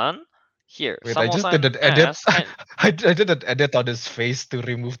one, here. Wait, I just did an edit. I did an edit on his face to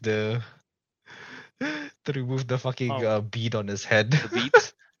remove the fucking bead on his head. The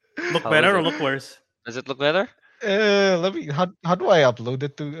beat. Look How better is or it? look worse? Does it look better? Let me. How do I upload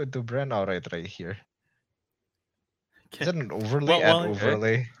it to Bren? Right here. Is Okay. it an overlay? Well, Add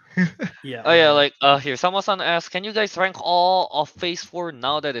overlay. Yeah. Oh yeah, like here, someone asks, can you guys rank all of Phase 4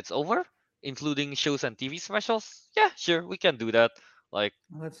 now that it's over, including shows and TV specials? Yeah, sure, we can do that. Like,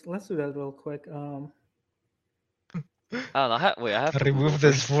 Let's do that real quick. I don't know. Wait, I have to Google Remove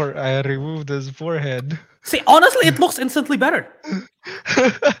this first. I removed his forehead. See, honestly, it looks instantly better.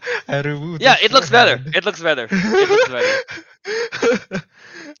 I removed Yeah, his it looks better. forehead. It looks better. It looks better.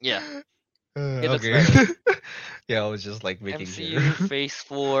 Yeah, it looks Okay. better. Yeah, I was just like making MCU sure. Phase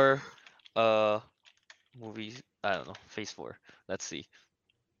 4, uh, movies. I don't know. Phase 4. Let's see,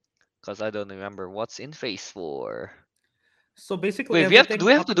 cause I don't remember what's in Phase 4. So basically, Wait, do everything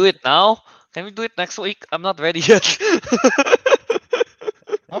we have up to do it now? Can we do it next week? I'm not ready yet. I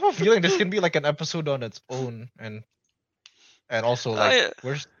have a feeling this can be like an episode on its own, and also Oh, like yeah.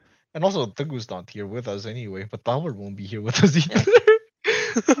 where's and also Tegu's not here with us anyway, but Tower won't be here with us either.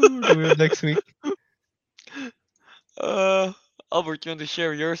 We'll do it next week. Albert, you want to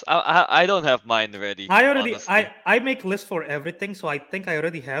share yours? I don't have mine ready. I already honestly. I make lists for everything, so I think I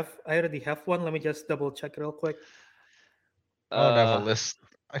already have one. Let me just double check real quick. I don't have a Uh, list.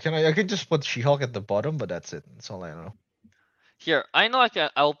 I can just put She-Hulk at the bottom, but that's it. That's all I know. Here, I know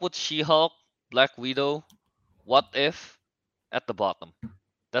I'll put She-Hulk, Black Widow, What If at the bottom.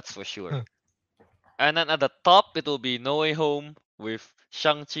 That's for sure. Huh. And then at the top it will be No Way Home with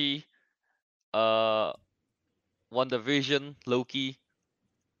Shang-Chi, uh WandaVision, Loki.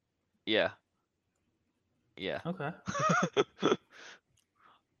 Yeah. Yeah. Okay.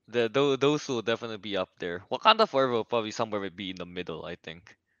 Those will definitely be up there. Wakanda Forever will probably somewhere be in the middle, I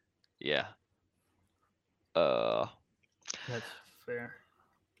think. Yeah. Uh That's fair.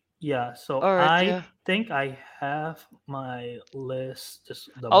 Yeah, so Alright, I yeah. think I have my list. Just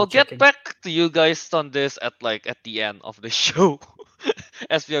double I'll get checking. back to you guys on this at the end of the show.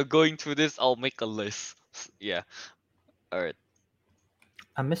 As we are going through this, I'll make a list. Yeah. Alright.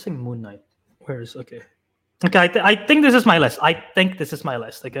 I'm missing Moon Knight. Where is okay? Okay, I think this is my list. I think this is my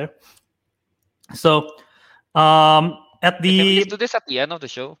list. Okay. So, at Can we the just do this at the end of the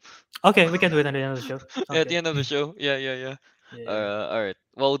show? okay, we can do it at the end of the show. Sounds At the good. end of the show. Yeah. Yeah, yeah. Alright.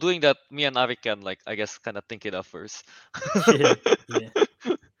 Well, doing that, me and Avi can I guess kind of think it up first. Yeah, yeah.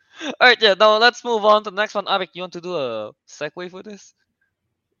 Alright, yeah. Now let's move on to the next one. Avik, you want to do a segue for this?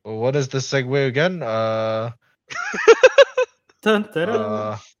 Well, what is the segue again? Dun, dun,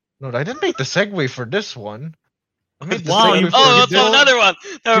 dun. No, I didn't make the segue for this one. I made the Wow, segue you- for Oh, this so another one.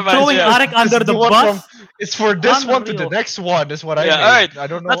 Never You're mind. throwing Yeah. Arik under This the is one bus. It's for this one to the Unreal. next one. Is what I Yeah, made. alright. I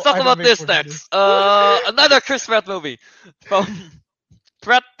don't know. Let's talk I don't about make this for the- next. Another Chris Pratt movie from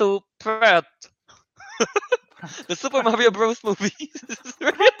Pratt to Pratt. The Super Mario Bros. Movie.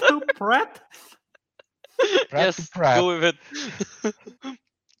 Pratt to Pratt. Pratt to Yes, Pratt. go with it.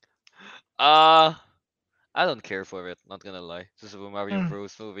 I don't care for it. Not gonna lie. The Super Mario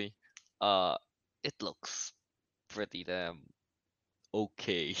Bros. Movie. It looks pretty damn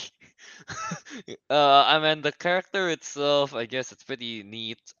okay. I mean the character itself, I guess it's pretty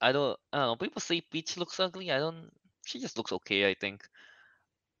neat. I don't know. People say Peach looks ugly. She just looks okay, I think.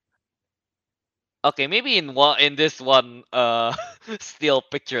 Okay, maybe in this one still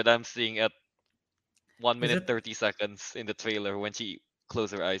picture that I'm seeing at 1 Is minute it- 30 seconds in the trailer when she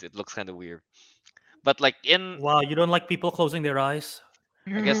closed her eyes, it looks kind of weird. But like in Wow, you don't like people closing their eyes?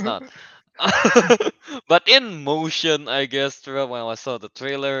 I guess not. But in motion, I guess throughout when I saw the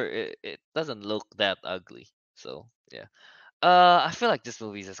trailer, it doesn't look that ugly. So yeah. I feel like this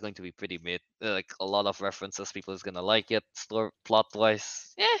movie is going to be pretty mid. Like a lot of references, people is gonna like it. Plot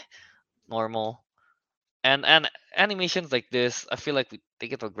wise, normal. And animations like this, I feel like we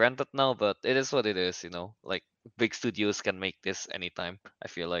take it for granted now, but it is what it is, Like big studios can make this anytime. I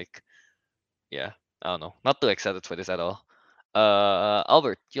feel like, yeah. I don't know. Not too excited for this at all.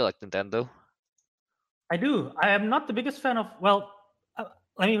 Albert, you like Nintendo? I do. I am not the biggest fan of. Well,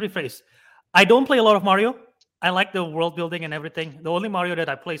 let me rephrase. I don't play a lot of Mario. I like the world building and everything. The only Mario that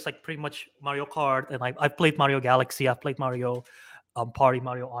I play is like pretty much Mario Kart, and I've played Mario Galaxy. I've played Mario Party,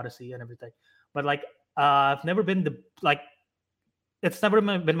 Mario Odyssey, and everything. But like, I've never been it's never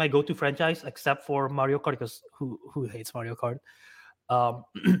been my go-to franchise except for Mario Kart, because who hates Mario Kart? Um,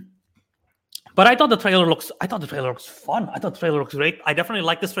 but I thought the trailer looks fun. I thought the trailer looks great. I definitely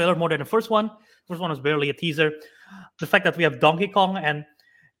like this trailer more than the first one. The first one was barely a teaser. The fact that we have Donkey Kong and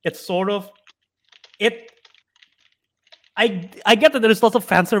it's sort of it. I get that there's lots of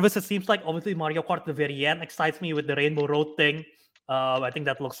fan service. It seems like obviously Mario Kart at the very end excites me with the Rainbow Road thing. I think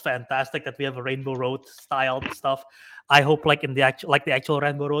that looks fantastic that we have a Rainbow Road style stuff. I hope like in the actual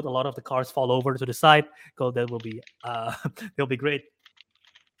Rainbow Road, a lot of the cars fall over to the side because that will be they'll be great.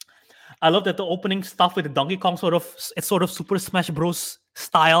 I love that the opening stuff with the Donkey Kong it's sort of Super Smash Bros.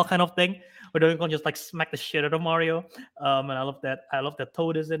 style kind of thing, where Donkey Kong just like smack the shit out of Mario. And I love that. I love that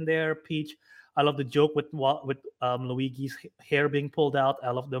Toad is in there, Peach. I love the joke with Luigi's hair being pulled out.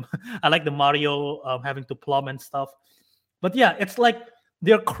 I love them. I like the Mario having to plumb and stuff. But yeah, it's like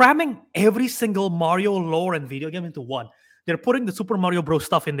they're cramming every single Mario lore and video game into one. They're putting the Super Mario Bros.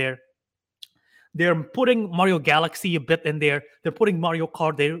 Stuff in there. They're putting Mario Galaxy a bit in there. They're putting Mario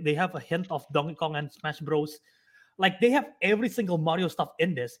Kart. They have a hint of Donkey Kong and Smash Bros. Like they have every single Mario stuff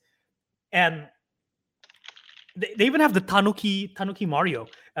in this, and they even have the Tanuki Mario.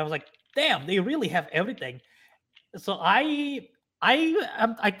 I was like, damn, they really have everything. So I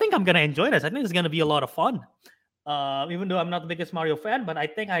think I'm gonna enjoy this. I think it's gonna be a lot of fun. Even though I'm not the biggest Mario fan, but I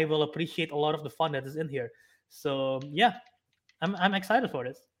think I will appreciate a lot of the fun that is in here. So yeah, I'm excited for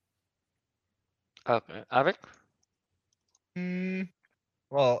this. Okay, Arik? Mm,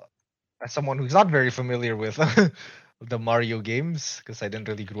 well, as someone who's not very familiar with the Mario games, because I didn't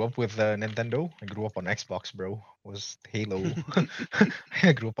really grow up with Nintendo. I grew up on Xbox, bro. Was Halo.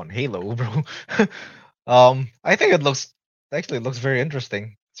 I grew up on Halo, bro. I think it looks very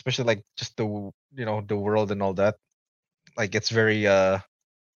interesting, especially like just the world and all that. Like it's very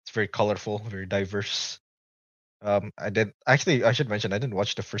colorful, very diverse. I should mention I didn't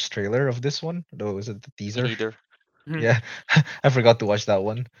watch the first trailer of this one, though. Was it the Me teaser? neither. Mhm. Yeah, I forgot to watch that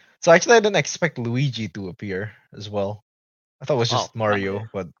one. So actually, I didn't expect Luigi to appear as well. I thought it was just Oh, Mario,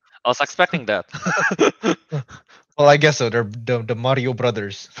 but I was expecting that. well, I guess so. They're the Mario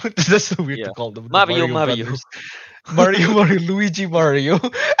brothers. That's so weird to Yeah. call them the Mario, Mario Mario. brothers. Mario, Luigi, Mario.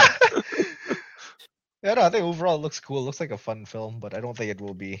 Yeah, no, I think overall it looks cool. Looks like a fun film, but I don't think it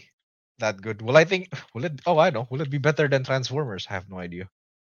will be that good. Will it? Oh, I know. Will it be better than Transformers? I have no idea.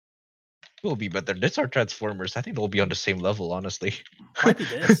 It will be better. These are Transformers. I think they'll be on the same level, honestly. Might be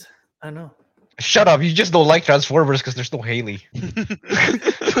this. I don't know. Shut up! You just don't like Transformers because there's no Haley.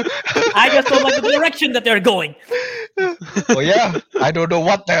 I just don't like the direction that they're going. Well, yeah, I don't know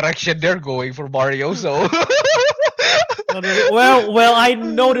what direction they're going for Mario, so. Well, I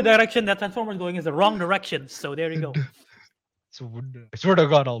know the direction that Transformers going is the wrong direction. So there you go. So, I swear to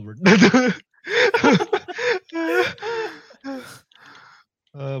God, Albert.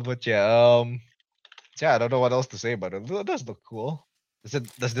 But yeah, I don't know what else to say about it. It does look cool.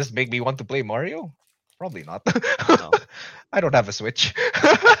 Does this make me want to play Mario? Probably not. No. I don't have a Switch.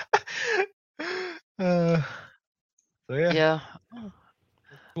 uh, so yeah, Yeah.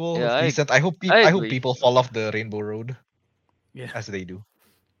 cool. Yeah, It's decent. I hope I I hope agree. people fall off the Rainbow Road Yeah. as they do.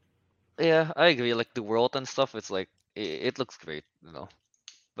 Yeah, I agree. Like the world and stuff, it's like it looks great,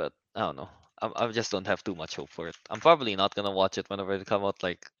 But I don't know. I just don't have too much hope for it. I'm probably not gonna watch it whenever it come out.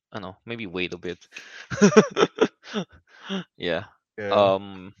 Like I don't know, maybe wait a bit. Yeah. Yeah.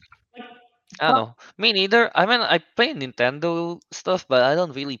 I don't know. Me neither. I mean, I play Nintendo stuff, but I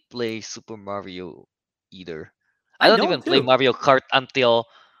don't really play Super Mario either. I don't even play too. Mario Kart until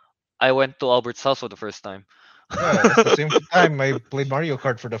I went to Albert's house for the first time. Yeah, that's the same time I played Mario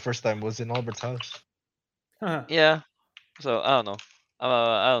Kart for the first time was in Albert's house. Huh. Yeah. So I don't know.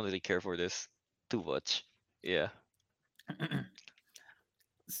 I don't really care for this too much. Yeah.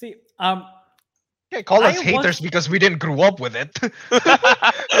 See, Yeah, call us I haters was- because we didn't grow up with it.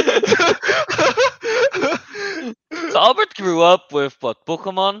 So Albert grew up with what?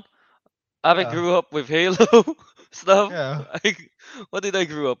 Pokemon. I Yeah. grew up with Halo stuff. Yeah. What did I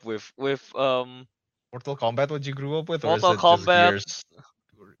grew up with? With Mortal Kombat, what you grew up with, or is Mortal it just Kombat, Gears?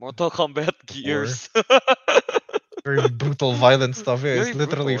 Mortal Kombat, Gears. Very brutal, violent stuff. Yeah, Very it's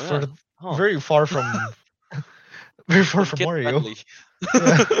literally brutal, yeah. Huh. very far from very far from Kid Mario. friendly.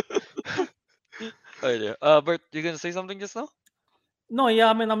 Oh, yeah. Bert, you gonna say something just now? No, yeah,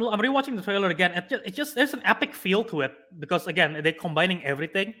 I mean, I'm rewatching the trailer again. It just there's an epic feel to it because again, they're combining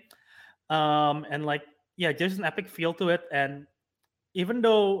everything, and like yeah, there's an epic feel to it. And even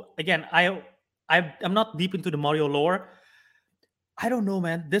though again, I'm not deep into the Mario lore, I don't know,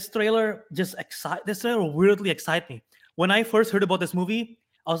 man. This trailer weirdly excites me. When I first heard about this movie,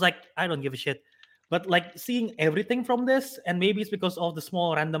 I was like, I don't give a shit. But like seeing everything from this, and maybe it's because of the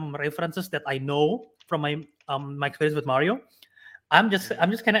small random references that I know from my experience with Mario. I'm just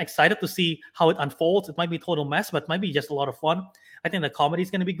kind of excited to see how it unfolds. It might be a total mess, but it might be just a lot of fun. I think the comedy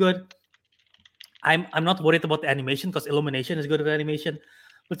is going to be good. I'm not worried about the animation because Illumination is good at animation,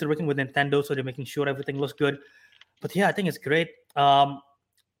 but they're working with Nintendo, so they're making sure everything looks good. But yeah, I think it's great. And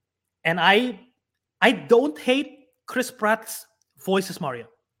I don't hate Chris Pratt's voice as Mario.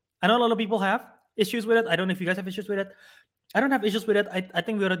 I know a lot of people have issues with it. I don't know if you guys have issues with it. I don't have issues with it. I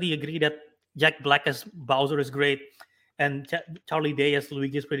think we already agree that Jack Black as Bowser is great, and Charlie Day as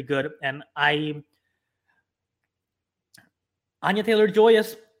Luigi is pretty good. And Anya Taylor-Joy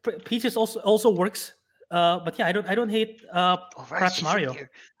as Peaches also works. But yeah, I don't hate Oh, right, Pratt's she's in Mario. here.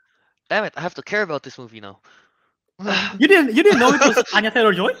 Damn it! I have to care about this movie now. You didn't know it was Anya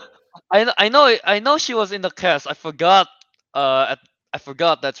Taylor-Joy? I know she was in the cast. I forgot. I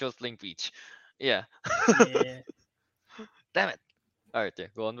forgot that she was Link Peach. Yeah. Yeah. Damn it. All right, yeah.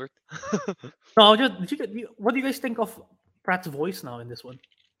 Go onward. No, what do you guys think of Pratt's voice now in this one?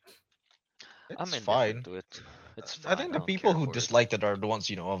 I'm It's indifferent fine. to it. It's I fine. think I the don't people care who for it. disliked it are the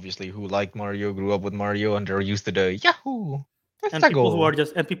ones, obviously who like Mario, grew up with Mario, and they're used to the Yahoo. And Let's people go. who are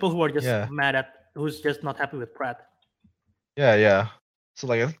just Yeah. mad at who's just not happy with Pratt. Yeah. So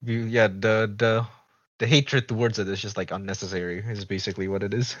like, I think the hatred towards it is just like unnecessary. Is basically what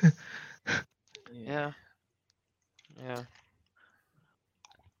it is. Yeah. Yeah.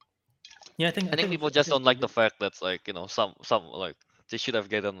 Yeah, I think people just don't like the fact that's like some like they should have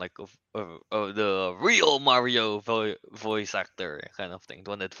gotten like the real Mario voice actor kind of thing, the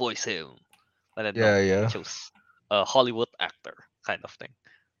one that voiced him, but then no, Yeah. they chose a Hollywood actor kind of thing.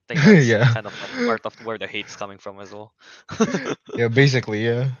 I think that's Yeah. kind of like part of where the hate's coming from as well. Yeah, basically,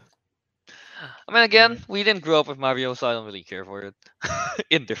 yeah. I mean, again, we didn't grow up with Mario, so I don't really care for it.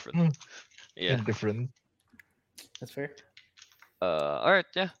 Indifferent. Hmm. Yeah. Indifferent. That's fair. All right.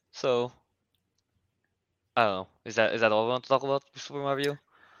 Yeah. So I don't know. Is that all we want to talk about Super Mario?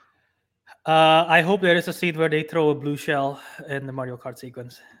 I hope there is a scene where they throw a blue shell in the Mario Kart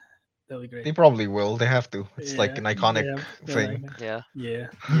sequence. That'll be great. They probably will. They have to. It's like an iconic thing. Yeah.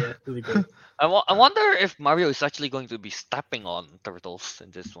 That'll be great. I wonder if Mario is actually going to be stepping on turtles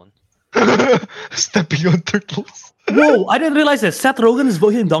in this one. Stepping on turtles. Whoa! I didn't realize that Seth Rogen is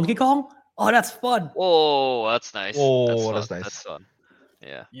voicing Donkey Kong. Oh, that's fun. Oh, that's nice. Oh, that's that's nice. That's fun.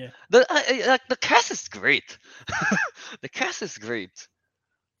 Yeah. Yeah. The cast is great. The cast is great.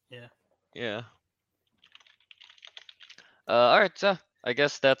 Yeah. Yeah. All right. So I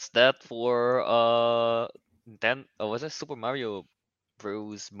guess that's that for then. Oh, was it Super Mario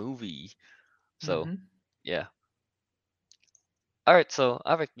Bros. Movie? So Mhm. yeah. All right. So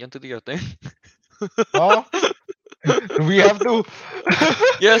Avik, you want to do your thing? Oh, do we have to?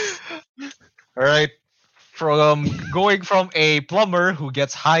 Yes. All right. From going from a plumber who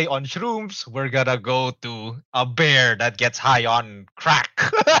gets high on shrooms, we're gonna go to a bear that gets high on crack.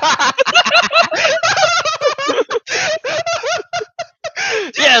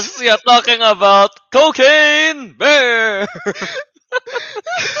 Yes, we are talking about Cocaine Bear. A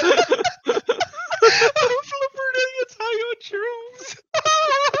plumber that gets high on shrooms.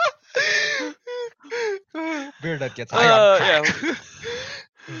 Bear that gets high on crack.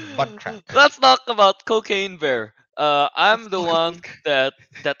 Butt crack. Let's talk about Cocaine Bear. I'm the one that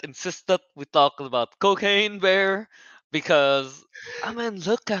insisted we talk about Cocaine Bear because I mean,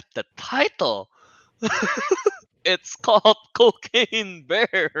 look at the title. It's called Cocaine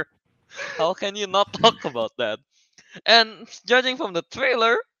Bear. How can you not talk about that? And judging from the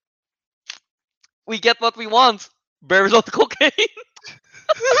trailer, we get what we want. Bears on cocaine.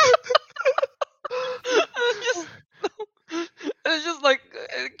 It's just like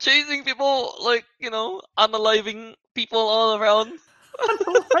chasing people, like unaliving people all around.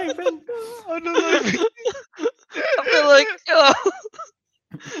 Unaliving. I feel like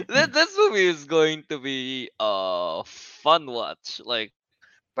this movie is going to be a fun watch. Like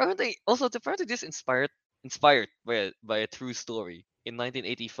apparently this inspired by a true story in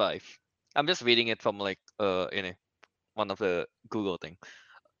 1985. I'm just reading it from like one of the Google thing.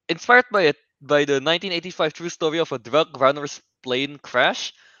 Inspired by the 1985 true story of a drug runner's plane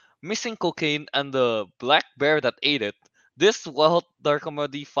crash, missing cocaine, and the black bear that ate it, this wild dark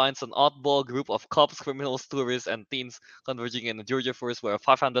comedy finds an oddball group of cops, criminals, tourists, and teens converging in a Georgia forest where a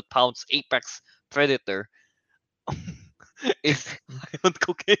 500-pound apex predator is high on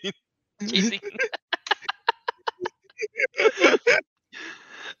cocaine chasing.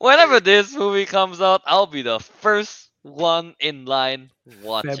 Whenever this movie comes out, I'll be the first one in line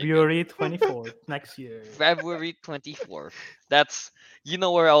watching. February 24th next year. February 24th. That's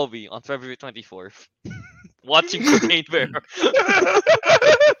where I'll be on February 24th. Watching Cocaine Bear.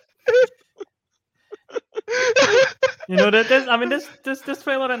 This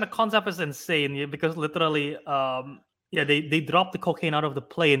trailer and the concept is insane because literally they dropped the cocaine out of the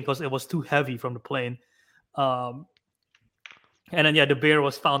plane because it was too heavy from the plane. And then the bear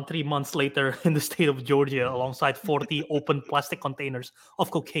was found 3 months later in the state of Georgia alongside 40 open plastic containers of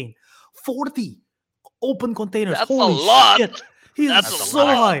cocaine. 40 open containers. That's Holy a lot. shit. He's That's a so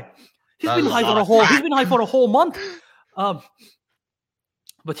lot. high. He's been high for a whole month.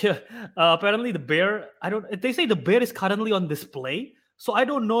 But yeah, apparently the bear, they say the bear is currently on display. So I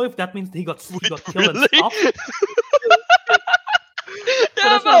don't know if that means he got killed and Really? stuffed.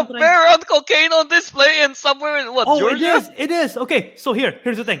 a I'm trying. bear on cocaine on display in somewhere in what, Oh, Georgia? it is. Okay, so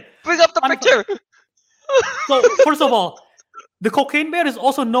here's the thing. Bring up the Fun picture. So first of all, the cocaine bear is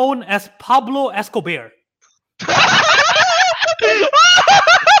also known as Pablo Escobar.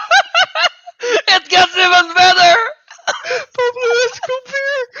 It gets even better. Pablo Escobar.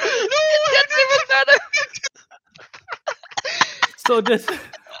 No, It gets even better. So this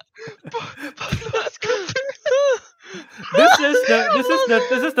Pablo Escobar.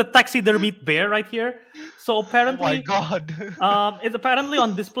 this is the taxidermy bear right here. So Oh my apparently, god. it's apparently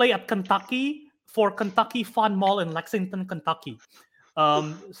on display at Kentucky for Kentucky Fun Mall in Lexington, Kentucky.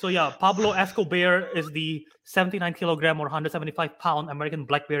 So yeah, Pablo Escobar is the 79 kilogram or 175 pound American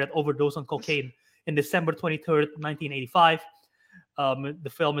black bear that overdosed on cocaine in December 23rd, 1985. The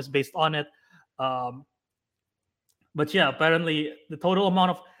film is based on it. But yeah, apparently the total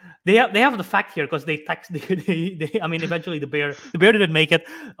amount of they have the fact here because they text they I mean eventually the bear didn't make it,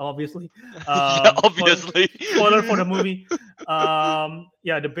 obviously. Yeah, obviously. Spoiler for the movie.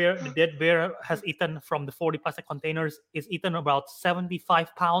 Yeah, the dead bear has eaten from the 40 plastic containers is eaten about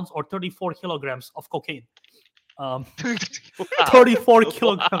 75 pounds or 34 kilograms of cocaine. 34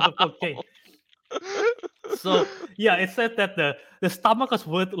 kilograms of cocaine. So yeah, it said that the stomach was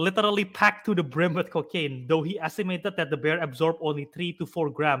literally packed to the brim with cocaine, though he estimated that the bear absorbed only 3 to 4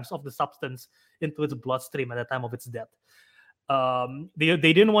 grams of the substance into its bloodstream at the time of its death. They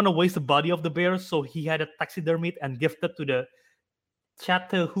didn't want to waste the body of the bear, so he had it taxidermied and gifted to the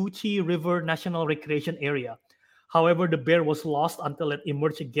Chattahoochee River National Recreation Area. However, the bear was lost until it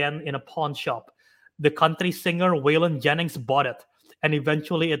emerged again in a pawn shop. The country singer Waylon Jennings bought it, and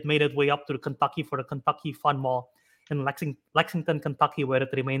eventually it made its way up to Kentucky for the Kentucky Fun Mall in Lexington, Kentucky, where it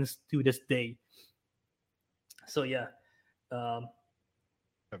remains to this day. So yeah,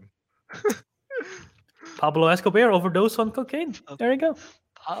 Pablo Escobar overdosed on cocaine. There you go.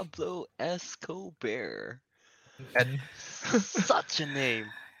 Pablo Escobar. And Such a name.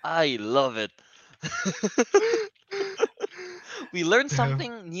 I love it. We learn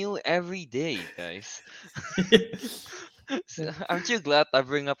something new every day, guys. Aren't you glad I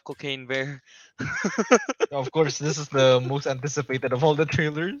bring up Cocaine Bear? of course, this is the most anticipated of all the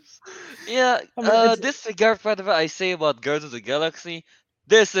trailers. Yeah, I mean, it's- disregard whatever I say about Guardians of the Galaxy.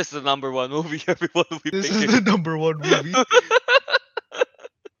 This is the number one movie everyone will be This is picking. the number one movie.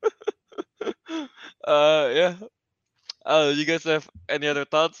 Yeah. You guys have any other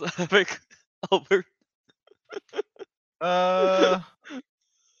thoughts? Like, Albert? I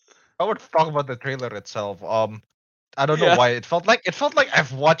would talk about the trailer itself. I don't know Yeah. why it felt like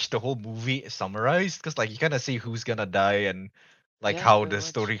I've watched the whole movie summarized because like you kind of see who's gonna die and like Yeah, how pretty the much.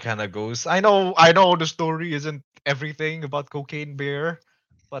 story kind of goes. I know the story isn't everything about Cocaine Bear,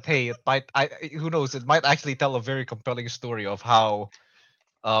 but hey, it might. Who knows? It might actually tell a very compelling story of how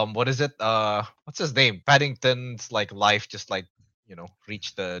what is it? What's his name? Paddington's like life just like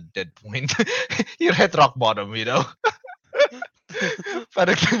reached the dead point. You hit rock bottom,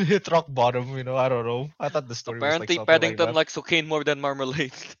 Paddington hit rock bottom, I don't know. I thought the story was like Apparently, something like Paddington that. likes cocaine more than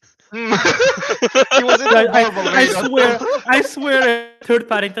marmalade. He was in the Marmalade. I swear, third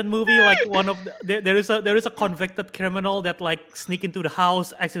Paddington movie, like one of there is a convicted criminal that like sneak into the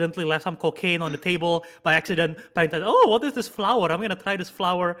house, accidentally left some cocaine on the table by accident. Paddington, oh, what is this flower? I'm gonna try this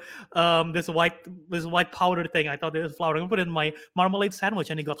flower, this white powder thing. I thought it was flour. I'm gonna put it in my marmalade sandwich,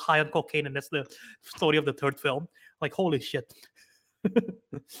 and he got high on cocaine, and that's the story of the third film. Like holy shit.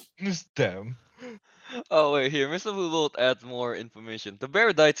 Damn. Oh wait, here Mr. Woolworth adds more information. The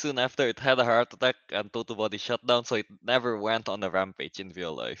bear died soon after it had a heart attack and total body shutdown, so it never went on a rampage in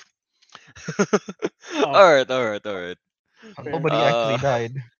real life. Alright. Nobody actually Uh,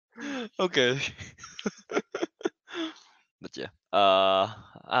 died. Okay. But yeah, I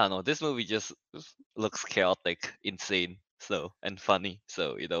don't know. This movie just looks chaotic, insane, and funny.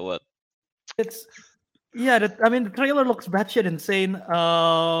 So you know what? It's I mean the trailer looks batshit insane.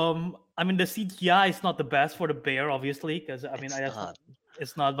 I mean the CGI is not the best for the bear, obviously, because I mean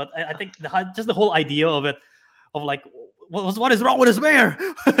it's not. But I think just the whole idea of it, of like what is wrong with this bear?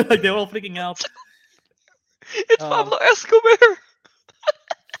 Like they're all freaking out. It's Pablo Escobar.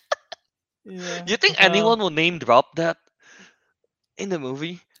 Yeah. You think anyone will name drop that in the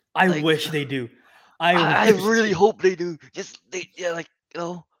movie? I like- wish they do. I wish really they- hope they do.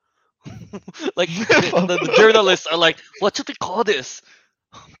 Like the journalists are like, what should we call this?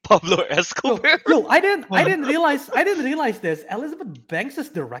 Pablo Escobar. Yo, I didn't realize this. Elizabeth Banks is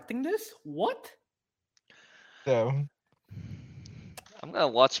directing this. What? Damn. I'm gonna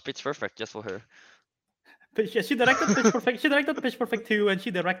watch Pitch Perfect just for her. But she directed Pitch Perfect. She directed Pitch Perfect 2, and she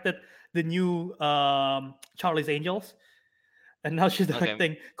directed the new Charlie's Angels. and now she's Okay.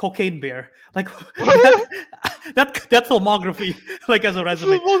 directing Cocaine Bear. Like that filmography, like as a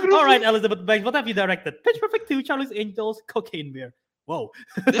resume. All right, Elizabeth Banks, what have you directed? Pitch Perfect 2, Charlie's Angels, Cocaine Bear. Whoa.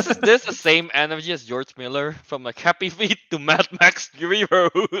 This is the same energy as George Miller from like Happy Feet to Mad Max Fury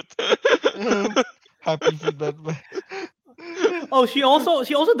Road. Happy Feet Batman. Oh, she also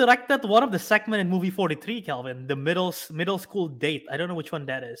directed one of the segment in movie 43, Calvin, the middle school date. I don't know which one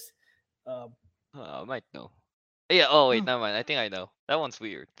that is. I might know. Yeah. Oh wait, never mind. I think I know. That one's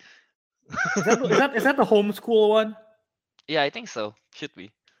weird. Is that the homeschool one? Yeah, I think so. Should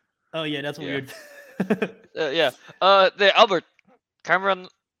be. Oh yeah, that's Yeah. weird. Yeah. The Albert Cameron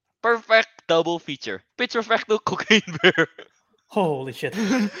perfect double feature. Pitch Perfect to Cocaine Bear. Holy shit.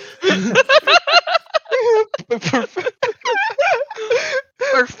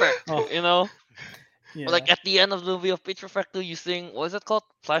 Perfect. Oh. You know, Yeah. like at the end of the movie of Pitch Perfect 2, you sing what is it called?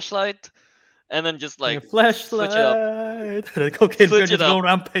 Flashlight, and then just like flashlight. switch it up. The Cocaine Bear Switch just it go up.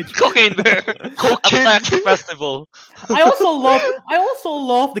 rampage. Cocaine Bear. Attack the festival. I also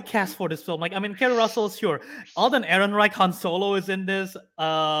love the cast for this film. Like, I mean, Kerry Russell, sure. Alden Ehrenreich, Han Solo is in this.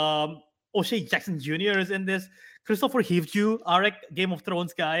 O'Shea Jackson Jr. is in this. Christopher Hivju, Arek, Game of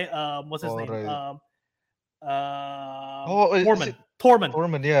Thrones guy. What's his name? Right. Is Tormund. it Tormund.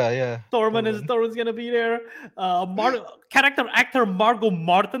 Tormund, yeah. Tormund's gonna be there. Character actor Margot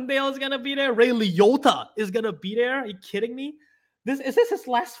Martindale is gonna be there. Ray Liotta is gonna be there. Are you kidding me? Is this his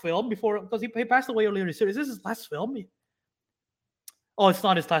last film before? Because he passed away earlier this year. Is this his last film? Oh, it's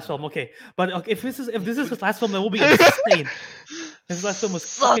not his last film. Okay, but okay, if this is his last film, that will be insane. His last film was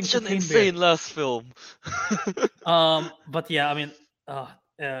fucking Such an Cocaine insane last film. Bear. But yeah, I mean,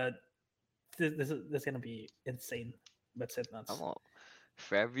 this is gonna be insane. That's it, nuts. Come on.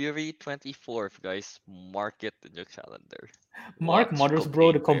 February 24th, guys. Mark it in your calendar. Mark Watch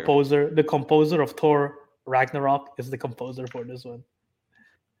Mothersbaugh, Cocaine the composer of Thor Ragnarok, is the composer for this one.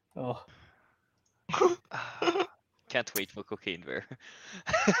 Oh, Bear. Can't wait for Cocaine Bear.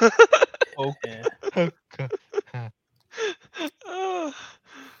 Okay. yeah.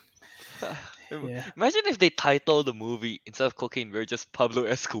 Yeah. Imagine if they title the movie instead of Cocaine Bear just Pablo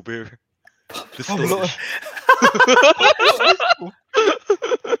Escobar. The Pablo- story.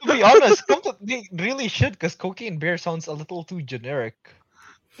 To be honest, they really should, because Cocaine Bear sounds a little too generic.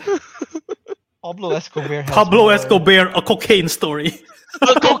 Pablo Escobar. A cocaine story.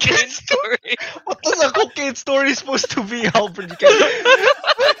 A cocaine story. What is a cocaine story supposed to be, Albert? You can't...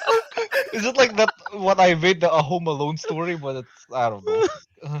 Is it like that? What I made a Home Alone story, but it's I don't know.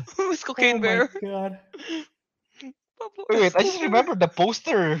 Who's Cocaine Oh Bear? my god. Pablo Wait, I just Escobar. remember the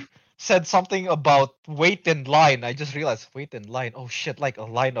poster said something about wait in line. I just realized wait in line. Oh shit, like a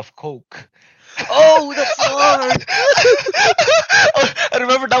line of coke. Oh, that's smart. I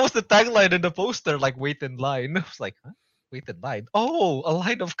remember that was the tagline in the poster, like wait in line. I was like, huh? Wait in line. Oh, a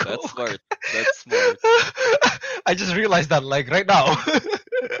line of coke. That's smart. That's smart. I just realized that like right now.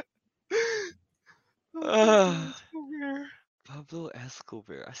 Pablo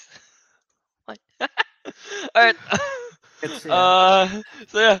Escobar. What? All right. It's, So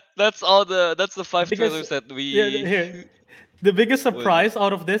yeah, that's the 5 Because- trailers that we. here. The biggest surprise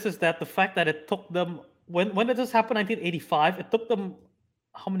out of this is that the fact that it took them when did this happen? 1985. It took them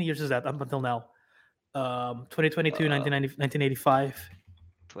how many years is that up until now? 2022, 1985.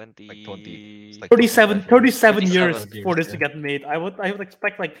 20. Like 20. It's like 37 years 37 for this to get made. I would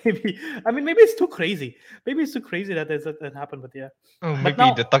expect like maybe maybe it's too crazy. Maybe it's too crazy that that happened, but yeah. Oh, But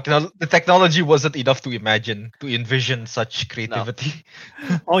maybe now- the technology wasn't enough to envision such creativity.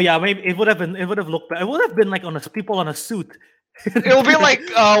 Oh yeah, maybe it would have looked it would have been like people on a suit. It'll be like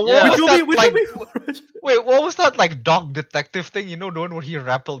what Yeah. was that, like, be wait, what was that like dog detective thing? You know, the one where he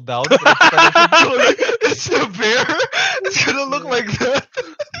rappelled down. But it's, kind of, it's a bear. It's gonna look like that.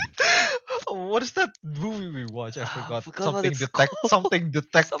 What is that movie we watched? I forgot. forgot what Something it's detect called. something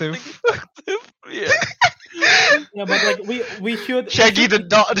detective. Yeah. Yeah, but like we should Shaggy the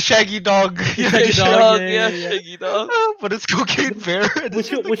Shaggy dog. Shaggy dog, Dog, yeah, yeah, yeah. Shaggy Dog. But it's Cocaine Bear. we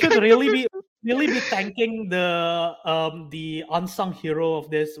should really be thanking the unsung hero of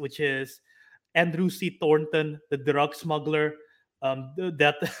this, which is Andrew C. Thornton, the drug smuggler.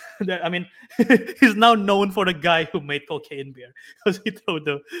 That I mean, he's now known for the guy who made Cocaine Bear because he threw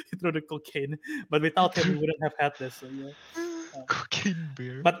the cocaine. But without him, we wouldn't have had this. So yeah. Cocaine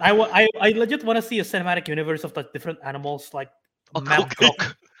Bear. But I legit want to see a cinematic universe of the different animals like On Matt cocaine.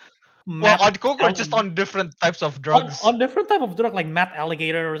 Cock- well, Matt on coke or Al- just on different types of drugs. on different type of drug like Matt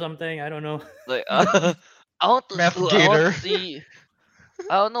Alligator or something. I don't know. Like, I want to Meth I want gator. to see.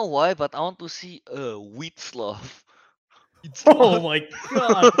 I don't know why, but I want to see a wheat sloth. It's Oh my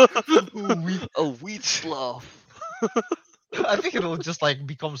god! we A wheat sloth. I think it'll just like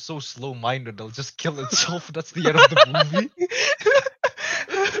become so slow-minded. It'll just kill itself. That's the end of the movie.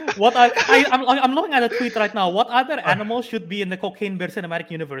 What I'm looking at a tweet right now. What other animal should be in the Cocaine Bear cinematic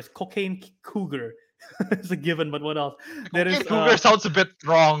universe? Cocaine cougar. It's a given, but what else? There is Cougar sounds a bit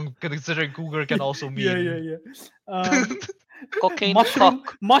wrong considering cougar can also mean. yeah. Cocaine Mushroom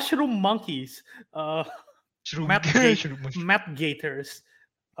cock. mushroom monkeys. Shroom- Meth shroom- Meth gators.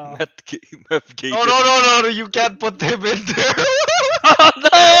 Meth gay. No, you can't put him in there.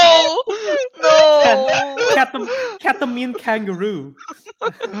 Oh, no! Ketamine kangaroo.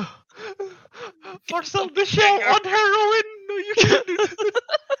 Marcel Michel on heroin. No, you can't do that.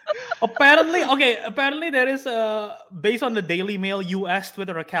 Apparently there is based on the Daily Mail US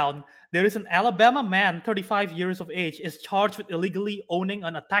Twitter account, there is an Alabama man, 35 years of age, is charged with illegally owning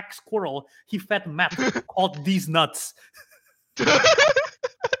an attack squirrel he fed meth called These Nuts.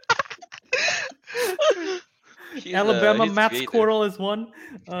 Alabama he's meth creative. squirrel is one.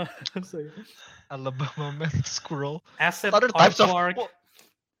 So, Alabama meth squirrel. acid What other types of aardvark.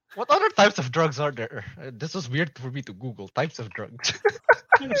 what other types of drugs are there? This was weird for me to Google types of drugs.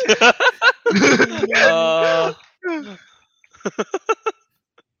 Uh,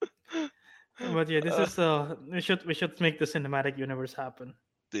 But yeah, this is we should make the cinematic universe happen.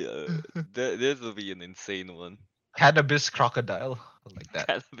 this will be an insane one. Cannabis crocodile. I like that.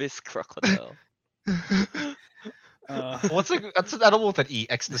 Cannabis crocodile. What's an animal with an E?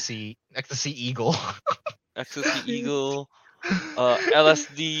 Ecstasy eagle. Ecstasy eagle.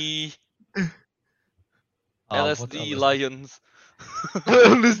 LSD. What's LSD lions.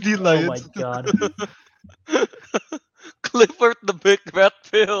 LSD Oh lions. my god. Clifford the Big Red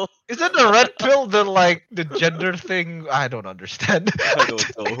Pill. Isn't the red pill the gender thing? I don't understand. I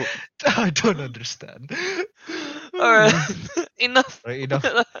don't know. I don't understand. Alright. Enough Right, enough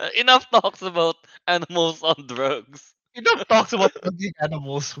enough talks about animals on drugs. enough talks about drugging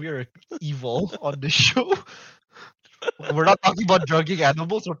animals. We are evil on this show. We're not talking about drugging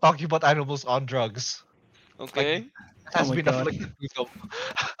animals. We're talking about animals on drugs. Okay. It has Oh my been God. afflicted with them.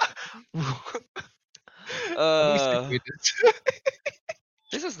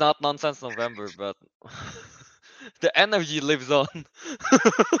 This is not nonsense November, but the energy lives on.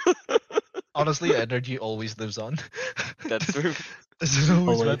 Honestly, energy always lives on. That's true. Doesn't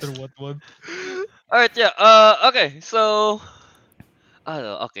always Always. matter what one. Alright, yeah. Okay, so I don't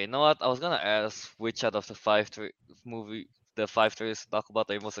know. Okay, you know what? I was gonna ask which out of the the five trailers to talk about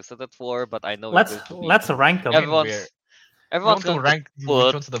are you most excited for, but I know it's Let's going to be rank them. everyone's We're- everyone's Want to going to rank which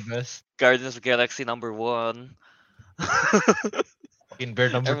put one's the best? Guardians of the Galaxy number 1. In bear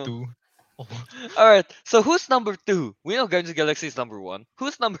number Everyone- 2. Alright, so who's number 2? We know Guardians of the Galaxy is number 1.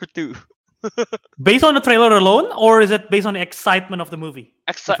 Who's number 2? Based on the trailer alone, or is it based on the excitement of the movie?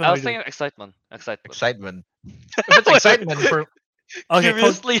 I Which was one are you saying excitement. Excitement. Excitement. If it's excitement for Okay,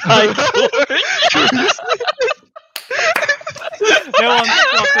 Curiously high George. that one's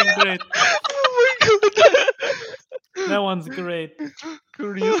fucking great. Oh my god. That one's great.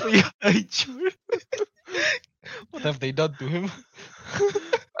 Curiously high George. What have they done to him?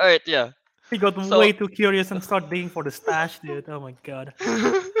 Alright, yeah. He got So- way too curious and started digging for the stash, dude. Oh my god.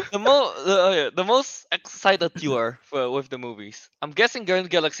 The most excited you are with the movies. I'm guessing Guardians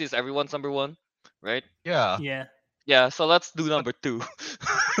of the Galaxy is everyone's number 1, right? Yeah. Yeah. Yeah, so let's do number 2.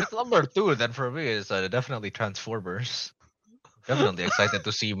 It's number 2 then for me is definitely Transformers. Definitely excited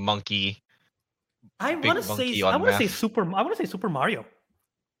to see Monkey. I Big want to monkey say on I want to say math. I want to say Super Mario.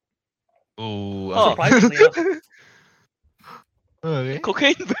 Ooh. Oh. Surprisingly, Okay.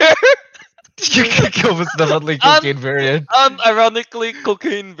 Cocaine Bear. It's definitely cocaine variant. Unironically,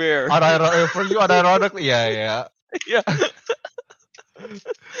 Cocaine Bear. For you, unironically, yeah. Yeah.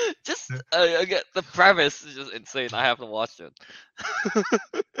 Just again, the premise is just insane. I have to watch it.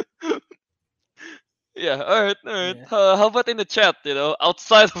 Yeah, alright. Yeah. How about in the chat,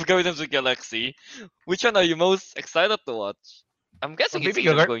 outside of Guardians of the Galaxy, which one are you most excited to watch? I'm guessing it's maybe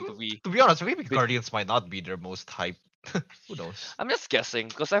either Guar- going to be. To be honest, maybe Guardians might not be their most hype. Who knows? I'm just guessing,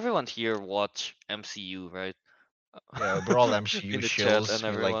 because everyone here watch MCU, right? Yeah, we're all MCU In the chat shills. and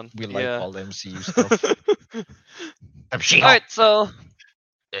everyone. We like Yeah. all the MCU stuff. MCU. Alright, so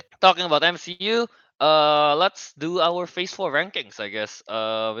talking about MCU, let's do our Phase 4 rankings, I guess.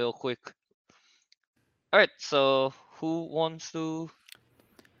 Real quick. Alright, so who wants to?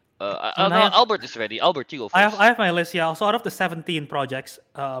 I No, have- Albert is ready. Albert, you go first. I have my list, yeah. So out of the 17 projects,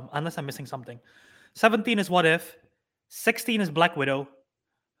 unless I'm missing something, 17 is What If, 16 is Black Widow,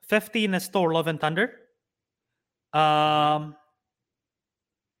 15 is Thor: Love and Thunder. Fuck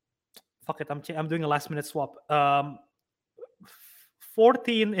it, I'm doing a last minute swap.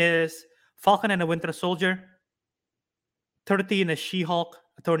 14 is Falcon and the Winter Soldier. 13 is She-Hulk,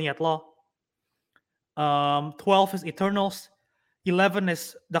 Attorney at Law. 12 is Eternals. 11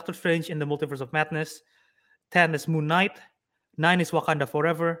 is Doctor Strange in the Multiverse of Madness. 10 is Moon Knight. 9 is Wakanda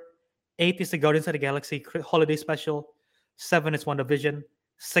Forever. 8 is the Guardians of the Galaxy Holiday Special. 7 is WandaVision.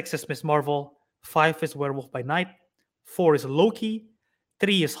 6 is Miss Marvel. 5 is Werewolf by Night. 4 is Loki.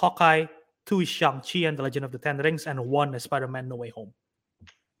 3 is Hawkeye. 2 is Shang-Chi and the Legend of the Ten Rings. And 1 is Spider-Man No Way Home.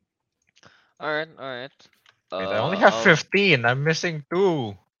 All right. Wait, I only have I'll- 15. I'm missing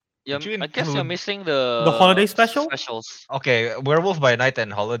 2. Yeah, Did you I guess you're include- missing the holiday special? specials. Okay, Werewolf by Night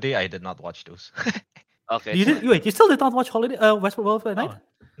and Holiday. I did not watch those. Okay. You still did not watch Werewolf by Night?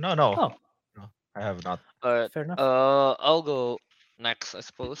 No, Oh, I have not. Alright. fair enough. I'll go next, I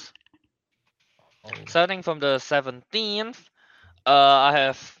suppose. Oh. Starting from the 17th, I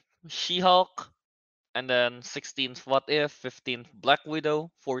have She-Hulk, and then 16th What If, 15th Black Widow,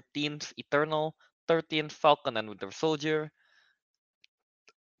 14th Eternal, 13th Falcon and Winter Soldier.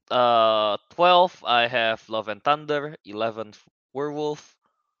 12th I have Love and Thunder, 11th Werewolf.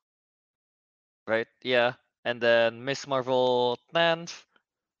 Right? Yeah. And then Miss Marvel 10th.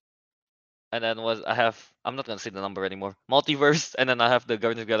 And then I'm not gonna say the number anymore. Multiverse, and then I have the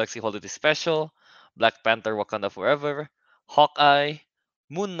Guardians of the Galaxy Holiday Special, Black Panther Wakanda Forever, Hawkeye,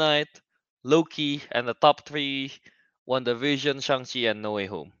 Moon Knight, Loki, and the top 3, WandaVision, Shang-Chi, and No Way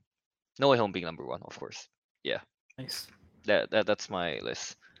Home. No Way Home being number 1, of course. Nice. That's my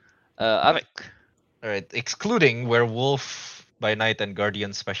list. Avik. All right, excluding Werewolf by Night and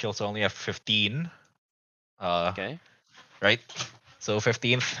Guardian specials, I only have 15. Okay. Right. So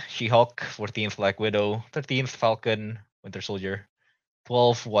 15th She-Hulk, 14th Black Widow, 13th Falcon, Winter Soldier,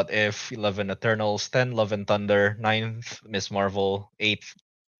 12 What If, 11 Eternals, 10 Love and Thunder, 9th Miss Marvel, 8th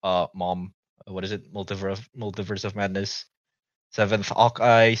Mom, what is it? Multiverse of Madness, 7th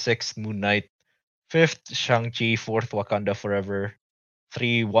Hawkeye, 6th Moon Knight, 5th Shang-Chi, 4th Wakanda Forever,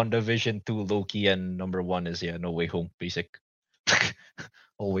 3 WandaVision, 2 Loki, and number 1 is No Way Home, basic.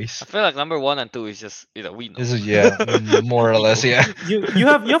 Always. I feel like number 1 and 2 is just we know. This is more or less, yeah. You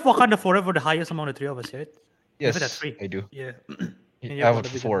have Wakanda Forever the highest among the three of us, right? Yes, it at 3. I do. Yeah. I you have have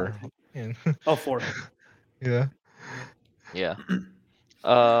it WandaVision 4. one. Yeah. Oh, 4. Yeah. Yeah.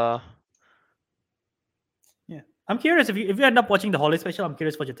 Yeah. I'm curious if you end up watching the holiday special. I'm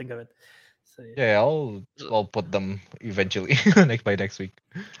curious what you think of it. So, Yeah, I'll put them eventually by next week.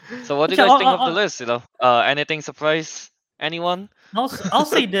 So what do you Okay, guys think of the I'll- list? Anything surprise anyone? I'll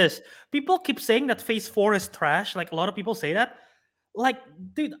say this. People keep saying that Phase 4 is trash. Like a lot of people say that. Like,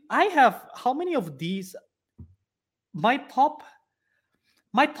 dude, I have how many of these? My top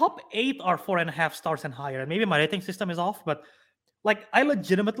 8 are 4.5 stars and higher. And maybe my rating system is off, but like I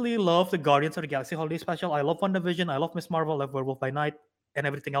legitimately love the Guardians of the Galaxy Holiday Special. I love WandaVision. I love Miss Marvel. I love Werewolf by Night, and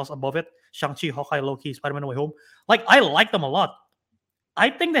everything else above it. Shang-Chi, Hawkeye, Loki, Spider-Man No Way Home. Like I like them a lot. I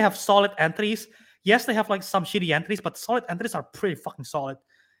think they have solid entries. Yes, they have like some shitty entries, but solid entries are pretty fucking solid.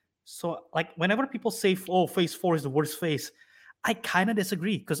 So like whenever people say, "Oh, Phase 4 is the worst phase," I kind of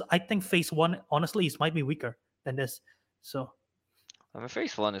disagree because I think Phase 1 honestly might be weaker than this. So I mean,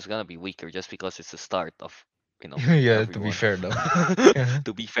 Phase 1 is gonna be weaker just because it's the start of Yeah, to be everyone. fair though. Yeah.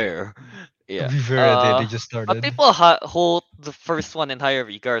 To be fair, yeah. To be fair, they just But started. people hold the first one in higher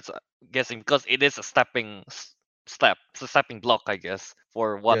regards, guessing because it is a stepping block, I guess,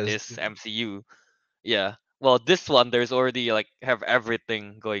 for what Yes. is MCU. Yeah. Well, this one there's already have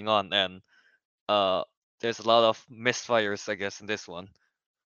everything going on, and there's a lot of misfires, I guess, in this one.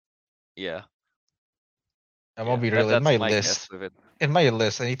 Yeah. I'm Yeah, gonna be real. In that's my my list, guess with it.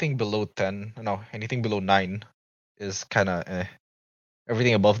 anything below 10, no, anything below 9 is kind of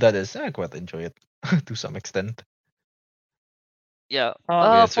everything above that is I quite enjoy it to some extent. Yeah.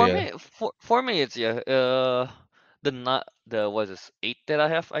 Yeah, so For yeah. me, for me, it's the what is this, 8 that I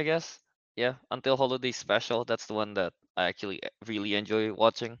have, I guess. Yeah, Until Holiday Special. That's the one that I actually really enjoy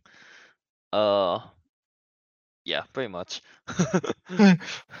watching. Yeah, pretty much.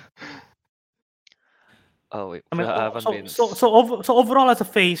 Oh wait, I mean, I haven't been. so overall as a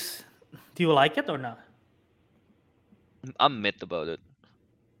phase, do you like it or not? I'm mid about it.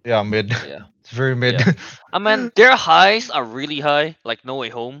 Yeah, mid. Yeah. It's very mid. Yeah. I mean, their highs are really high, like No Way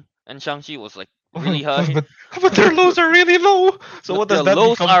Home and Shang-Chi was like really high. but their lows are really low. So But what does their that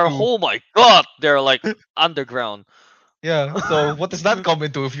lows become are, to? oh my god, they're like underground. Yeah. So what does that come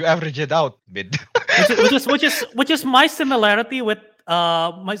into if you average it out? Mid. which is my similarity with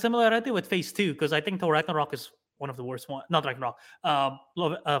phase 2 because I think Thor Ragnarok is one of the worst one. Not Ragnarok. Oh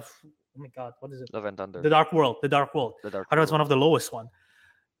my god, what is it? Love and Thunder. The Dark World. The Dark World. The Dark I thought it's World. one of the lowest one.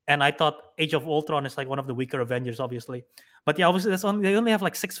 And I thought Age of Ultron is like one of the weaker Avengers, obviously. But yeah, obviously they only have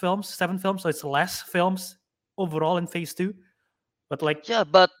like 7 films, so it's less films overall in phase 2. But like, Yeah,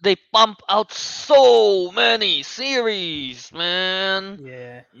 but they pump out so many series, man.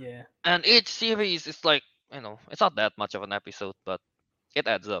 yeah. And each series is like, it's not that much of an episode, but it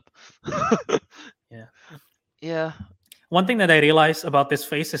adds up. Yeah. Yeah. One thing that I realized about this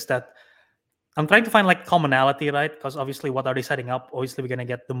phase is that I'm trying to find like commonality, right? Because obviously, what are they setting up? Obviously, we're gonna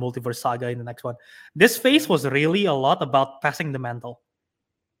get the multiverse saga in the next one. This phase was really a lot about passing the mantle.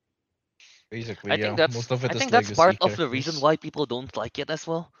 Basically, yeah. Most of I it think is that's legacy part of the reason characters. why people don't like it as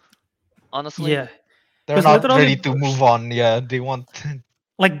well. Honestly. Yeah, They're because not literally, ready to move on. Yeah, they want.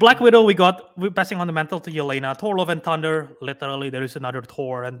 like Black Widow, we're passing on the mantle to Yelena. Thor: Love and Thunder, literally, there is another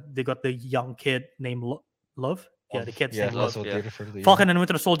Thor, and they got the young kid named Love. Yeah, the kid's Yeah, named that's Love. Love, what yeah. they refer to. Yeah. Falcon and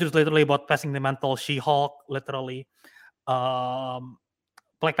Winter Soldier is literally about passing the mantle. She-Hulk, literally. Um,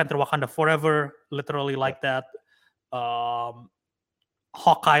 Black Panther: Wakanda Forever, literally Yep. like that. Um,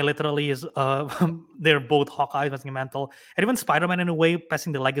 Hawkeye literally is they're both Hawkeye passing the mantle, and even Spider-Man in a way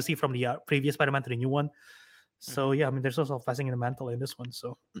passing the legacy from the previous Spider-Man to the new one. So yeah, I mean, there's also passing in the mantle in this one.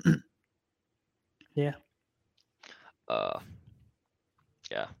 So yeah, Uh,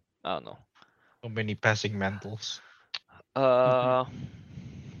 yeah. I don't know. So many passing mantles. Mhm. Uh,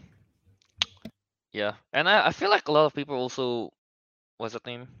 yeah. And I feel like a lot of people also, what's that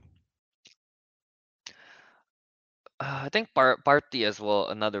name? I think partly as well.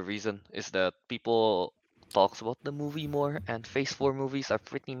 Another reason is that people talks about the movie more, and Phase 4 movies are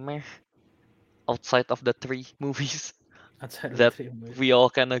pretty meh outside of the 3 movies outside of the that three movies. we all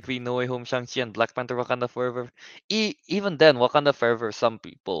can agree: No Way Home, Shang-Chi, and Black Panther: Wakanda Forever. Even then, Wakanda Forever, some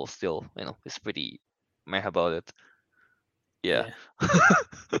people still, is pretty meh about it. Yeah.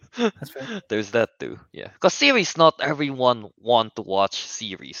 Yeah, that's fair. There's that too. Yeah. Because series, not everyone want to watch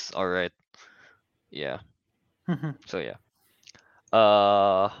series. All right. Yeah. Mhm. So yeah.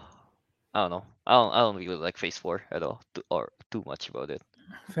 Uh, I don't know. I don't really like Phase 4 at all, or too much about it.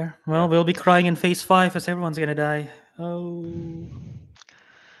 Fair. Yeah. Well, we'll be crying in Phase 5 as everyone's gonna die. Oh,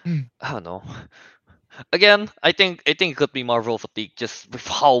 I don't know. Again, I think it could be Marvel fatigue just with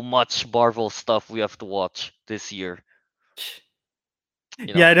how much Marvel stuff we have to watch this year. You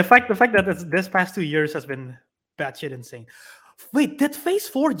know. yeah. The fact that this past 2 years has been batshit insane. Wait, did Phase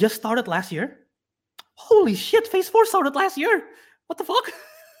 4 just started last year? Holy shit! Phase 4 started last year. What the fuck?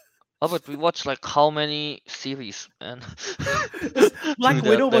 Oh, but we watched like how many series, man? Is Through Black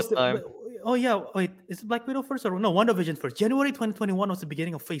Widow that was the. time. Oh yeah, wait. Is Black Widow first or no? WandaVision first. January 2021 was the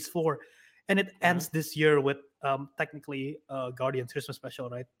beginning of Phase 4, and it Hmm. ends this year with technically Guardians Christmas special,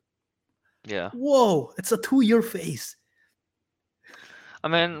 right? Yeah. Whoa, it's a 2 year phase. I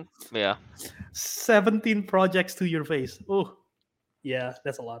mean, yeah. 17 projects, 2 year phase. Oh, yeah,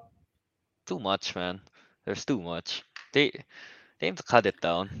 that's a lot. Too much, man. There's too much. They need to cut it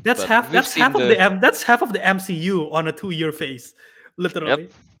down. That's But half. we've That's half seen of the the M. That's half of the MCU on a 2 year phase, Yep. literally.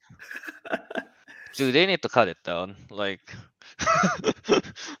 Dude, they need to cut it down. Like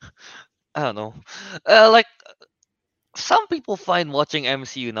I don't know. Like some people find watching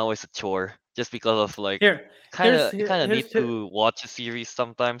MCU now is a chore just because of like Here, kind of you here, kind of need here's to watch a series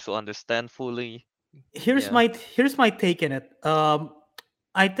sometimes to understand fully. here's Yeah. my here's my take in it.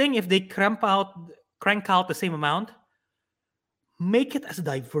 I think if they crank out the same amount, make it as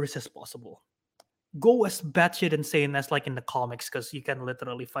diverse as possible. Go as batshit insane as like in the comics, because you can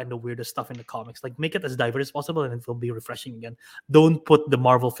literally find the weirdest stuff in the comics. Like make it as diverse as possible, and it will be refreshing again. Don't put the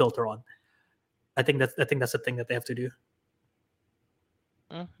Marvel filter on. I think that's the thing that they have to do.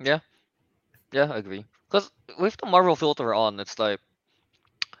 Yeah. Yeah, I agree. Because with the Marvel filter on, it's like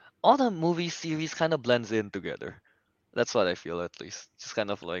all the movie series kind of blends in together. That's what I feel at least. Just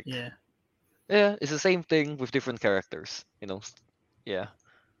kind of like Yeah, yeah, it's the same thing with different characters. Yeah.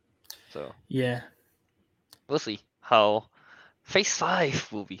 So yeah. we'll see how Phase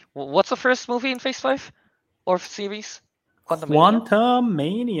 5 will be. What's the first movie in Phase 5 or series? Quantumania. Quantum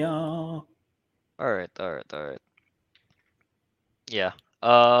Mania. All right, all right, all right. Yeah.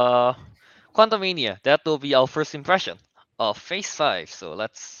 Uh, Quantumania. That will be our first impression of Phase 5. So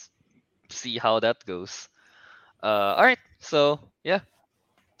let's see how that goes. All right. So yeah,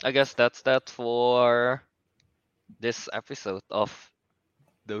 I guess that's that for this episode of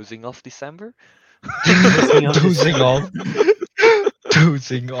Dozing Off December. Dozing off Dozing December. off.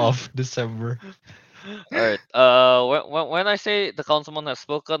 Dozing off December. All right. When I say the councilman has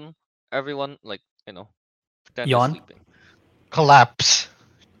spoken, everyone like pretend you're Yawn. sleeping. Collapse.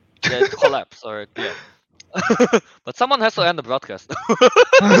 Yeah, collapse. All right. Yeah. But someone has to end the broadcast.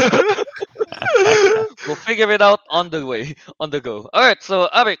 We'll figure it out on the way, on the go. All right. So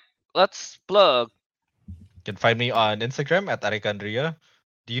Abik, let's plug. You can find me on Instagram at Arikandria.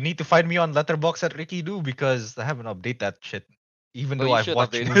 Do you need to find me on Letterbox at Ricky Do? Because I haven't updated that shit. Even Oh, though you I've should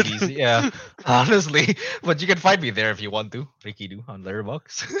watched update movies, it. yeah, honestly. But you can find me there if you want to. Ricky Do on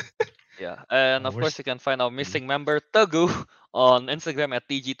Letterbox. Yeah, and of Where's course you can find our Ricky missing member Tagu on Instagram at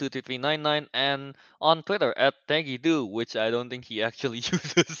TG23399 and on Twitter at TaggyDo, which I don't think he actually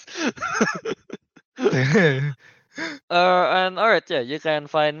uses. Do? And alright, yeah, you can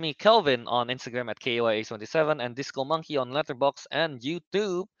find me, Kelvin, on Instagram at KYA27 and Disco Monkey on Letterboxd and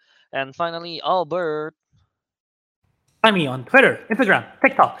YouTube. And finally, Albert. Find me on Twitter, Instagram,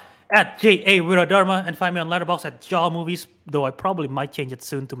 TikTok at JA Wiradharma, and find me on Letterboxd at Jaw Movies, though I probably might change it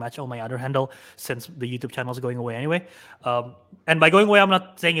soon to match all my other handle since the YouTube channel is going away anyway. And by going away, I'm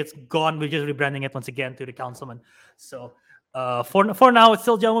not saying it's gone. We're just rebranding it once again to the Councilman. So for now, it's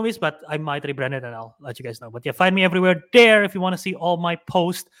still Jaw Movies, but I might rebrand it and I'll let you guys know. But yeah, find me everywhere there if you want to see all my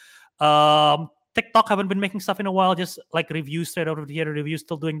posts. TikTok, haven't been making stuff in a while, just like reviews straight out of the theater reviews,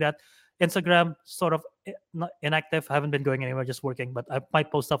 still doing that. Instagram, sort of not inactive. I haven't been going anywhere, just working. But I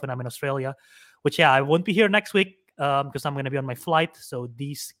might post stuff when I'm in Australia, which yeah, I won't be here next week because I'm going to be on my flight. So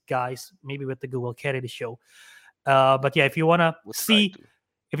these guys, maybe with the Google, carry the show. But yeah, if you want to We'll try see, to.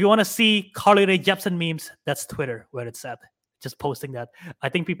 if you want to see Carly Rae Jepsen memes, that's Twitter where it's at. Just posting that. I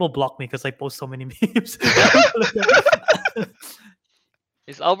think people block me because I post so many memes.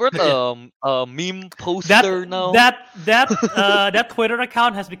 Is Albert Yeah. a meme poster now? That Twitter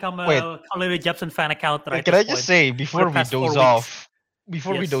account has become Wait. a Carly Rae Jepsen fan account. Wait, Right can at I this just point. say before we past 4 doze weeks. off,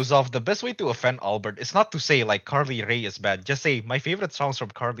 before we Yes. doze off, the best way to offend Albert is not to say like Carly Rae is bad. Just say my favorite songs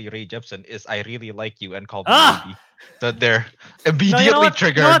from Carly Rae Jepsen is "I Really Like You" and "Call Me Ah! Maybe." That they're No, immediately you know what?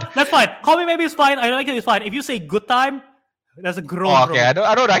 triggered. You know what? That's fine. Call Me Maybe is fine. I like it. It's fine. If you say Good Time, that's a groan. Oh, okay, bro.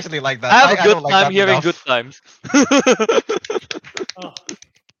 I don't actually like that. I have a I good don't like time that hearing enough. good times. Oh,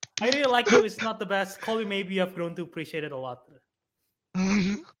 I really like you. It's not the best. Call Me Maybe. I've grown to appreciate it a lot.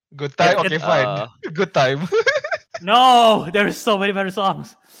 Good time. It- Okay, it- fine. Good time. No, there's so many better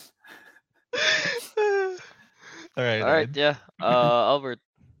songs. All right. Alright, yeah. Albert.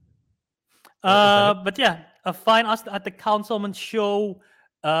 But yeah, find us at the Councilman Show.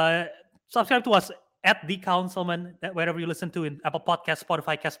 Subscribe to us at the Councilman, wherever you listen to, in Apple Podcasts,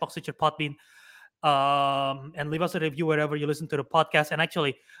 Spotify, Castbox, Stitcher, Podbean. And leave us a review wherever you listen to the podcast. And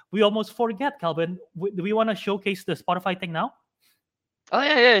actually, we almost forget, Calvin. Do we want to showcase the Spotify thing now? Oh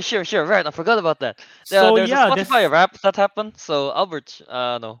yeah, sure. Right, I forgot about that. So There's yeah, a Spotify rap that happened. So Albert,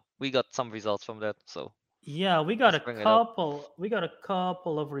 no, we got some results from that. So yeah, we got Let's a bring it up. couple. We got a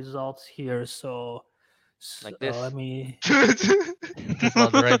couple of results here. So, Like this. let me. That's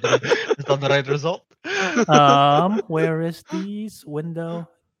not the right. That's not the right result. Where is this window?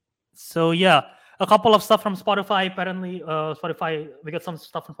 So yeah, a couple of stuff from Spotify. Apparently, Spotify, we got some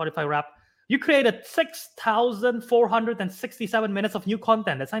stuff from Spotify Rap. You created 6,467 minutes of new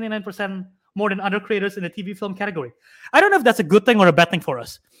content. That's 99% more than other creators in the TV film category. I don't know if that's a good thing or a bad thing for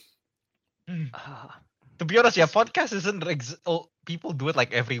us. To be honest, yeah, podcast isn't people do it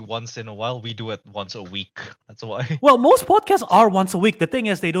like every once in a while. We do it once a week. That's why. Well, most podcasts are once a week. The thing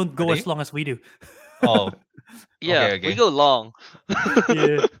is, they don't go Are as they? long as we do. Oh, Yeah, okay. we go long.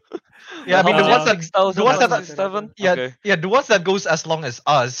 Yeah. Yeah, I mean the ones that 6,167. yeah, Okay. yeah, the ones that goes as long as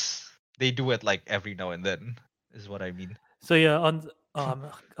us, they do it like every now and then. Is what I mean. So yeah, on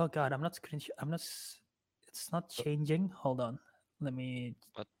oh god, I'm not screen. I'm not. It's not changing. Hold on. Let me.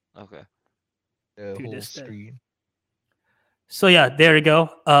 Okay. The Do whole this then. screen. So yeah, there you go.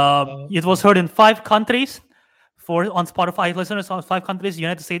 It was heard in 5 countries. On Spotify listeners on 5 countries: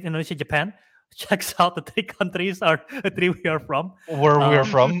 United States, Indonesia, Japan. Checks out the 3 countries are the 3 we are from. Where we're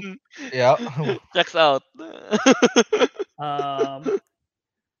from. Yeah. Checks out.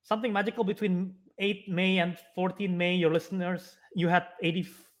 Something magical between 8 May and 14 May. Your listeners, you had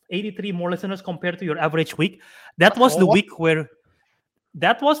 83 more listeners compared to your average week. That was the What? week where.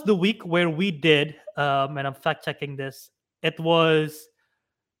 That was the week where we did, and I'm fact checking this. It was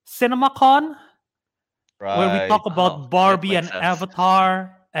CinemaCon, where we talk about Oh, that Barbie makes and sense.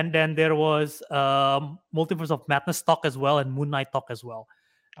 Avatar, and then there was Multiverse of Madness talk as well, and Moon Knight talk as well.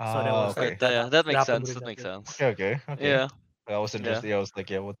 So that was okay. Right, yeah, that makes happened sense. during That makes period. sense. Okay. Yeah. I was interested. I was like,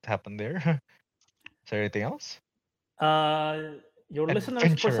 yeah, what happened there? Is there anything else? Your listener's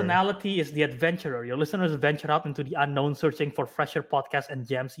Adventurer. personality is the adventurer. Your listeners venture out into the unknown, searching for fresher podcasts and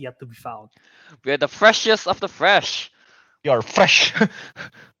gems yet to be found. We're the freshest of the fresh. You're fresh,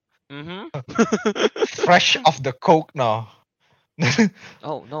 Mm-hmm. fresh off the coke now.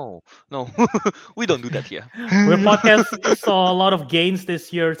 Oh no. We don't do that here. Our podcast saw a lot of gains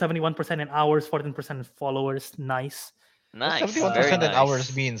this year: 71% in hours, 14% in followers. Nice. Nice. 71% Very in nice.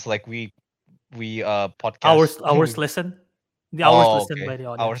 hours means like we podcast Hours listen. The hours Oh, listened okay. by the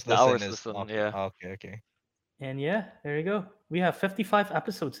audience. Hours The hours listen is listen, okay. yeah. Okay. And yeah, there you go. We have 55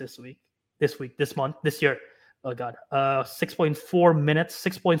 episodes this week, this month, this year. Oh god. 6.4 minutes,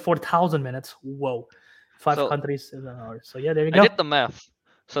 6.4 thousand minutes. Whoa. 5 So- countries in an hour. So yeah, there you I go. did the math.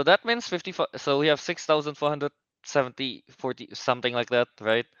 So that means 55. So we have 6,470, 40, something like that,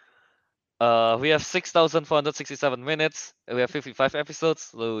 right? We have 6,467 minutes. And we have 55 episodes.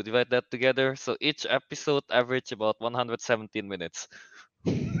 So divide that together. So each episode average about 117 minutes.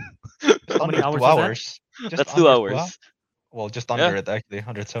 Just How many under hours 2 was that? hours. Just That's 2 under 2 hours. Well, just under Yeah. it actually.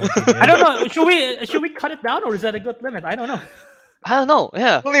 117. I Yeah. don't know. Should we cut it down or is that a good limit? I don't know. I don't know.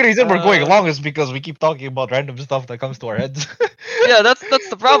 Yeah. The only reason we're going Uh, long is because we keep talking about random stuff that comes to our heads. Yeah, that's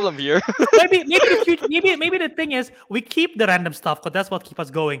the problem here. maybe the future, maybe the thing is we keep the random stuff because that's what keeps us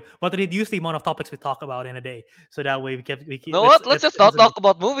going, but reduce the amount of topics we talk about in a day. So that way we keep You know what? Let's just not talk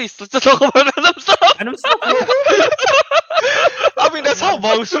about movies. Let's just talk about random stuff. random stuff. Yeah. I mean, that's how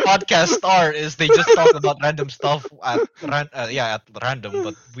most podcasts are. Is they just talk about random stuff at random,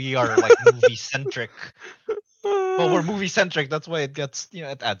 but we are like movie centric. Well, we're movie centric. That's why it gets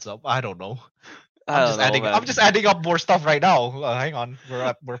it adds up. I don't know. I don't know, I'm man. just adding up more stuff right now. Hang on,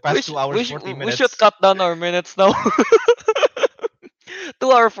 we're past 2 hours 40 we minutes. should cut down our minutes now.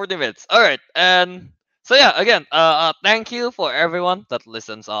 2 hour 40 minutes. All right, and so yeah, again, thank you for everyone that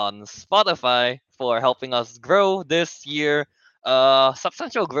listens on Spotify for helping us grow this year.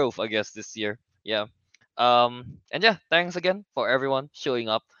 Substantial growth, I guess, this year. Yeah. And yeah, thanks again for everyone showing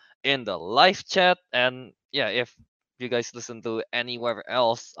up in the live chat. And yeah, if you guys listen to anywhere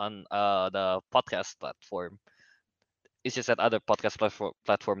else on the podcast platform, it's just that other podcast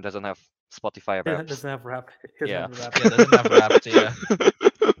platform doesn't have Spotify It raps. doesn't have rap. Yeah. Yeah, doesn't have rap. Yeah,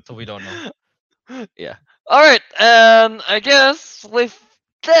 so we don't know. Yeah. All right, and I guess with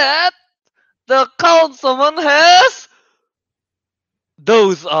that, the councilman has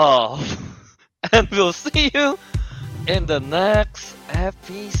dozed off, and we'll see you in the next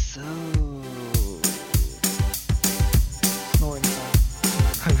episode.